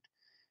doing.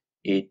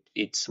 And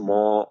it's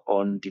more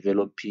on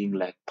developing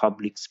like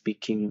public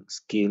speaking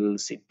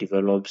skills. It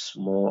develops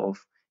more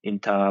of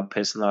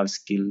interpersonal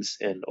skills,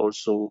 and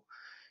also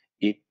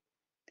it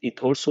it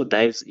also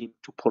dives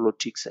into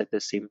politics at the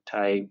same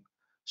time.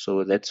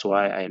 So that's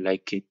why I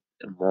like it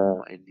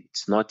more. And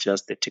it's not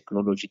just a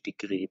technology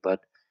degree, but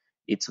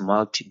it's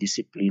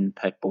multidiscipline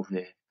type of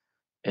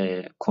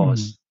a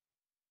course.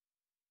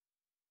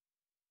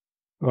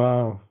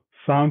 Wow,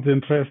 sounds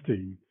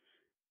interesting.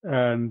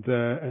 And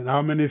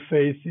how many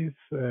phases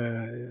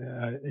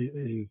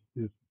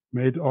is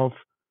made of,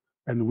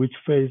 and which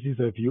phases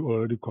have you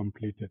already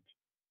completed?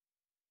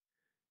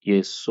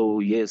 Yes,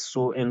 so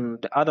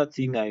and the other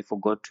thing I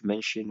forgot to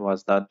mention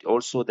was that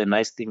also the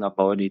nice thing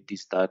about it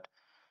is that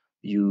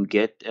you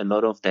get a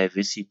lot of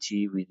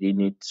diversity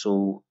within it.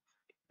 So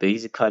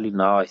basically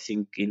now I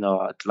think in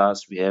our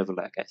class we have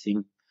like I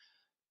think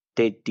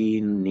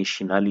 13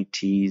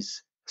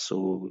 nationalities.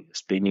 So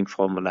spanning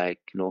from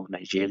like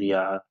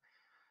Nigeria,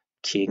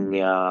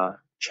 Kenya,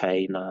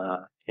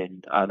 China,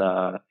 and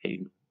other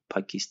in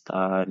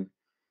Pakistan,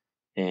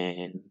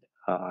 and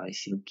I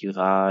think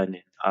Iran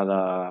and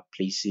other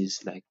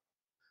places like.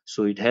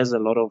 So it has a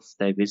lot of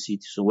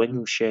diversity. So when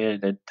you share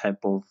that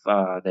type of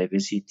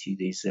diversity,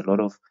 there's a lot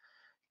of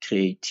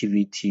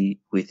creativity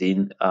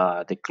within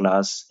the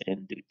class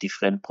and the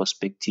different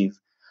perspective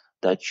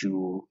that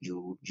you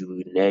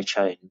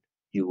nurture, and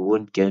you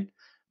won't get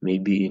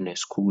maybe in a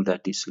school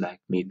that is like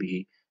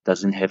maybe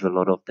doesn't have a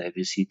lot of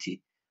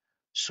diversity.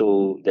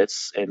 So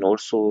that's, and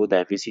also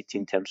diversity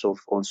in terms of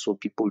also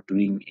people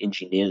doing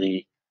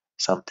engineering.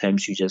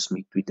 Sometimes you just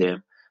meet with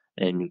them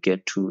and you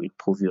get to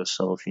improve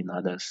yourself in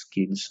other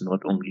skills,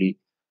 not only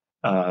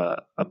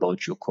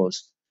about your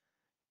course.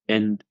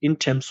 And in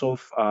terms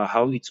of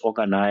how it's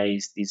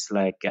organized, it's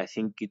like I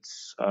think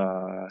it's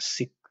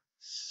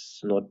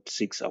not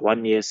six,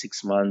 1 year,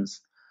 6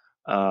 months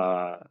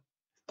uh,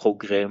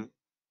 program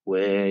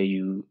where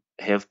you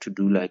have to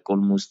do like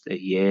almost a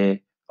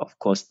year of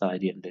course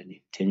study and then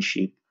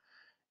internship.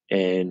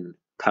 And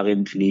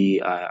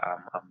currently,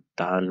 I'm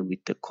done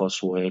with the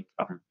coursework.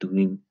 I'm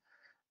doing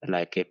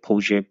like a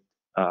project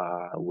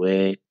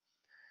where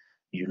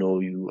we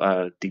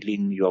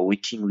are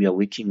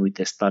working with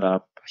a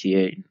startup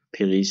here in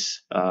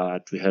Paris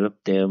to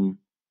help them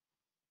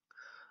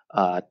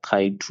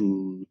try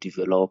to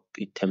develop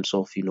in terms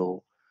of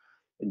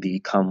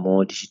become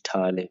more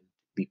digital and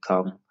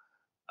become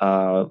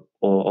or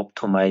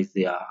optimize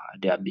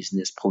their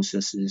business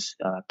processes,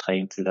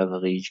 trying to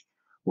leverage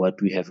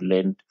what we have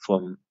learned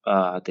from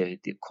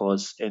the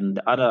course. And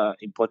the other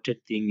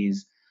important thing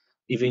is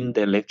even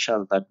the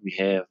lectures that we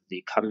have,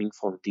 they coming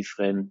from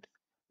different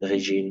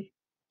region.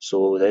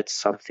 So that's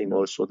something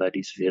also that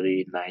is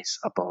very nice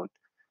about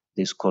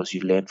this course.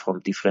 You learn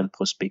from different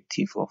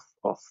perspective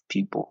of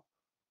people.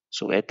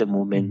 So at the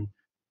moment,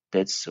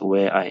 that's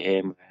where I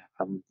am.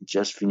 I'm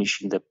just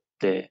finishing the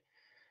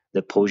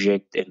the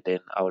project, and then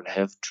I will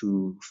have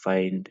to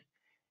find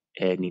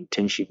an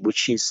internship,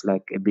 which is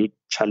like a bit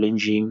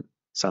challenging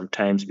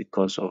sometimes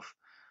because of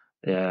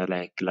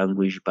like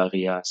language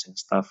barriers and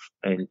stuff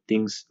and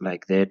things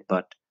like that.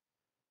 But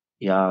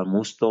yeah,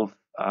 most of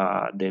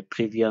the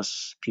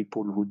previous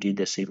people who did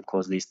the same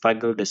course, they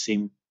struggled the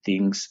same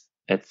things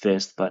at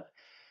first, but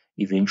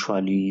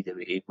eventually they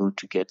were able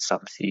to get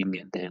something,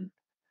 and then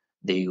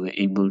they were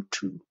able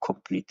to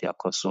complete their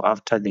course. So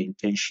after the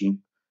internship,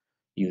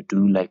 you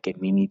do like a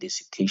mini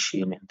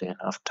dissertation, and then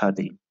after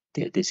the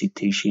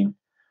dissertation,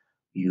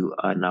 you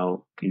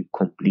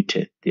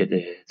completed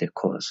the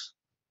course.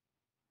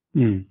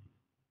 Mm.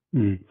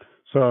 Mm.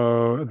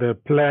 So the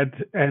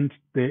planned end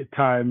the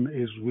time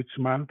is which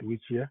month,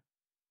 which year?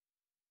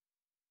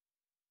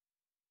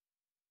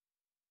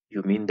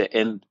 You mean the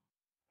end?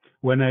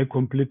 When are you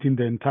completing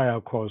the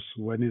entire course?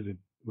 When is it?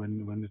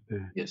 When is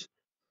the? Yes.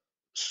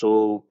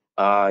 So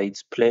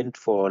it's planned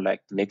for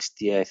like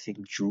next year, I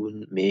think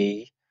June,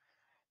 May,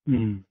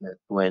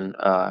 when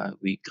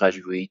we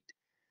graduate.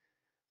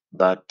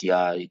 But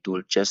yeah, it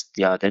will just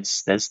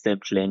that's the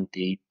planned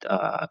date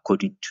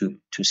according to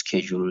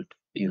scheduled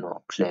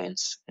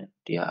plans, and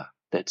yeah,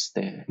 that's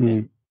the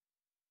end.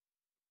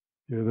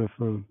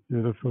 Beautiful,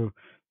 beautiful.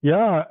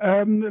 Yeah,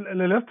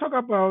 let's talk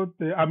about.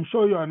 I'm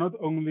sure you are not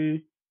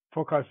only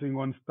focusing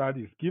on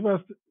studies. Give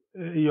us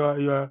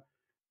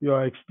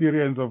your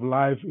experience of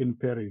life in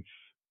Paris.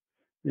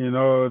 You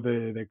know,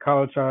 the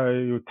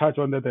culture. You touch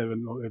on that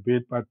a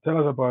bit, but tell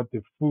us about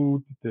the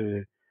food,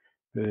 the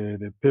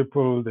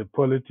people, the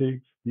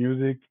politics,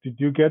 music. Did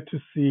you get to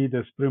see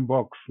the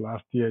Springboks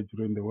last year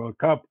during the World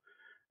Cup?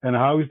 And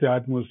how is the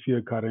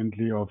atmosphere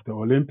currently of the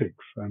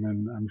Olympics? I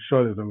mean, I'm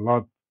sure there's a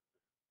lot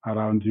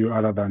around you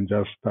other than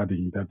just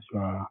studying that you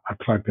are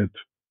attracted to.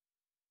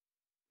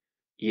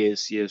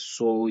 Yes, yes.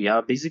 So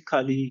yeah,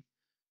 basically,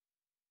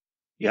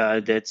 yeah,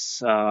 that's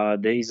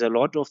there is a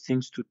lot of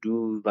things to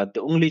do, but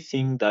the only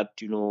thing that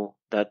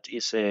that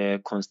is a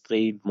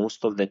constraint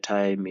most of the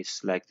time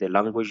is like the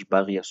language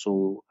barrier.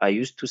 So I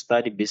used to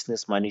study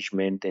business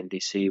management, and they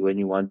say when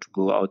you want to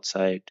go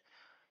outside,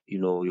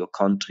 your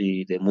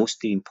country, the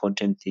most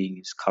important thing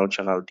is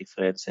cultural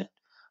difference and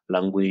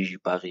language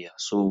barrier.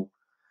 So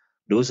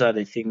those are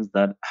the things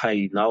that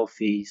I now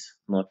face.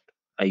 Not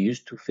I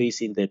used to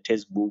face in the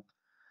textbook,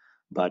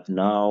 but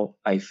now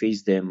I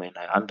face them and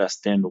I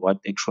understand what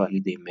actually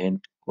they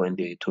meant when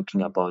they're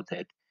talking about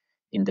that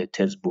in the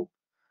textbook.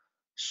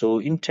 So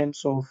in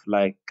terms of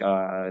like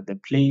the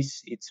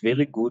place, it's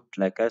very good.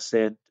 Like I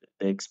said,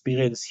 the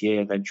experience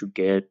here that you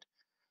get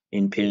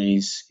in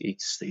Paris,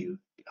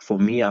 for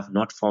me, I've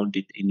not found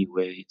it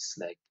anywhere. It's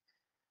like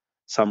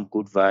some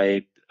good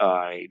vibe.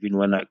 Even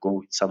when I go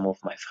with some of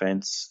my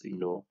friends,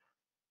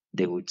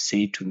 they would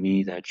say to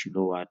me that, you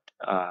know what,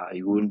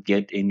 you won't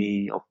get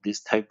any of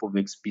this type of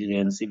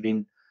experience.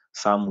 Even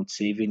some would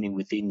say, even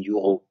within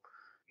Europe,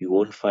 you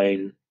won't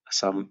find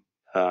some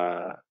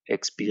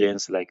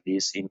experience like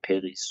this in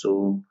Paris.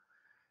 So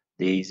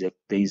there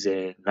is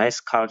a nice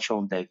culture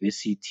of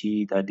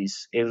diversity that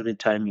is every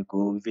time you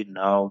go, even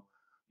now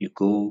you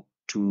go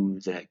to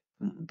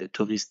the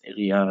tourist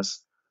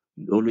areas,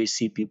 you always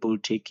see people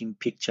taking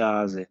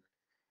pictures and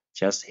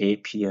just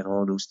happy and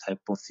all those type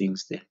of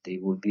things. There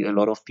will be a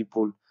lot of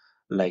people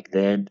like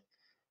that.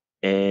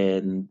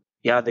 And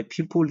yeah, the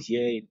people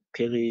here in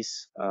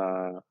Paris,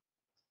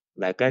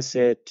 like I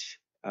said,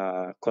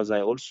 because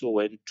I also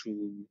went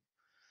to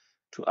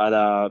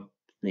other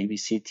maybe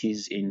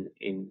cities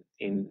in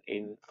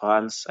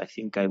France. I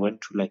think I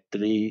went to like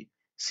 3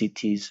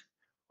 cities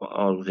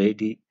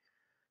already,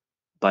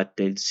 but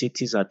the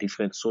cities are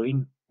different. So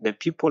in the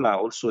people are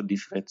also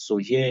different. So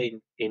here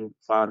in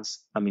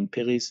France, I'm in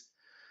Paris,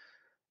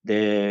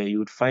 there you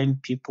would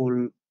find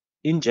people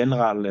in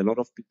general, a lot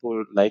of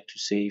people like to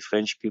say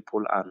French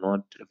people are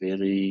not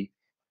very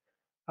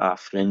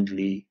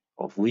friendly,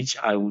 of which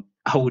I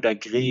would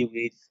agree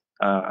with,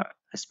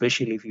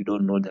 especially if you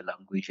don't know the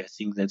language. I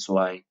think that's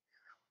why,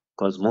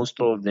 because most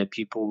of the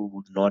people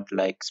would not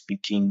like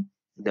speaking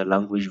the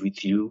language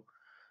with you.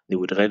 They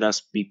would rather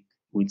speak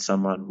with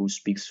someone who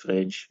speaks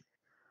French.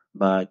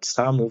 But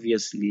some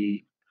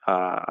obviously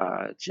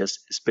are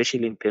just,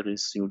 especially in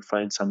Paris, you would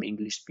find some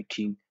English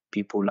speaking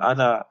people.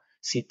 Other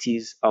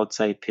cities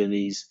outside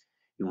Paris,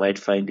 you might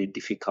find it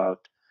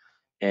difficult.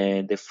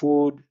 And the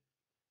food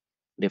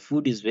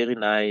is very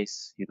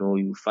nice.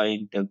 You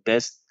find the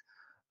best,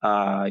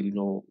 uh, you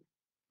know,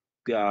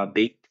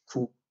 baked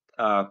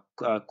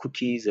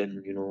cookies,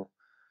 and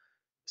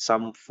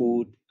some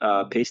food,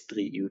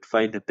 pastry. You would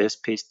find the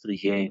best pastry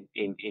here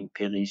in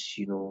Paris.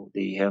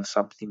 They have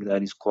something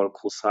that is called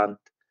croissant.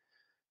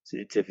 So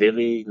it's a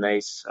very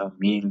nice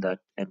meal, that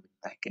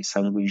like a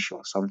sandwich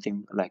or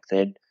something like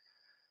that.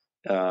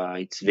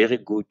 It's very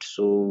good.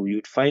 So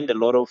you'd find a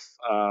lot of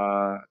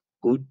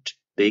good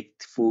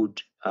baked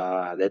food.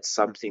 That's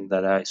something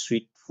that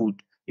sweet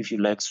food. If you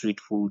like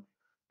sweet food,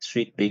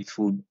 sweet baked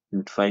food,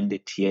 you'd find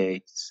it here.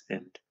 It's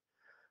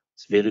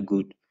very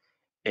good.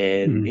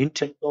 And in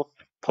terms of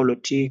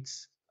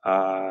politics,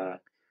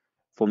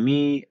 for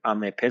me,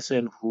 I'm a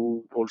person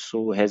who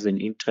also has an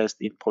interest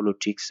in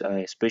politics,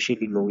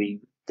 especially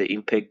knowing the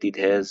impact it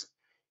has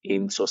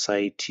in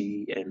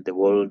society and the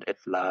world at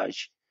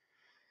large.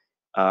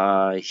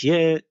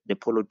 Here the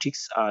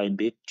politics are a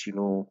bit,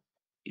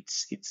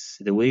 it's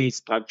the way it's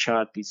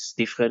structured is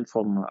different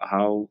from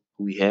how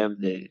we have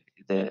the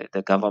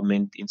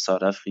government in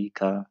South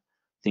Africa.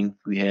 I think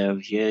we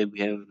have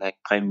like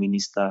prime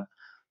minister.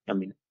 I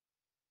mean,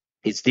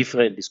 it's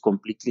different. It's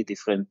completely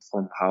different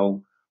from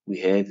how we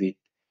have it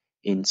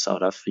in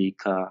South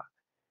Africa,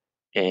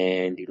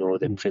 and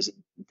the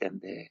president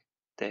and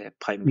the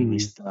prime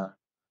minister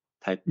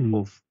type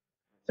of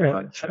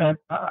structure. And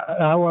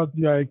how was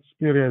your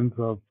experience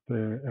of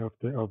the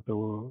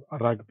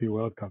Rugby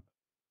World Cup?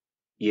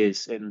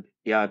 Yes, and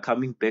yeah,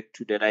 coming back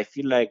to that, I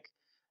feel like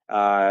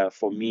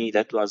for me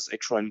that was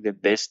actually the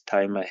best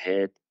time I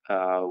had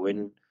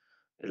when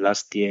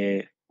last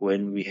year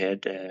when we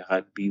had a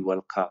Rugby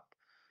World Cup.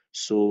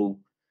 So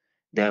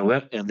the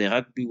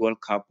Rugby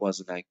World Cup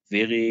was like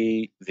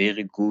very,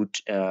 very good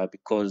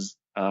because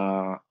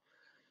I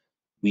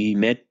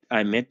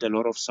met a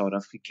lot of South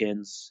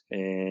Africans,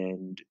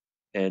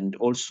 and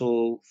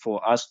also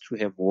for us to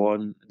have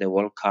won the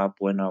World Cup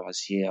when I was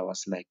here, I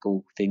was like,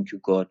 oh, thank you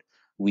God,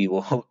 we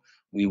won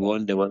we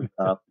won the World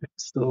Cup.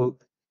 So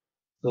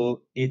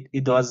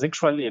it was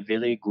actually a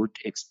very good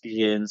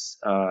experience,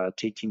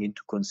 taking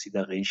into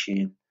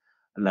consideration,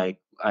 like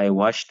I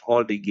watched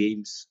all the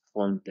games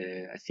from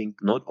I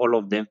think not all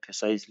of them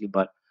precisely,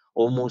 but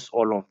almost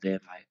all of them.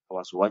 I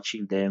was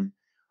watching them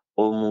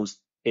almost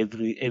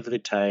every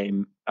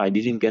time. I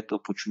didn't get the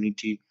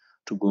opportunity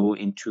to go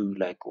into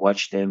like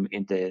watch them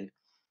at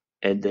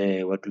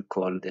the what we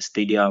call the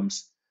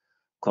stadiums,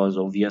 because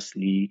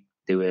obviously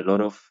there were a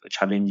lot of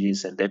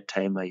challenges, and that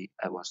time I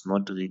was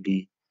not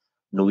really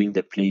knowing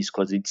the place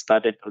because it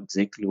started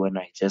exactly when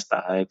I just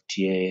arrived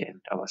here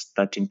and I was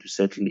starting to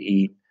settle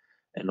in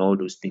and all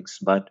those things.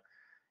 But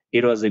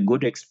it was a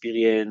good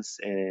experience,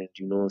 and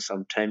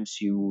sometimes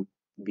you would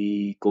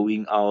be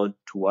going out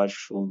to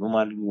watch, or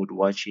normally we would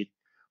watch it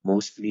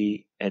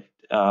mostly at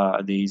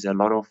there is a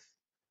lot of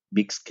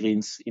big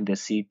screens in the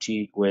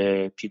city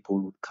where people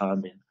would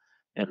come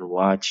and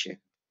watch. And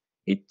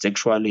it's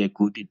actually a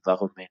good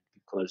environment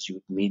because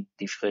you meet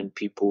different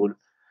people.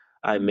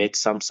 I met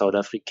some South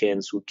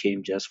Africans who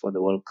came just for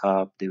the World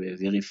Cup. They were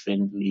very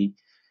friendly,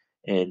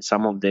 and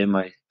some of them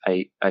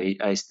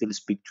I still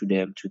speak to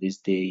them to this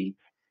day.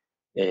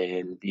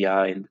 And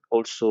yeah, and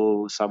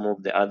also some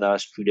of the other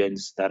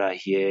students that are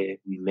here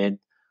we met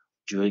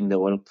during the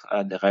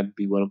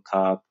Rugby World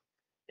Cup,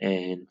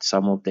 and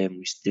some of them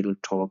we still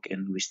talk,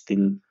 and we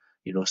still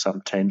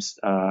sometimes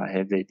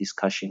have a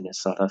discussion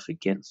as South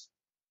Africans.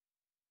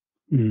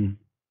 Mm.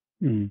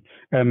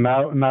 And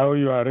now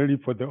you are ready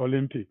for the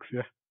Olympics,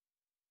 yeah?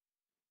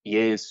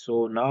 Yes,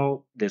 so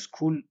now the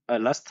school,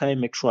 last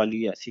time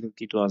actually, I think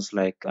it was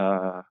like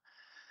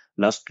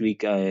last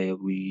week,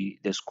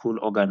 the school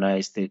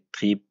organized a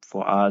trip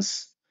for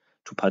us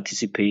to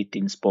participate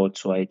in sports.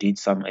 So I did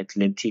some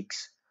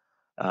athletics,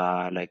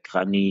 like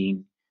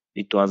running.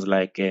 It was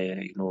like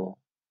a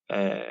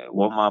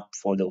warm up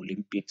for the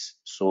Olympics.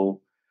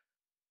 So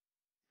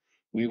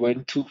we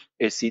went to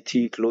a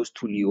city close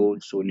to Lyon.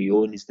 So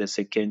Lyon is the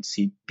second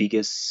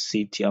biggest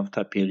city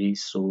after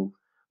Paris. So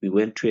we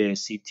went to a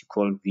city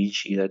called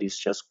Vichy that is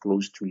just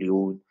close to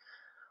Lyon,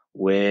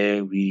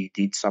 where we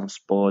did some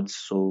sports.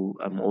 So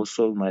I'm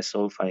also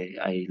myself,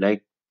 I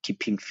like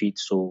keeping fit.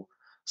 So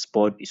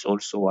sport is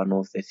also one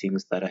of the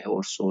things that I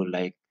also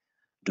like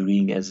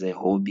doing as a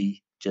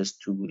hobby,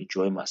 just to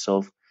enjoy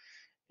myself.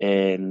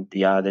 And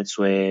yeah, that's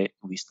where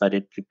we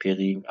started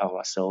preparing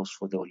ourselves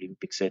for the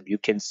Olympics. And you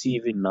can see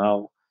even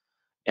now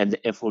at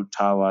the Eiffel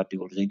Tower, they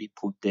already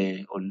put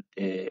the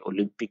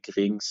Olympic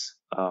rings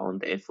on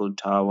the Eiffel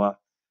Tower.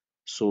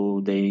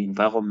 So the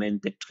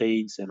environment, the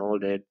trains and all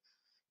that,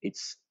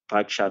 it's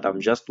structured.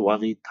 I'm just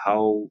worried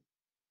how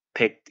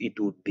packed it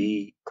would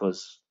be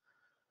because,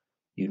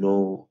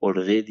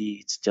 already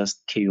it's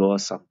just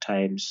chaos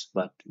sometimes.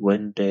 But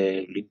when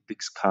the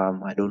Olympics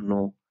come, I don't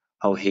know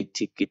how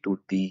hectic it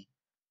would be.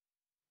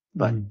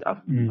 But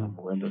I'm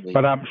well ready.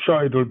 But I'm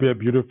sure it will be a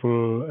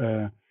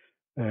beautiful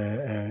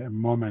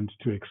moment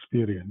to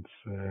experience.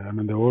 I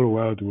mean, the whole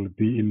world will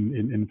be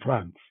in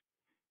France,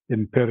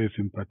 in Paris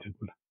in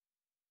particular.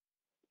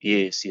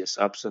 Yes,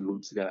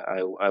 absolutely.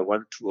 I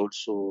want to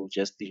also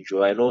just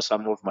enjoy. I know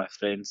some of my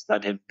friends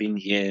that have been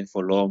here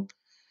for long,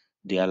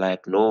 they are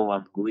like, no,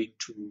 I'm going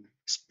to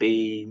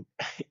Spain.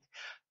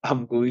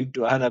 I'm going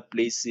to other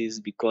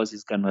places because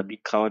it's gonna be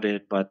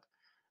crowded. But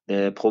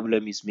the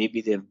problem is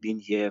maybe they've been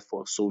here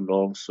for so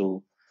long.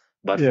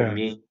 But for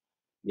me,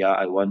 yeah,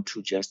 I want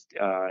to just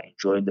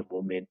enjoy the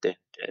moment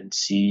and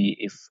see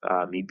if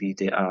maybe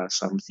there are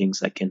some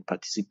things I can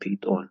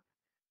participate on.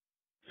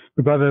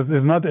 Because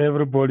it's not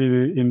everybody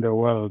in the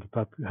world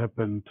that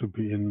happen to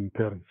be in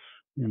Paris.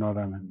 You know what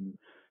I mean?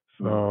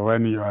 So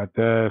when you are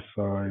there,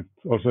 so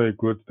it's also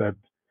good that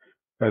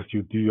as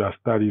you do your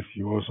studies,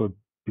 you also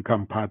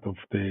become part of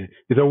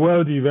it's a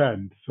world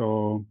event.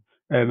 So,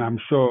 and I'm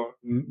sure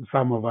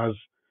some of us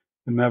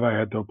never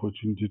had the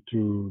opportunity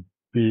to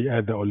be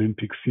at the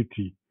Olympic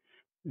City,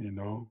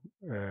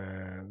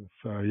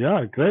 So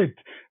yeah, great.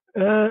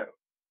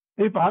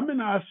 If I'm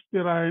an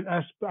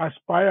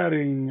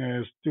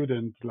aspiring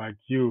student like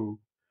you,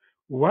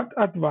 what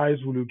advice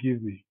will you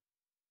give me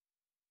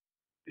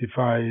if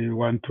I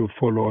want to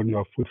follow on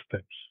your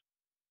footsteps?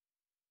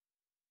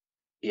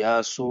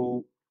 Yeah,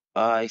 so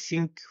I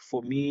think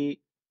for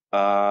me,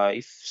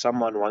 if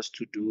someone wants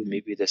to do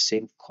maybe the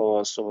same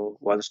course or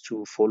wants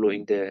to follow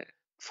in the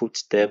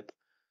footstep,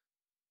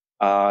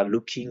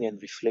 looking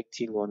and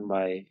reflecting on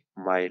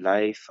my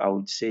life, I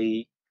would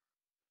say,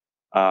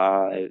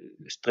 uh,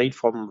 straight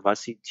from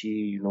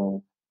varsity,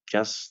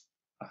 just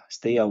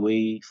stay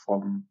away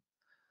from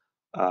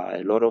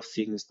a lot of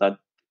things that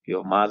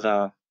your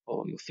mother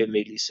or your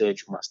family said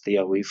you must stay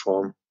away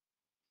from,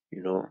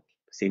 you know,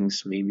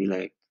 things maybe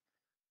like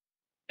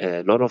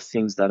a lot of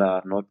things that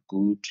are not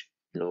good,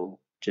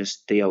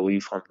 just stay away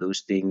from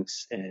those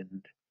things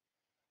and,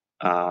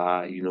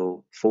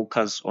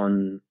 focus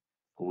on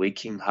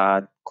working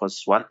hard.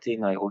 Because one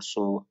thing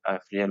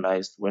I've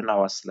realized when I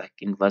was like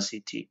in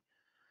varsity,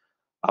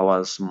 I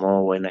was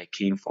more, when I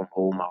came from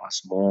home, I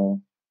was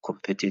more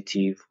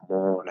competitive,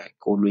 more like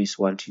always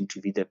wanting to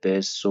be the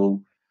best.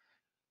 So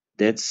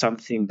that's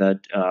something that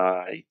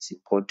it's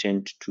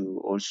important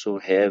to also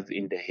have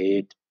in the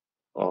head.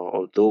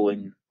 Although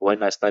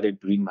when I started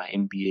doing my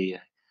MBA,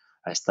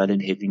 I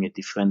started having a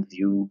different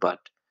view, but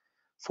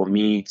for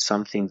me, it's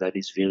something that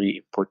is very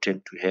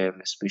important to have,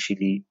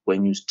 especially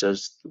when you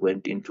just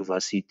went into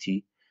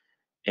varsity.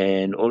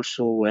 And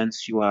also,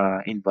 once you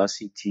are in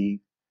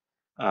varsity,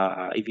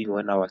 even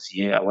when I was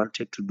here, I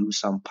wanted to do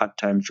some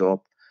part-time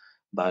job,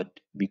 but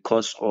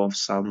because of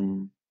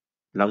some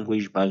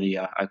language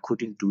barrier, I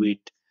couldn't do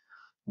it.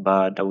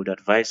 But I would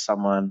advise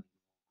someone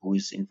who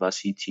is in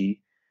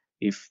varsity,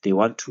 if they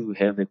want to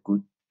have a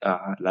good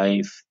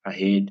life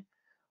ahead,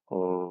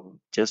 or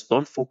just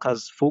don't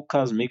focus,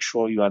 make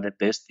sure you are the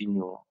best in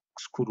your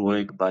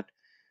schoolwork. But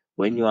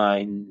when you are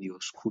in your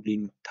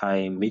schooling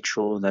time, make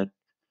sure that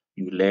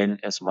you learn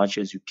as much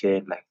as you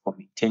can, like from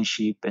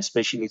internship,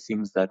 especially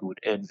things that would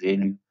add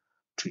value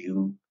to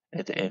you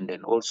at the end.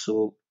 And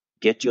also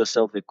get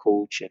yourself a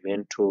coach, a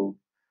mentor,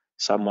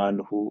 someone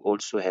who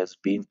also has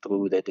been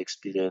through that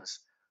experience,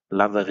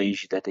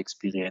 leverage that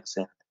experience.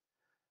 And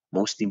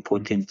most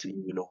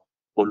importantly,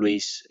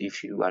 always,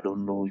 I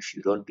don't know if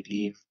you don't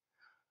believe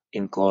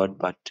in God,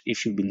 but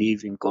if you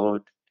believe in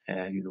God,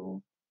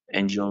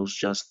 angels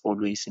just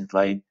always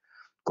invite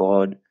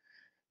God,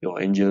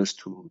 your angels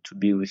to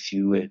be with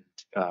you and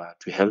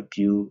to help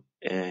you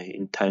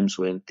in times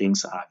when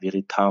things are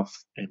very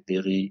tough and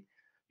very,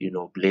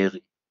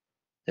 blurry.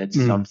 That's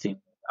Mm,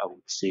 something I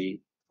would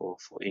say for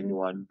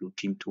anyone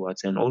looking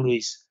towards, and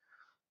always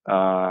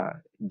uh,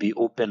 be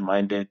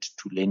open-minded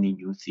to learning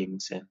new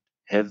things and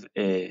have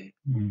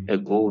mm, a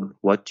goal,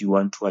 what you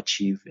want to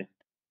achieve, and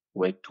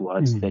work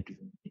towards mm. that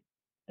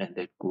and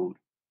that goal.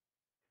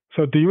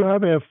 So, do you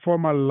have a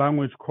formal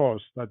language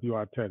course that you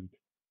attend?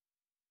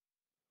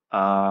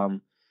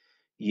 Um,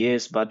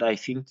 yes, but I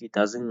think it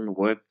doesn't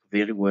work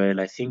very well.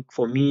 I think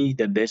for me,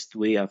 the best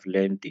way I've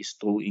learned is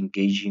through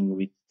engaging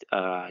with,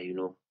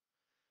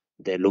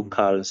 the Mm,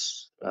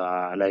 locals.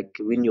 Like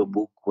in your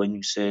book, when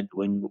you said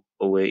when you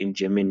were in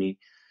Germany,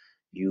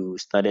 you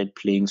started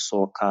playing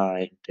soccer,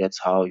 and that's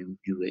how you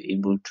were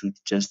able to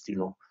just,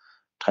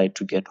 try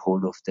to get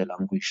hold of the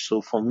language. So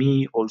for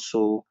me,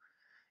 also,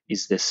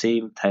 it's the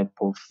same type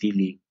of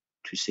feeling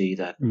to say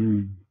that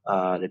mm,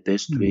 the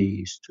best way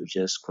mm, is to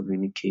just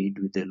communicate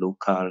with the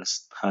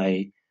locals,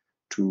 try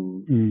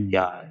to, mm,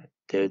 yeah,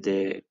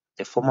 the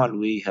formal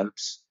way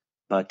helps,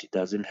 but it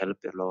doesn't help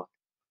a lot.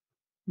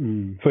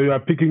 mm. So you are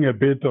picking a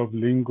bit of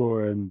lingo,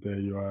 and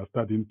you are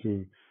starting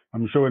to.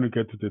 I'm sure when you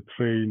get to the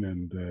train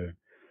and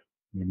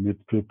you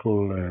meet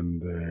people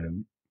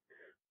and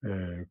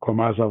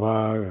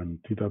Komasava and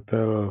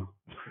Tutapel,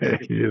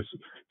 yes,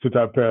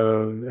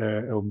 Tutapel,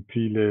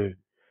 Omphile,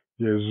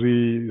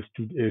 Yezui,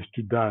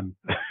 Studan.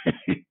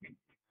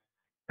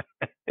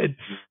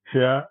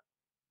 Yeah.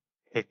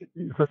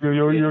 So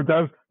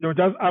Yeah. you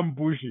just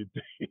ambush it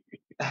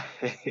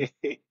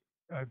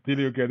until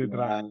you get it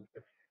right.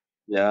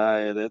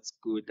 Yeah, yeah, that's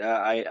good.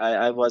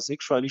 I was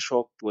actually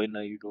shocked when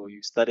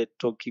you started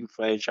talking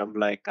French. I'm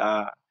like,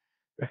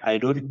 I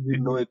don't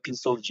even know a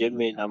piece of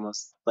German. I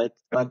must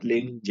start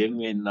learning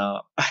German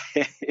now.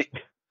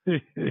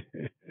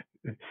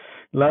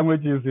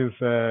 Languages is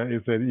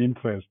an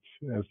interest,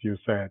 as you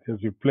said.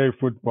 As you play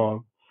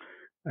football,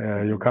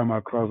 you Mhm. come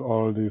across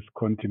all these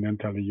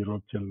continental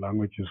European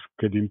languages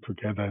getting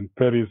together, and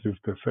Paris is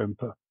the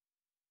center.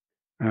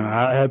 And Mm,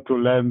 I had to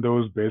learn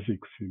those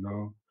basics,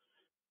 Uh,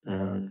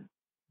 mm.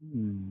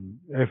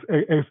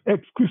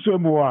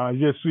 Excusez-moi,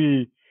 je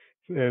suis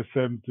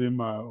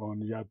simplement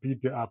on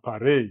habite à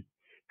Paris.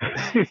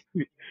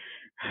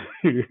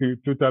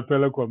 Tu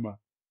t'appelles comment?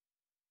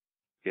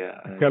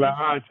 Yeah, Quel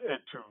âge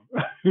es-tu?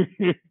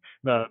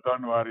 No,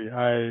 don't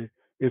worry.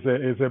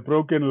 It's a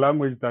broken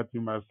language that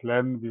you must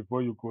learn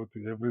before you go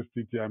to every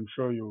city. I'm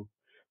sure you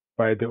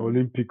by the mm,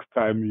 Olympics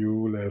time you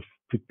will have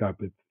picked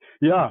up it.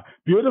 Yeah,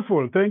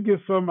 beautiful. Thank you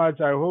so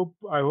much. I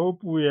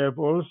hope we have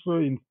also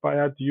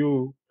inspired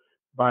you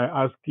by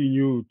asking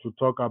you to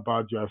talk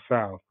about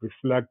yourself,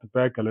 reflect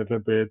back a little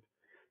bit,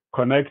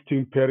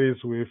 connecting Paris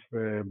with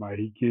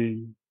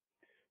Mahikeng,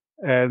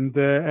 and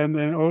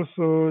then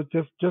also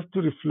just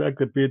to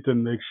reflect a bit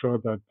and make sure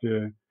that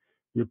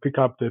you pick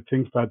up the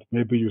things that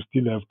maybe you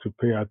still have to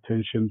pay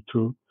attention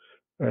to,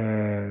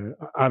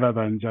 other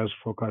than just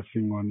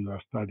focusing on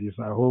your studies.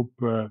 I hope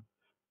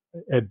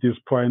at this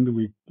point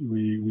we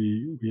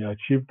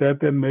achieved that,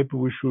 and maybe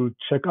we should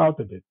check out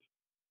a bit.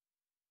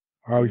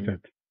 How is Mm.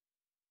 that?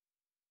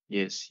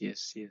 Yes,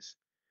 yes, yes.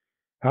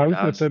 How is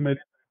the Yeah, family?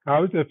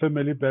 How is the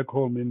family back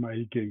home in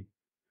Mahikeng?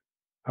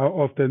 How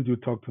often do you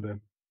talk to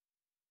them?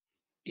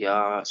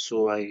 yeah.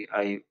 So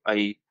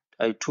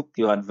I took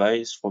your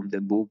advice from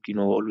the book,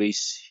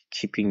 always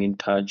keeping in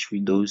touch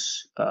with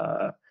those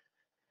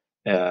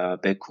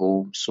back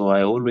home. So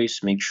I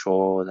always make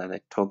sure that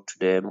I talk to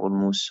them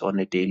almost on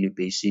a daily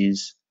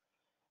basis.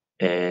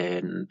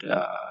 And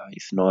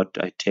if not,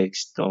 I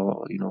text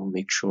or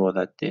make sure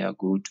that they are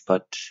good.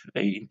 But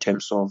in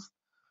terms of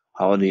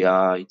how they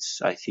are,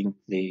 I think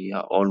they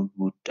are all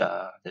good.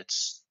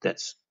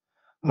 That's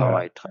how Yeah.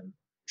 I try to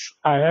show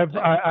I that have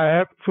I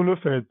have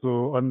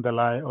Tulufetu on the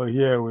line or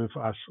here with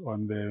us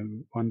on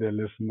the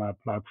listener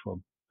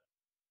platform.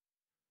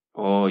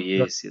 Oh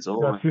Your, yes, yes.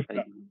 your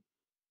sister,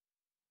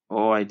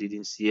 I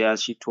didn't see. Yeah,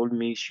 she told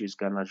me she's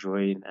gonna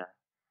join.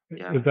 is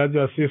Yeah. that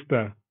your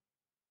sister?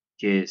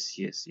 Yes,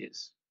 yes,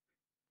 yes.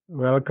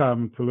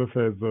 Welcome,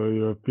 Tulufetu.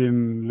 You've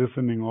been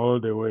listening all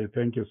the way.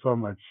 Thank you so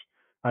much.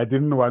 I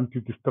didn't want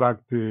to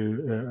distract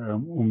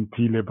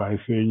Umphile by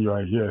saying you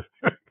are here.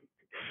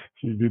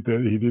 He did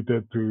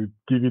it to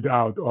give it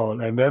out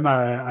all. And then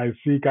I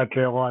see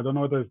Katlego. I don't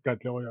know whether it's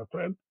Katlego, your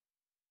friend.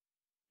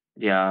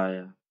 Yeah,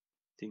 yeah.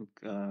 Think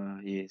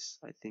yes.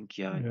 I think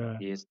Yeah.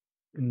 yes.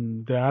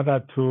 The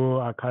other two,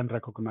 I can't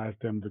recognize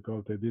them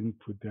because they didn't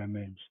put their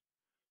names.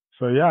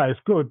 So yeah, it's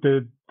good.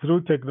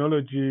 Through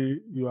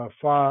technology, you are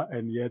far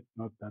and yet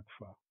not that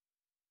far.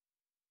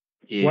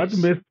 What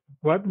Yes.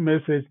 what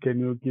message can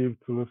you give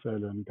to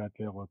Lucille and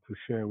Katlego to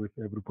share with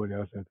everybody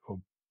else at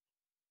home?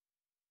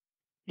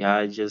 Yeah,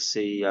 I just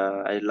say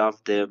I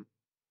love them.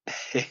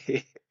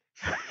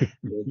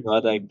 That's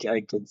what I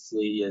can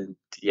say, and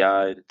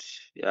yeah,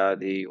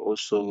 they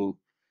also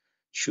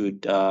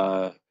should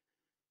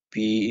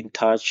be in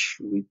touch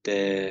with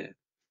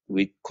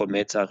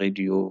COMETSA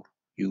Radio.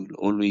 You'll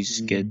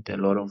always get Mm, a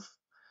lot of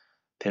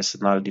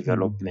personal mm,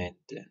 development,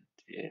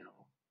 and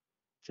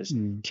just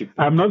mm. keep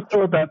in I'm not touch.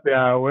 sure that they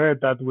are aware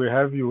that we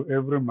have you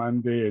every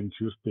Monday and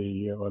Tuesday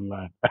here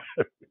online.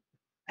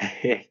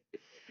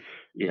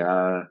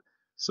 Yeah,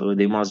 so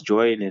they must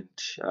join and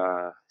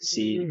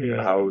see Yeah,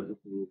 how it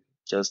will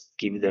just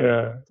give them.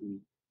 yeah.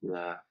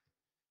 Yeah.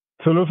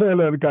 So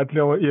Lucille and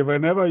Katlego, if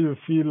whenever you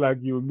feel like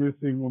you're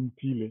missing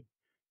Umphile,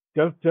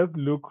 just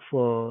look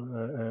for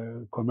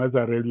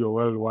COMETSA Radio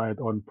Worldwide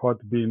on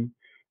Podbean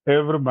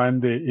every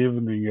Monday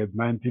evening at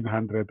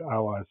 1900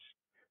 hours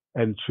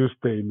and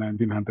Tuesday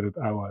 1900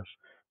 hours.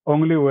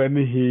 Only when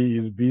he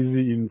is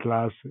busy in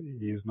class,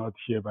 he is not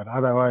here, but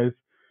otherwise,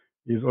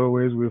 he's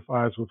always with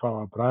us, with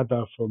our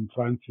brother from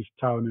Francis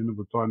Town in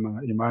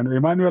Botswana, Emmanuel.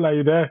 Emmanuel, are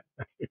you there?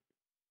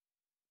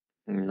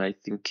 And I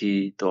think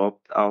he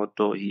dropped out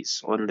or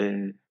he's on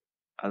the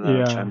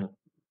other Yeah, channel.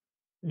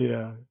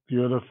 yeah,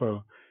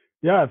 beautiful.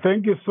 Yeah,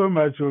 thank you so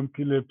much,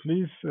 Umphile.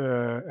 Please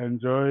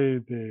enjoy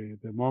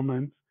the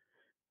moment.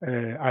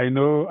 I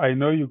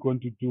know you're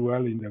going to do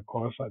well in the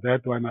course.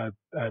 That one, I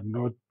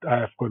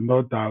have got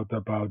no doubt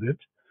about it.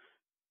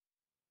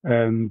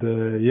 And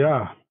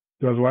yeah,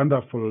 it was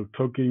wonderful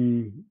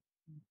talking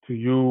to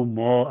you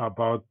more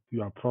about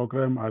your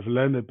program. I've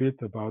learned a bit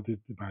about it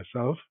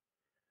myself,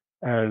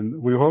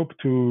 and we hope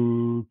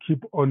to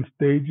keep on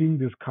staging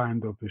this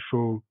kind of a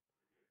show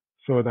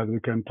so that we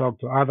can talk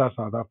to other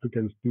South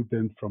African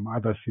students from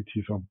other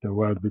cities of the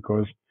world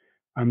because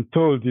I'm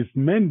told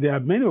there are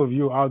many of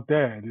you out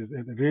there.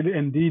 Really,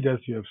 indeed, as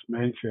you have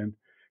mentioned,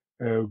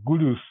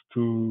 kudos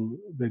to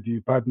the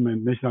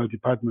National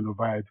Department of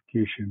Higher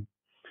Education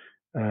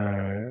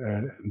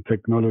and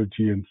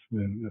Technology, and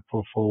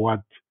for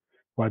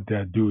what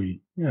they're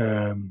doing.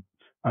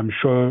 I'm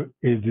sure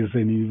it is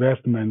an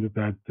investment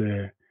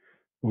that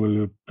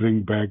will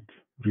bring back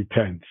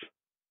returns.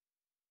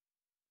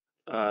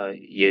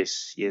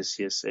 Yes, yes,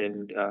 yes,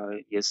 and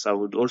yes, I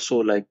would also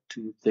like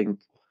to thank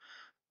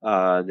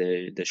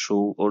the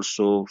show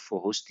also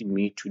for hosting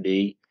me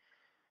today.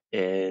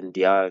 And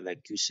yeah,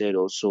 like you said,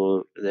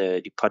 also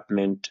the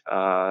department.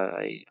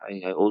 I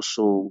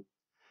also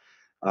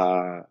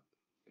uh,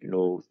 you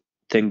know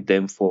thank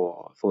them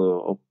for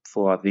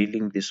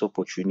availing this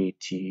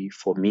opportunity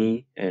for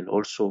me and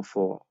also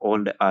for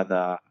all the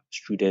other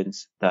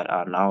students that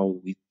are now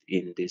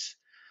within this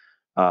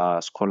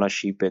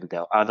scholarship, and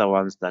the other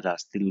ones that are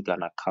still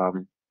gonna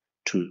come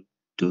to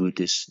do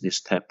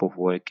this type of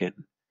work,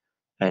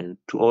 and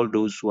to all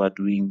those who are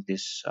doing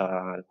this,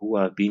 who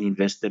are being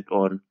invested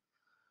on,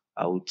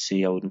 I would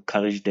say I would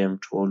encourage them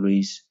to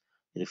always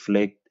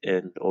reflect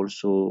and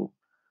also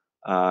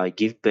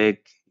give back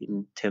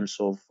in terms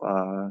of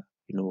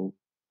you know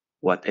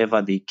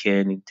whatever they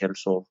can in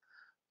terms of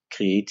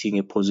creating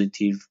a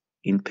positive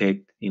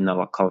impact in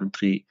our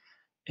country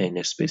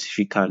and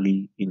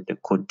specifically in the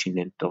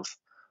continent of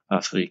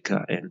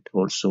Africa and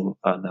also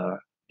other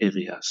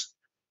areas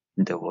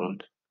in the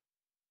world.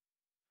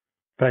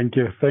 Thank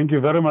you. Thank you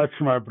very much,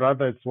 my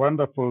brother. It's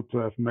wonderful to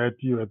have met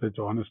you at the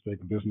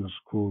Johannesburg Business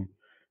School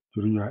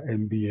during your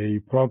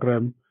MBA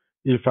program.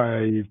 If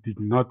I did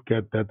not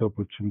get that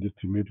opportunity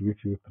to meet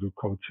with you through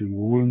coaching,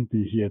 we wouldn't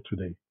be here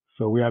today.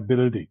 So we are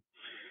building.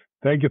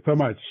 Thank you so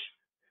much.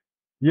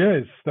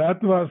 Yes,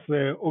 that was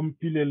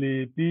Omphile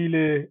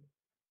Leepile,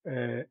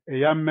 a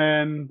young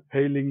man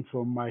hailing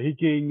from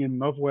Mahikeng in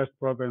Northwest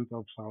Province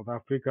of South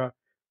Africa,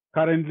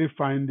 currently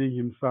finding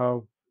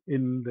himself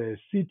in the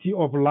city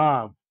of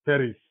love,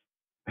 Paris,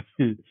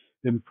 in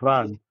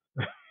France,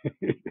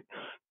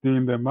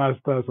 doing the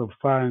Masters of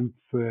Science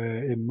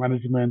in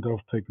Management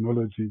of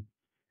Technology,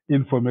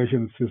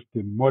 Information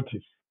System,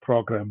 MoTIS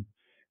program.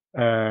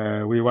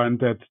 We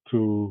wanted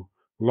to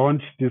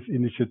launch this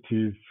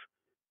initiative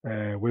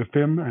with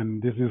him,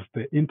 and this is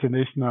the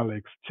International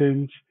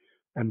Exchange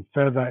and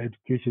Further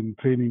Education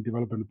Training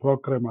Development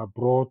Program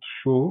abroad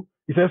show.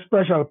 It's a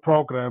special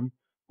program.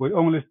 We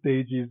only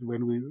stage it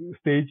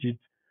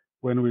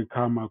when we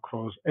come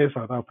across a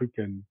South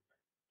African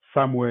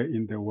somewhere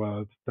in the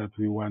world that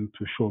we want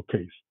to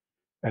showcase.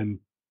 And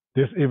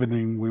this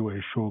evening we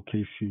were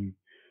showcasing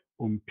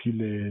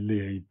Omphile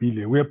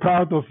Leepile. We're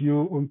proud of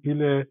you,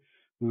 Omphile.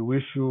 We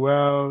wish you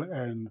well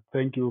and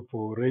thank you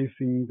for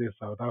raising the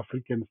South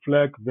African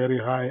flag very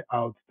high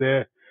out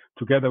there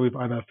together with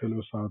other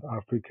fellow South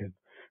Africans.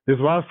 This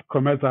was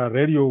COMETSA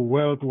Radio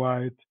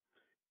Worldwide,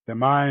 the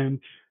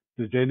mind,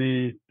 the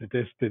journey, the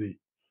destiny.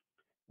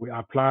 We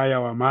apply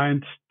our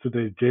mind to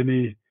the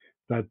journey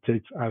that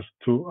takes us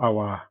to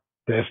our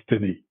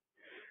destiny.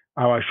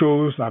 Our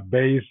shows are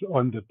based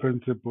on the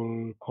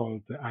principle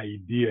called the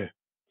idea.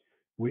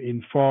 We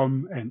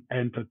inform and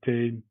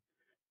entertain,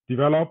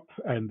 develop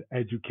and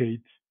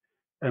educate,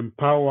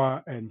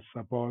 empower and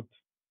support,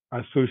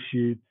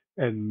 associate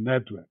and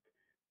network.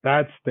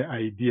 That's the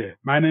idea.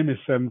 My name is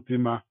Sam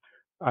Zimmer.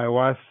 I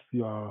was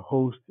your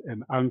host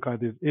and anchor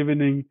this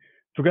evening,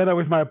 together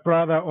with my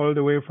brother all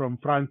the way from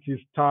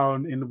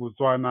Francistown in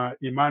Botswana,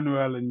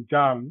 Emmanuel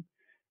Njang,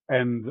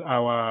 and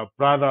our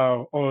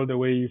brother all the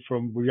way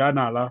from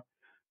Buyanala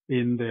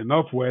in the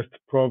Northwest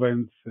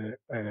Province,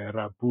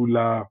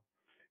 Rapula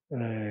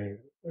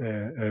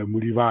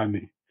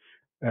Murivani.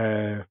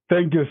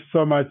 Thank you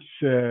so much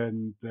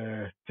and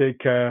take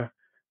care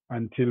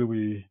until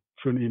we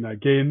tune in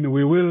again.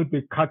 We will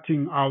be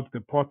cutting out the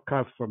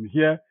podcast from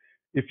here.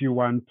 If you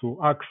want to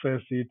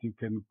access it, you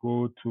can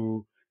go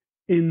to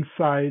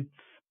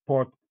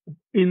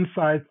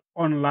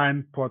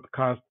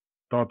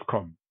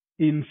insightsonlinepodcast.com.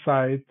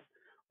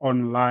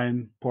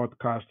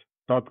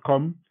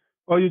 Insightsonlinepodcast.com.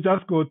 Or you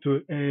just go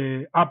to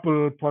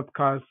Apple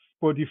Podcasts,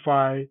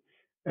 Spotify,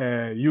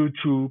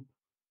 YouTube,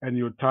 and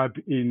you type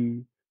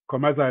in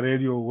COMETSA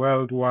Radio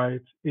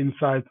Worldwide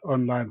Insights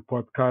Online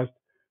Podcast.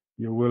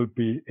 You will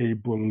be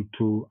able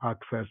to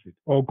access it.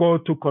 Or go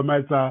to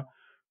COMETSA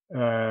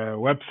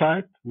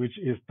website, which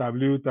is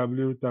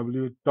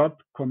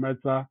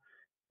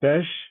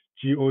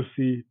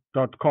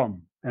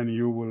www.cometsa-goc.com, and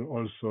you will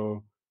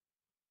also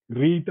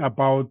read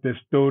about the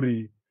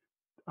story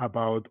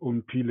about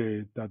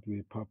Omphile that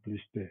we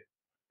published there.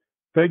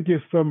 Thank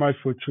you so much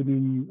for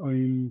tuning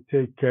in.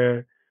 Take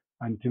care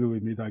until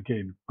we meet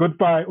again.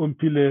 Goodbye,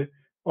 Omphile.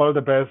 All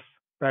the best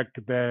back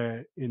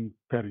there in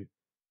Paris.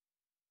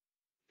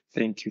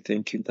 Thank you,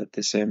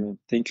 Dr. Sam.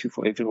 Thank you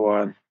for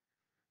everyone.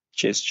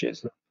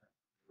 Cheers.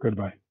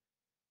 Goodbye.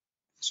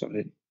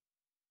 Sorry.